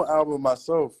my own album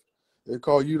myself. It's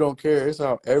called You Don't Care. It's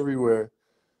out everywhere.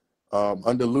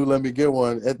 Under Lou Let Me Get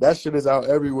One. That shit is out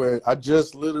everywhere. I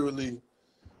just literally,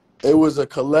 it was a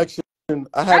collection.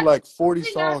 I had like 40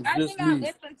 songs, just me. I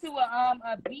listened to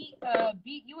a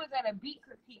beat. You was at a beat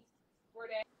critique for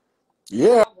that.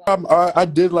 Yeah, I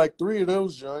did like 3 of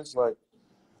those joints. Like,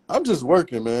 I'm just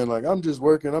working, man. Like, I'm just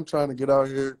working. I'm trying to get out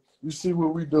here. You see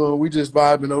what we doing? We just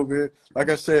vibing over here. Like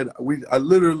I said, I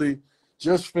literally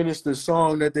just finished the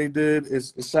song that they did. It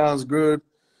sounds good.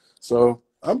 So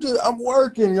I'm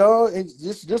working, y'all. And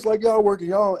just like y'all working,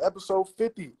 y'all on episode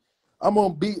 50. I'm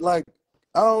on beat like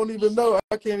I don't even know.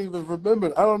 I can't even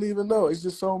remember. I don't even know. It's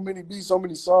just so many beats, so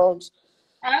many songs.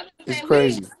 It's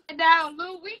crazy. Down,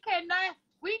 Lou. We cannot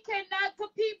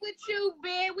compete with you,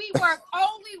 man. We work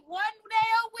only 1 day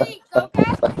a week,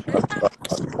 okay?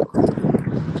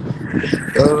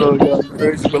 Oh, y'all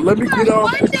crazy. But let me get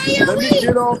off. 1 day a Let me week.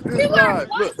 get off We this work live.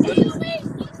 1 Look, day a week.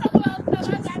 You talk about something.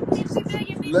 I got 50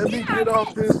 million. let Get me out get of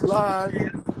off that. this live.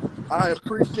 I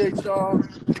appreciate y'all.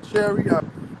 Cherry,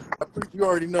 you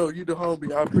already know you the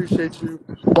homie. I appreciate you.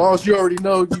 Boss, you already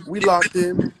know we locked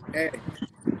in. Hey,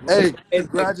 Hey, it's a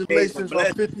congratulations on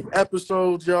blessing. 50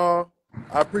 episodes, y'all.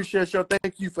 I appreciate y'all.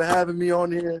 Thank you for having me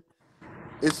on here.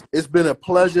 It's been a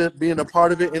pleasure being a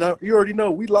part of it. And you already know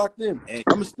we locked in. Hey,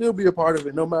 I'm going to still be a part of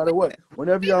it no matter what.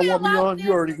 Whenever We've y'all been want me locked on, you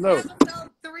in already since know. episode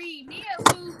 3. Me and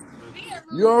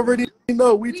You Lou, already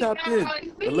know we we tapped in.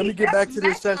 But let me get back to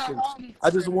this that's our session. homies.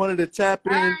 I just wanted to tap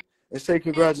All in right. and say Thank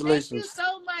you congratulations.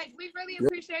 so much. We really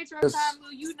appreciate your Yes. time, Lou.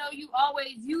 You know you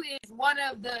is one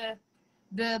of the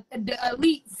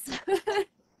elites.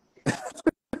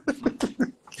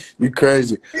 You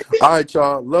crazy. All right,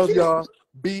 y'all. Love y'all.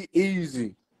 Be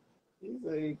easy.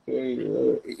 That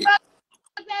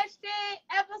shit.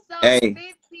 Episode hey,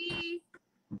 50.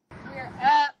 We're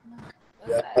up.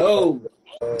 What's up? oh,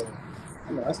 I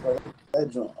know I started that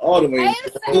joint all the way. Hey,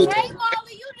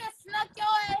 Molly, you just snuck your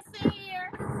ass in here.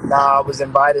 Nah, I was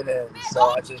invited in,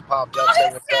 so I just popped up. He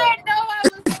said no, I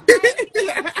was invited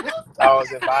in. I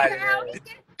was invited in.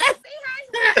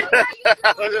 See how you do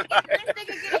when you get this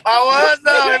nigga get a I was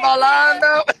though. Am I lying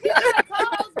though? He got a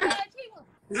co-host badge.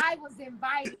 I was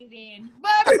invited in.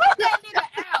 But put that nigga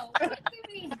out. What you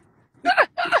mean?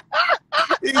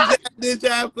 Exactly,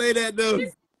 trying to play that though.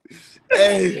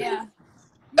 Hey. Yeah.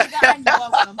 Nigga, I'm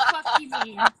welcome. Fuck you, man.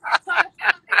 Nigga, I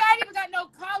ain't even got no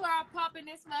collar. I'm popping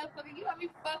this motherfucker. You got me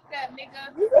fucked up,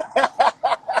 nigga.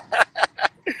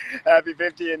 Happy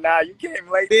 50 and now. You came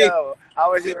late though. I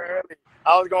was here early.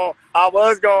 I was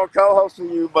going to co-host for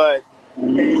you, but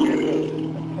nigga,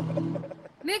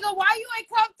 why you ain't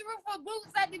come through for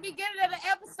Boots at the beginning of the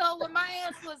episode when my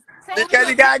ass was telling because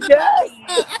you got gas.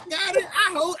 I got it. I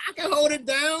can hold it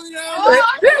down, you know. Oh,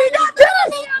 you got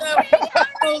gas.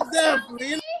 Most definitely,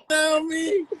 you know what I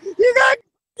mean? You got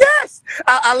gas.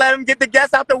 I let him get the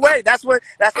gas out the way. That's what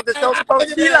the show's supposed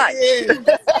to be like. We still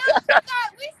got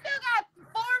 5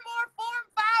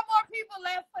 more people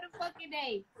left for the fucking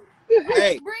day.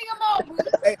 Hey, Bring them on,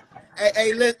 Boots.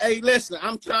 hey, listen.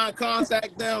 I'm trying to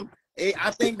contact them. Hey,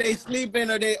 I think they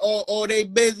sleeping or they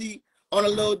busy on a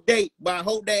little date, but I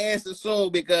hope they answer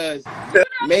soon because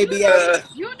maybe you know how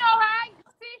I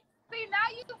see now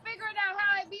you figuring out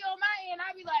how it be on my end.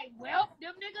 I be like, well,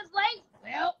 them niggas late.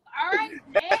 Well, all right,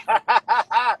 next.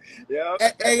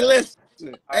 Yep. Hey, listen.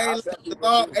 They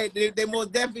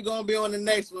most definitely gonna be on the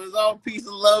next one. It's all peace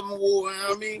and love and war. You know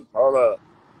what I mean? Hold up.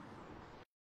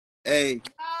 Hey.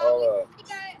 Hold up.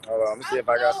 Let me see if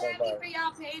I got somebody. Happy for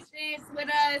y'all patience with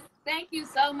us. Thank you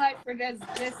so much for this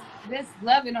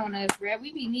loving on us, bro.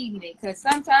 We be needing it because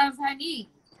sometimes, honey,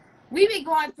 we be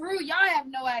going through. Y'all have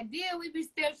no idea. We be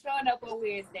still showing up on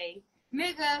Wednesday,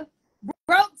 nigga.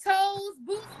 Broke toes,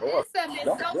 boots, and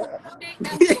something.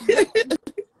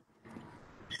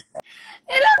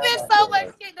 It done been so much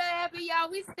shit that happened, y'all.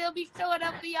 We still be showing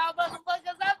up for y'all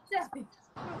motherfuckers. I'm telling you.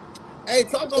 Hey,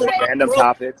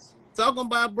 talking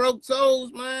about broke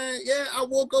toes, man. Yeah, I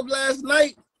woke up last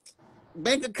night.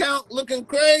 Bank account looking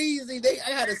crazy. I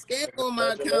had a scam on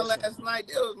my account last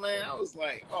night. I was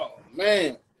like, oh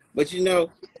man. But you know,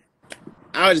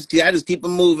 I just keep it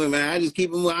moving, man. I just keep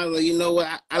it moving. I was like, you know what?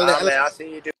 I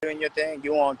see you doing your thing.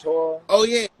 You on tour? Oh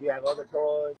yeah. You have other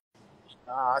tours?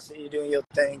 I see you doing your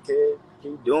thing, kid.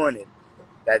 Keep doing it.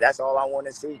 That's all I want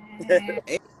to see.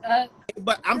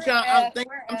 But I'm trying to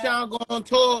go on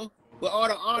tour with all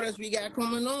the artists we got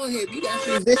coming on here. We got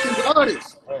some vicious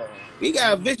artists. We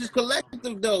got a vicious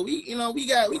collective though. We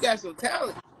got some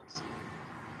talent.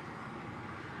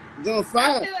 Doing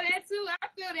fire. I feel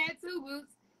that too,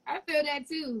 Boots. I feel that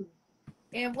too.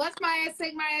 And once my ass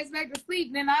take my ass back to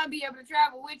sleep, then I'll be able to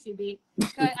travel with you, bitch.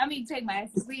 Take my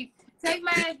ass to sleep. Take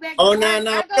my ass back to Oh, work.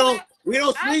 we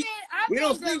don't sleep. We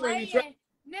don't sleep when we travel.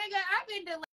 Nigga, I've been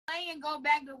delaying go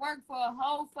back to work for a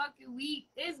whole fucking week.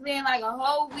 It's been like a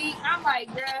whole week. I'm like,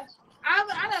 bruh,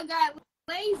 I done got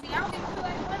lazy. I don't even feel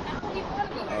like I don't even want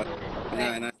to go back to work.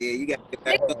 Nah, yeah, you gotta get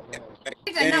back Nigga, on that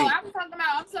no, game. I'm talking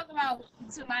about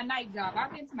to my night job.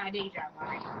 I've been to my day job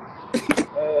already.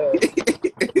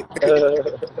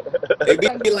 It be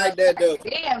Talking like about, that though.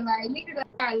 damn, like nigga done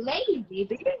got lazy,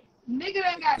 nigga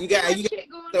done got You too got much shit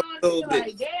going a on. little Nigga bit.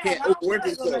 like, damn, Can't I don't feel overwork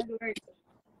like going yourself. back to work.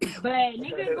 But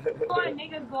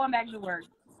niggas going back to work.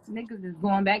 Niggas is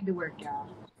going back to work, y'all.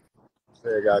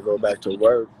 They gotta go back to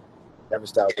work. Never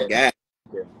stop working. Yeah.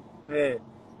 Yeah.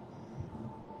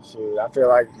 Shoot, I feel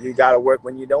like you gotta work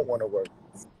when you don't want to work.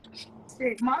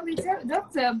 Shit, Molly,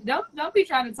 don't be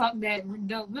trying to talk that.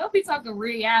 Don't be talking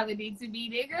reality to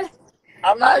me, nigga.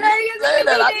 I'm not even saying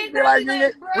that. I just feel like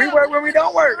we work when we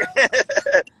don't work.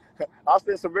 I'll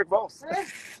spend some Rick Boss.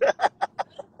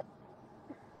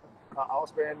 I'll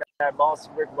spend that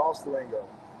Rick Boss lingo.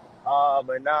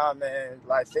 But nah, man,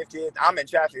 like 50th, I'm in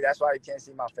traffic. That's why you can't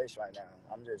see my face right now.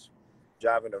 I'm just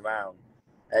driving around,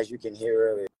 as you can hear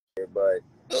earlier. But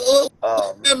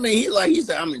I mean, he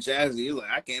said I'm in Jazzy. He's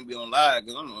like, I can't be on live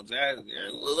because I'm on Jazzy.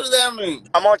 What does that mean?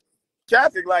 I'm on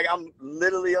traffic, like I'm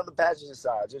literally on the passenger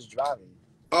side, just driving.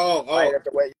 Oh, I ain't have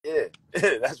to wait. Yeah,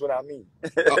 that's what I mean.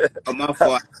 Oh, my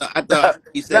fault. I thought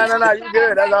he said. No, you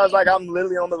good. That's why I was like, I'm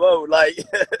literally on the road, like.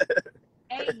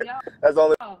 Hey, yo. That's the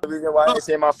only reason why I ain't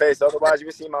seeing my face. Otherwise, you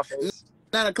would see my face.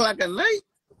 9 o'clock at night.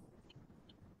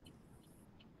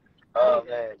 Oh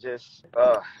man, just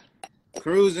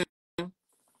cruising.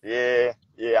 Yeah,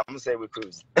 I'm gonna say we're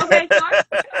cruising. Okay, so I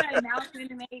got an announcement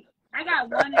to make. I got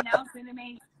one announcement to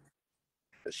make.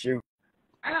 Shoot.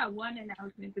 I got one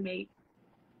announcement to make.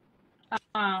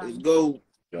 Let's go.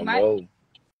 My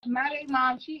big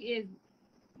mom, she is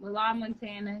Milan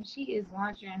Montana. She is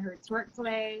launching her twerk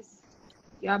class.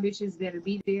 Y'all bitches better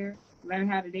be there. Learn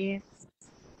how to dance.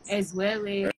 As well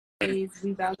as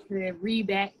we about to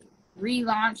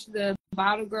relaunch the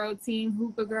Bottle Girl team,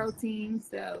 Hooper Girl team.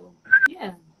 So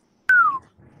yeah.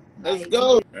 Let's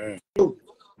go. So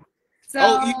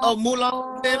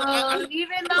Mulan.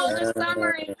 Even though the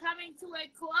summer is coming to a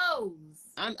close.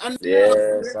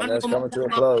 Yeah, summer's coming to a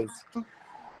close.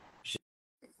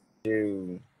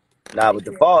 Shoot. Nah, with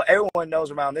the fall, everyone knows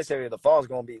around this area the fall's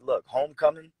gonna be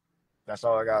homecoming. That's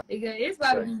all I got. It's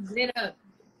about to be lit up.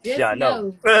 Yeah, I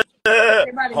know.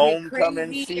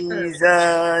 Homecoming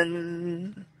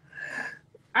season.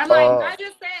 I'm like, I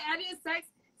just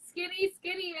text Skinny,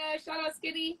 shout out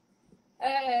Skinny,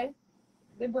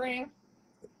 the brand.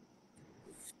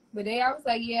 But I was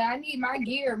like, yeah, I need my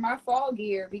fall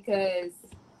gear because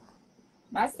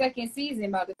my second season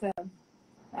about to come.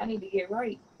 I need to get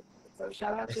right. So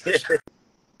shout out to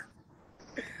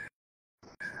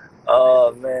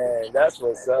Oh man, that's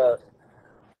what's up.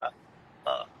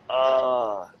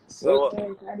 So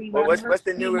what's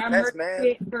the new events,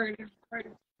 man?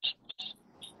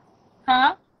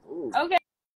 Huh? Ooh. Okay.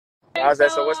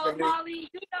 So what's the new?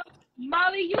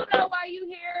 Molly, you know why you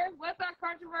here. What's our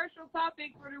controversial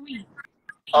topic for the week?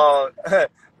 I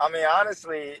mean,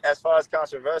 honestly, as far as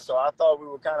controversial, I thought we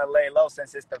would kind of lay low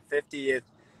since it's the 50th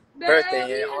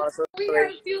birthday. And honestly,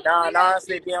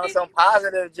 honestly, be on some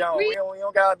positive, Joan. We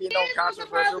don't gotta be no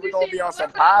controversial. We're gonna be on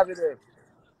some positive.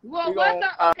 Well,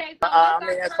 I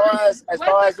mean, as far as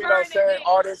certain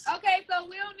artists. Okay, so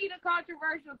we don't need a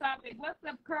controversial topic. What's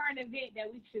the current event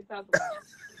that we should talk about?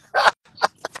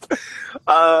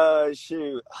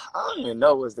 Shoot, I don't even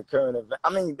know what's the current event. I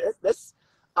mean, that's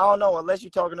I don't know unless you're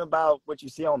talking about what you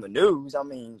see on the news. I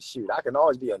mean, shoot, I can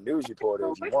always be a news reporter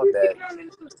if you want that.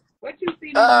 What you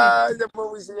see on the news?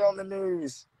 What we see on the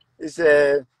news.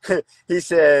 He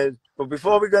said, but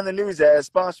before we go on the news,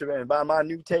 sponsored by my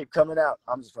new tape coming out.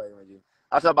 I'm just playing with you.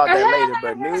 I'll talk about that later.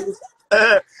 But news,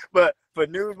 but for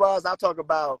news wise, I'll talk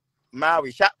about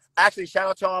Maui. Shout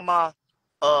out to all my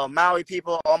Maui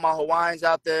people, all my Hawaiians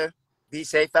out there. Be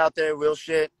safe out there, real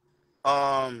shit.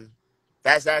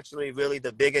 That's actually really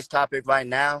the biggest topic right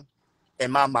now in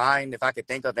my mind. If I could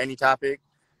think of any topic,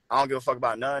 I don't give a fuck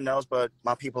about nothing else but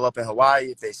my people up in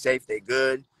Hawaii. If they're safe, they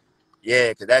good. Yeah,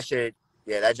 because that shit,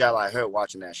 that job I hurt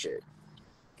watching that shit.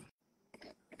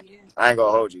 Yeah. I ain't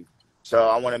gonna hold you. So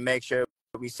I want to make sure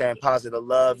we send positive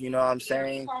love, you know what I'm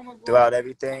saying, throughout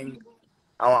everything.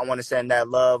 I want to send that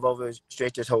love over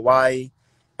straight to Hawaii.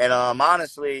 And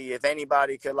honestly, if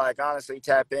anybody could honestly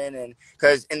tap in, and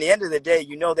because in the end of the day,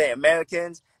 they're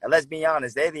Americans, and let's be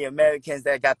honest, they're the Americans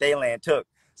that got their land took.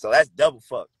 So that's double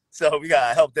fuck. So we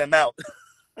gotta help them out.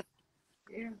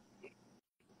 Yeah.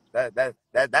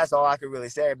 That's all I can really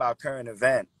say about current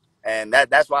event, and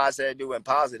that's why I said doing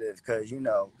positive, because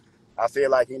I feel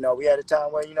like we had a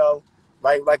time where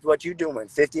like what you doing,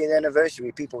 50th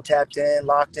anniversary, people tapped in,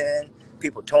 locked in,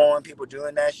 people touring, people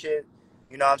doing that shit.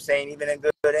 You know what I'm saying? Even in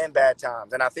good and bad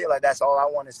times. And I feel like that's all I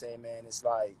want to say, man. It's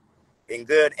like, in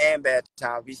good and bad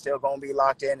times, we still going to be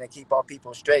locked in and keep our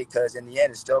people straight, because in the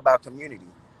end, it's still about community.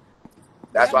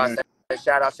 That's why I said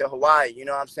shout out to Hawaii, you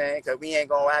know what I'm saying? Because we ain't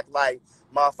going to act like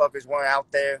motherfuckers weren't out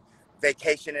there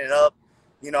vacationing up,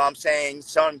 you know what I'm saying?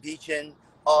 Sun beaching,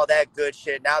 all that good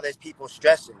shit. Now there's people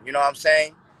stressing, you know what I'm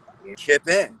saying? Chip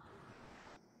in.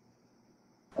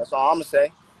 That's all I'm going to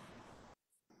say.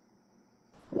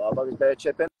 Motherfuckers better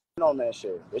chip in on that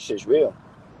shit. This shit's real.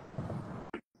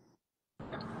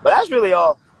 But that's really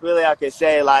all I can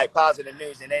say, like positive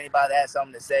news, and anybody has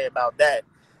something to say about that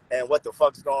and what the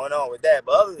fuck's going on with that.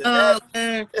 But other than that,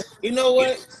 Man, you know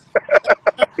what?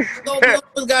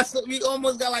 We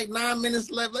almost got like 9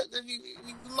 minutes left.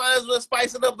 We might as well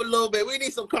spice it up a little bit. We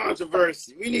need some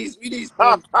controversy. We need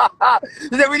some.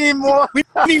 we need more. we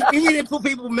need to put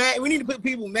people mad. We need to put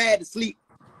people mad to sleep,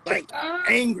 like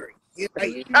angry.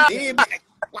 Like,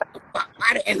 what the fuck?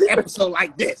 Why to end the episode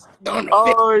like this?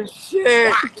 Oh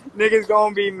shit! Why? Niggas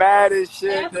gonna be mad as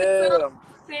shit. Episode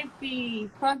 50.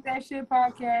 Fuck that shit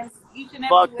podcast. Each and every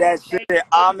Fuck that Wednesday. shit.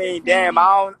 I mean, damn.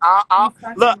 I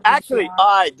look. Actually,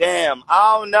 all right. Damn.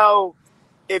 I don't know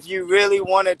if you really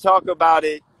want to talk about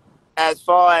it as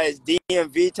far as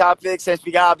DMV topics, since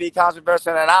we gotta be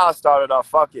controversial, and I'll start it off.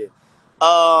 Fuck it.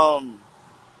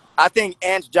 I think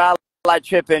Ant's Jolly like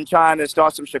tripping, trying to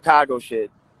start some Chicago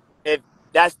shit. If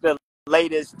that's the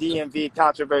latest DMV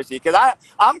controversy, because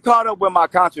I'm caught up with my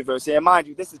controversy, and mind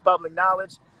you, this is public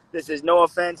knowledge. This is no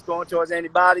offense going towards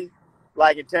anybody,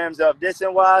 like in terms of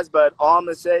dissing wise, but all I'm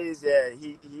gonna say is that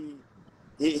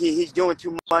he's doing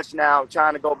too much now,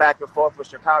 trying to go back and forth with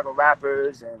Chicago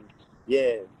rappers, and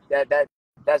yeah,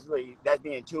 that's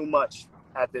being too much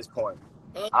at this point.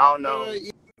 I don't know.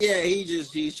 Yeah,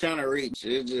 he's trying to reach.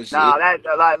 Nah,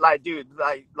 dude,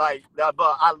 but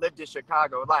I lived in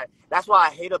Chicago. Like, that's why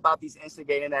I hate about these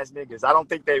instigating ass niggas. I don't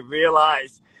think they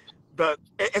realize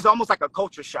it's almost like a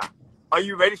culture shock. Are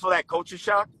you ready for that culture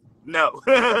shock? No.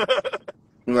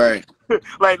 Right.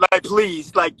 like,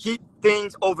 please, like, keep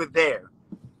things over there.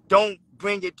 Don't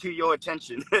bring it to your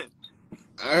attention.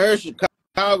 I heard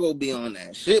Chicago be on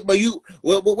that shit, but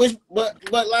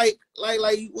like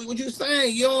what you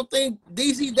saying? You don't think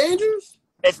DC dangerous?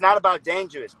 It's not about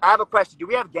dangerous. I have a question. Do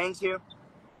we have gangs here?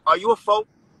 Are you a folk?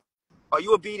 Are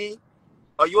you a BD?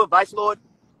 Are you a vice lord?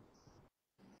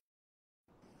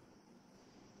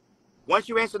 Once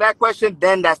you answer that question,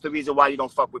 then that's the reason why you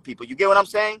don't fuck with people. You get what I'm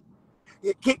saying?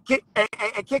 Kick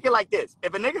it like this.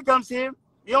 If a nigga comes here,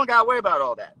 you don't gotta worry about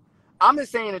all that. I'm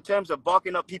just saying in terms of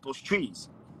barking up people's trees.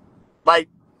 Like,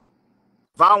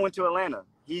 Von went to Atlanta.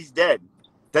 He's dead.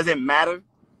 Does it matter?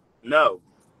 No.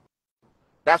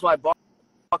 That's why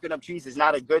barking up trees is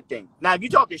not a good thing. Now, if you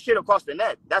talking shit across the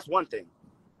net, that's one thing.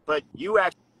 But you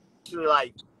actually,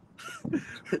 like,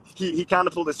 he kind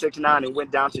of pulled a 6ix9ine and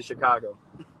went down to Chicago.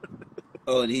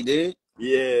 Oh, he did?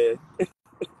 Yeah.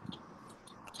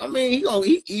 I mean, he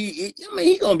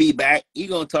gonna be back. He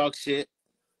gonna talk shit.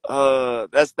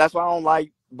 That's why I don't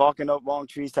like barking up wrong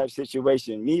trees type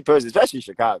situation. Me personally, especially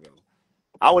Chicago.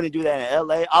 I wouldn't do that in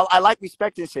LA. I like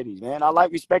respecting cities, man. I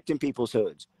like respecting people's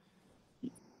hoods.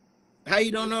 How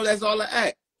you don't know that's all an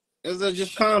act? It's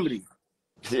just comedy.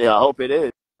 Yeah, I hope it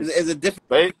is. It's a different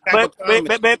but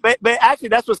actually,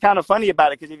 that's what's kind of funny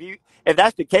about it. Because if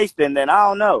that's the case, then I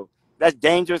don't know. That's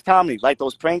dangerous comedy, like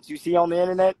those pranks you see on the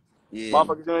internet. Yeah,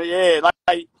 motherfuckers doing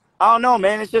like I don't know,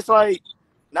 man. It's just like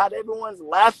not everyone's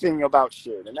laughing about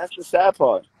shit, and that's the sad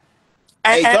part.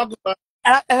 Talk about.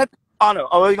 I don't know.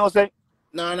 Oh, what are you gonna say?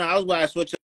 No, I was about to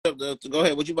switch up. Go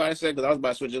ahead. What you about to say? Because I was about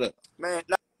to switch it up. Man,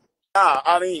 nah.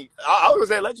 I mean, I was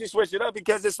gonna say let you switch it up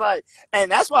because it's like, and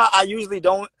that's why I usually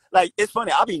don't like. It's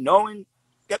funny. I'll be knowing,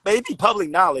 but it be public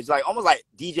knowledge, like almost like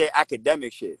DJ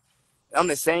academic shit. I'm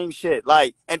the same shit.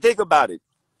 Like, and think about it.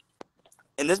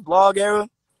 In this blog era,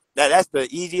 that's the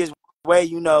easiest way,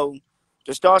 to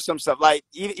start some stuff. Like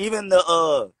even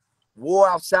the War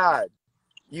Outside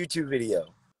YouTube video.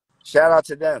 Shout out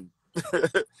to them.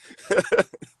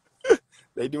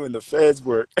 They doing the feds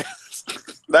work.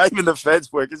 Not even the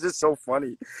feds work. It's just so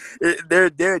funny. They're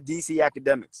DC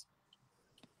academics.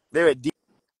 They're at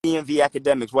DMV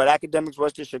academics. What academics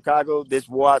was to Chicago, this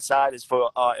War Outside is for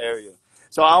our area.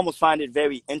 So I almost find it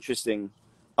very interesting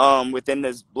within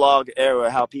this blog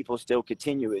era how people still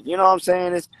continue it. You know what I'm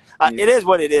saying? It is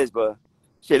what it is, but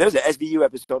shit, there's an SVU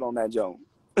episode on that joint.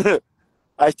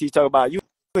 Ice-T talk about we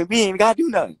ain't even gotta do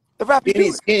nothing. The rapper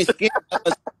do it.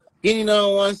 Skinny no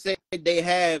one said they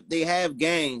have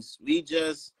gangs. We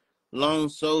just lone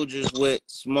soldiers with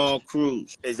small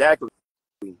crews. Exactly.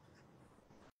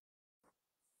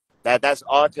 That's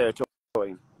our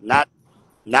territory, not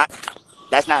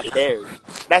That's not theirs.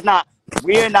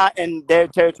 We're not in their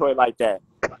territory like that.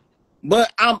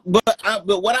 But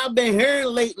what I've been hearing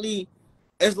lately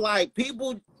is like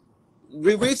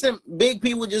recent big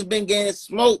people just been getting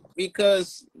smoked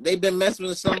because they've been messing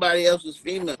with somebody else's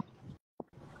female.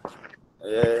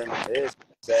 Yeah, it is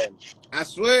sad. I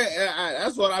swear,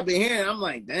 that's what I've been hearing. I'm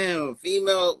like, damn,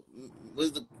 female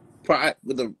was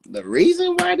the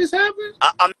reason why this happened.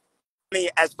 I mean,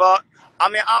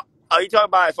 are you talking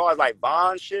about as far as like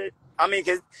bond shit? I mean,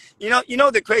 cause you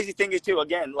know the crazy thing is too.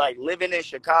 Again, like living in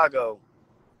Chicago,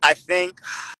 I think,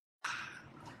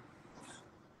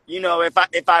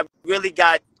 if I really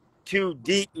got too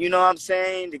deep, you know what I'm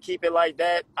saying, to keep it like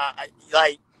that,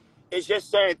 like it's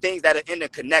just certain things that are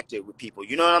interconnected with people.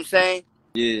 You know what I'm saying?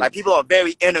 Yeah. Like people are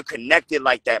very interconnected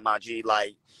like that, my G.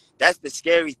 Like that's the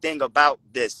scary thing about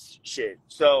this shit.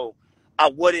 So I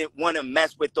wouldn't want to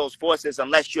mess with those forces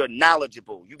unless you're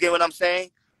knowledgeable. You get what I'm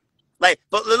saying? Like,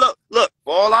 but look,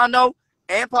 for all I know,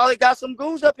 and probably got some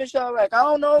goons up in Chirac. I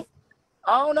don't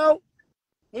know.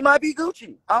 He might be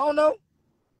Gucci. I don't know.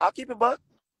 I'll keep it buck.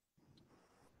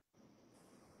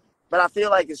 But I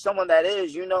feel like it's someone that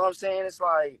is, you know what I'm saying? It's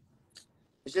like,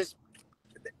 it's just,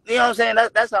 you know what I'm saying?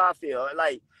 That's how I feel.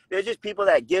 Like, they're just people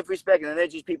that give respect, and they're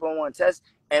just people who want to test.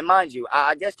 And mind you,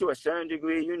 I guess to a certain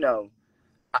degree,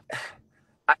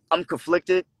 I'm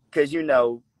conflicted because,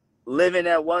 living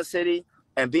in one city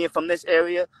and being from this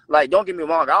area, like, don't get me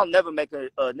wrong, I'll never make a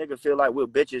nigga feel like we're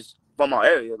bitches from our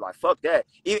area. Like, fuck that.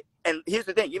 And here's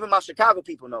the thing, even my Chicago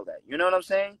people know that. You know what I'm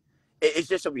saying? It's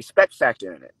just a respect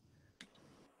factor in it.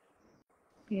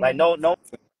 Yeah. Like, no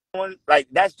one, like,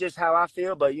 that's just how I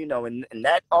feel. But, in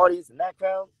that audience, in that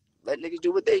crowd, let niggas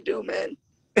do what they do, man.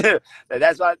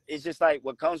 That's why it's just like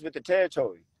what comes with the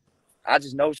territory. I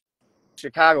just know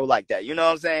Chicago like that. You know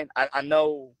what I'm saying? I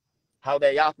know how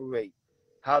they operate,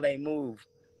 how they move.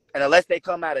 And unless they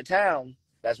come out of town,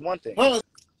 that's one thing. Oh,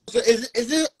 so is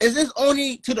this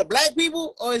only to the black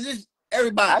people or is this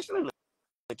everybody? Actually,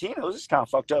 Latinos is kind of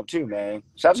fucked up too, man.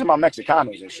 Shout out to my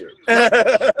Mexicanos and shit.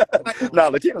 Nah,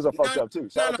 Latinos are fucked up too.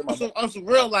 Shout out to my on some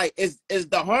real, like, is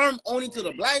the harm only to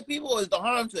the black people or is the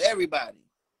harm to everybody?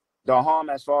 The harm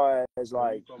as far as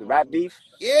like the rap beef?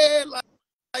 Yeah,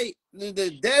 like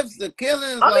the deaths, the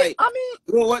killings, the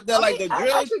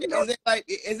drill shit.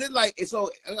 Is it like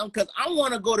so? Because I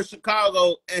want to go to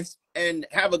Chicago and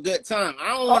have a good time. I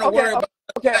don't want to worry about.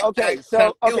 Okay.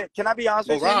 So can I be honest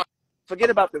with you? Forget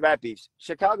about the rap beefs.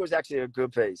 Chicago is actually a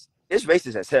good place. It's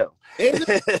racist as hell. Is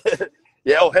it?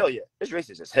 Yeah, oh hell yeah. It's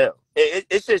racist as hell.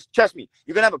 It's just, trust me,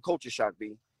 you're gonna have a culture shock,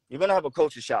 B. You're gonna have a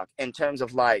culture shock in terms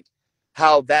of like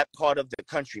how that part of the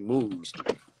country moves.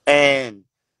 And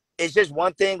it's just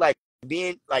one thing, like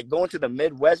being like going to the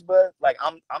Midwest, but like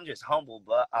I'm just humble,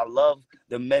 but I love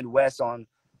the Midwest on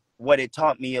what it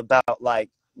taught me about like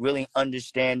really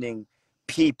understanding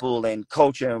people and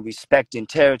culture and respecting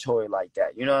territory like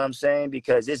that. You know what I'm saying?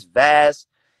 Because it's vast,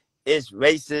 it's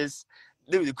racist.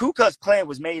 Dude, the Ku Klux Klan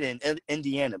was made in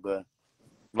Indiana, bro.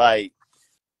 Like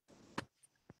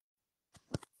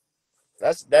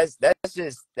that's just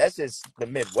the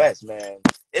Midwest, man.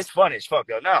 It's fun as fuck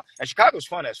though. No, and Chicago's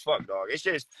fun as fuck, dog. It's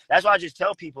just, that's why I just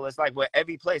tell people it's like with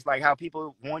every place, like how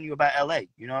people warn you about LA.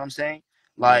 You know what I'm saying?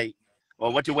 Like,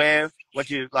 well, what to wear, what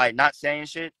you like, not saying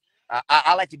shit.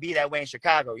 I like to be that way in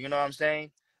Chicago. You know what I'm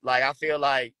saying? Like I feel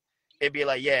like it'd be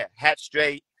like, yeah, hat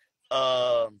straight.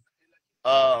 Don't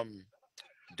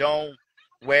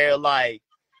wear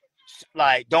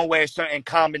don't wear certain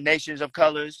combinations of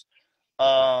colors.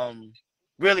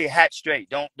 Really hat straight.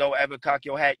 Don't ever cock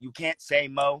your hat. You can't say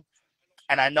mo.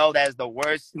 And I know that's the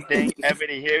worst thing ever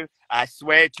to hear. I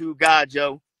swear to God,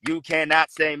 Joe, you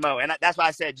cannot say mo. And that's why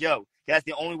I said Joe. That's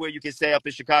the only word you can say up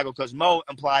in Chicago, because mo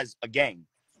implies a gang.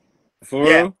 For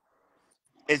real?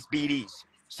 It's BDs.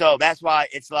 So that's why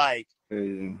it's like,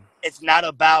 it's not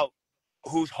about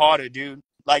who's harder, dude.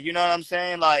 Like, you know what I'm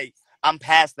saying? Like, I'm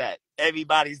past that.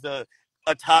 Everybody's a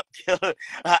top killer.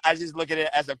 I just look at it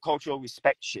as a cultural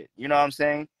respect shit. You know what I'm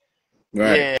saying?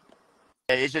 Right. Yeah.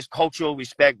 It's just cultural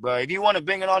respect, bro. If you want to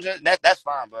bring it on, that's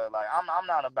fine, bro. Like, I'm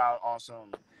not about on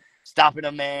some stopping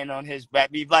a man on his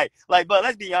back beef. Like, but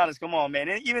let's be honest. Come on, man.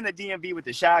 And even the DMV with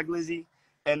the Shy Glizzy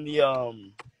and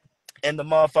the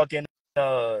motherfucking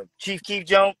Chief Keef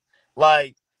jump,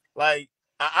 like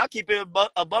I'll keep it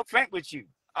a buck frank with you.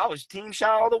 I was Team Shy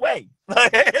all the way.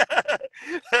 But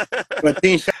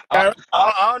Team Shy, I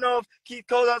don't know if Keith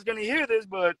Kozak's gonna hear this,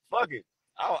 but fuck it.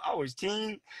 I was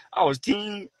Team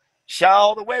Shy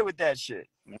all the way with that shit.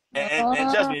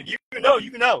 And trust me, if you know,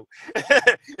 you know.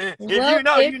 If you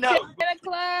know, you know. 10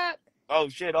 o'clock. Oh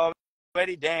shit,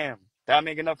 already? Damn. Did I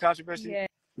make enough controversy? Yeah.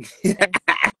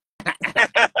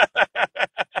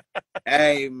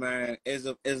 Hey man, it's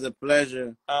a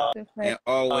pleasure and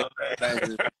always a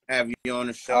pleasure to have you on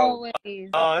the show. Always.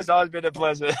 It's always been a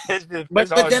pleasure. But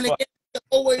It's always then fun.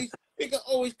 again, we can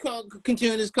always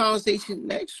continue this conversation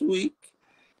next week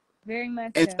Very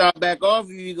much and so. start back off.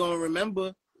 You're gonna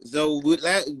remember. So we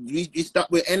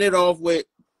end it off with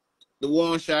the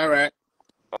war on Chirac.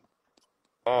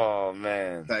 Oh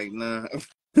man. Like nah.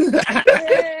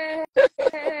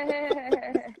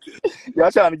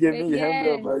 Y'all trying to get But me hemmed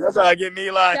up, yes. bro. Y'all trying to get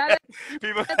me like Shout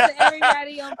people. out to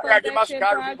everybody on I gotta Fuck get my That Shit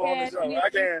Chicago people on the podcast. show. We I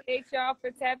can't. appreciate y'all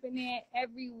for tapping in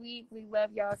every week. We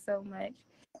love y'all so much.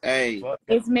 Hey,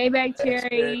 It's Maybach That shit.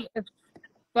 Cherry, Big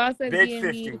Bossupdmv,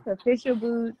 50. Official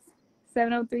Boots,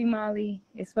 703 Molly.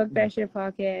 It's Fuck That Shit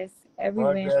podcast every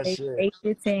Fuck that Wednesday, shit. 8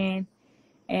 to 10.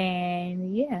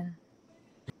 And yeah.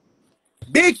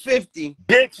 Big 50.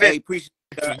 Big 50. Hey, appreciate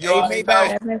that. You Hey, already know.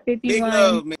 Maybach. Big 751.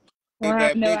 love, man. We'll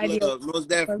have no Big idea love. Most what we're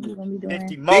definitely. going to be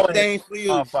 50 doing. more Big things for you.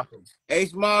 motherfuckers. Hey,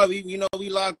 Small, we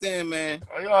locked in, man.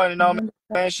 Oh, you already know,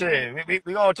 man. Shit.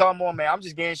 We gonna talk more, man. I'm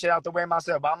just getting shit out the way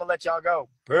myself, but I'm gonna let y'all go.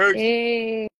 Peace.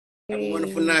 Hey. Have a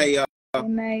wonderful night, y'all. Good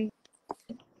night.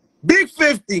 Big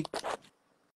 50.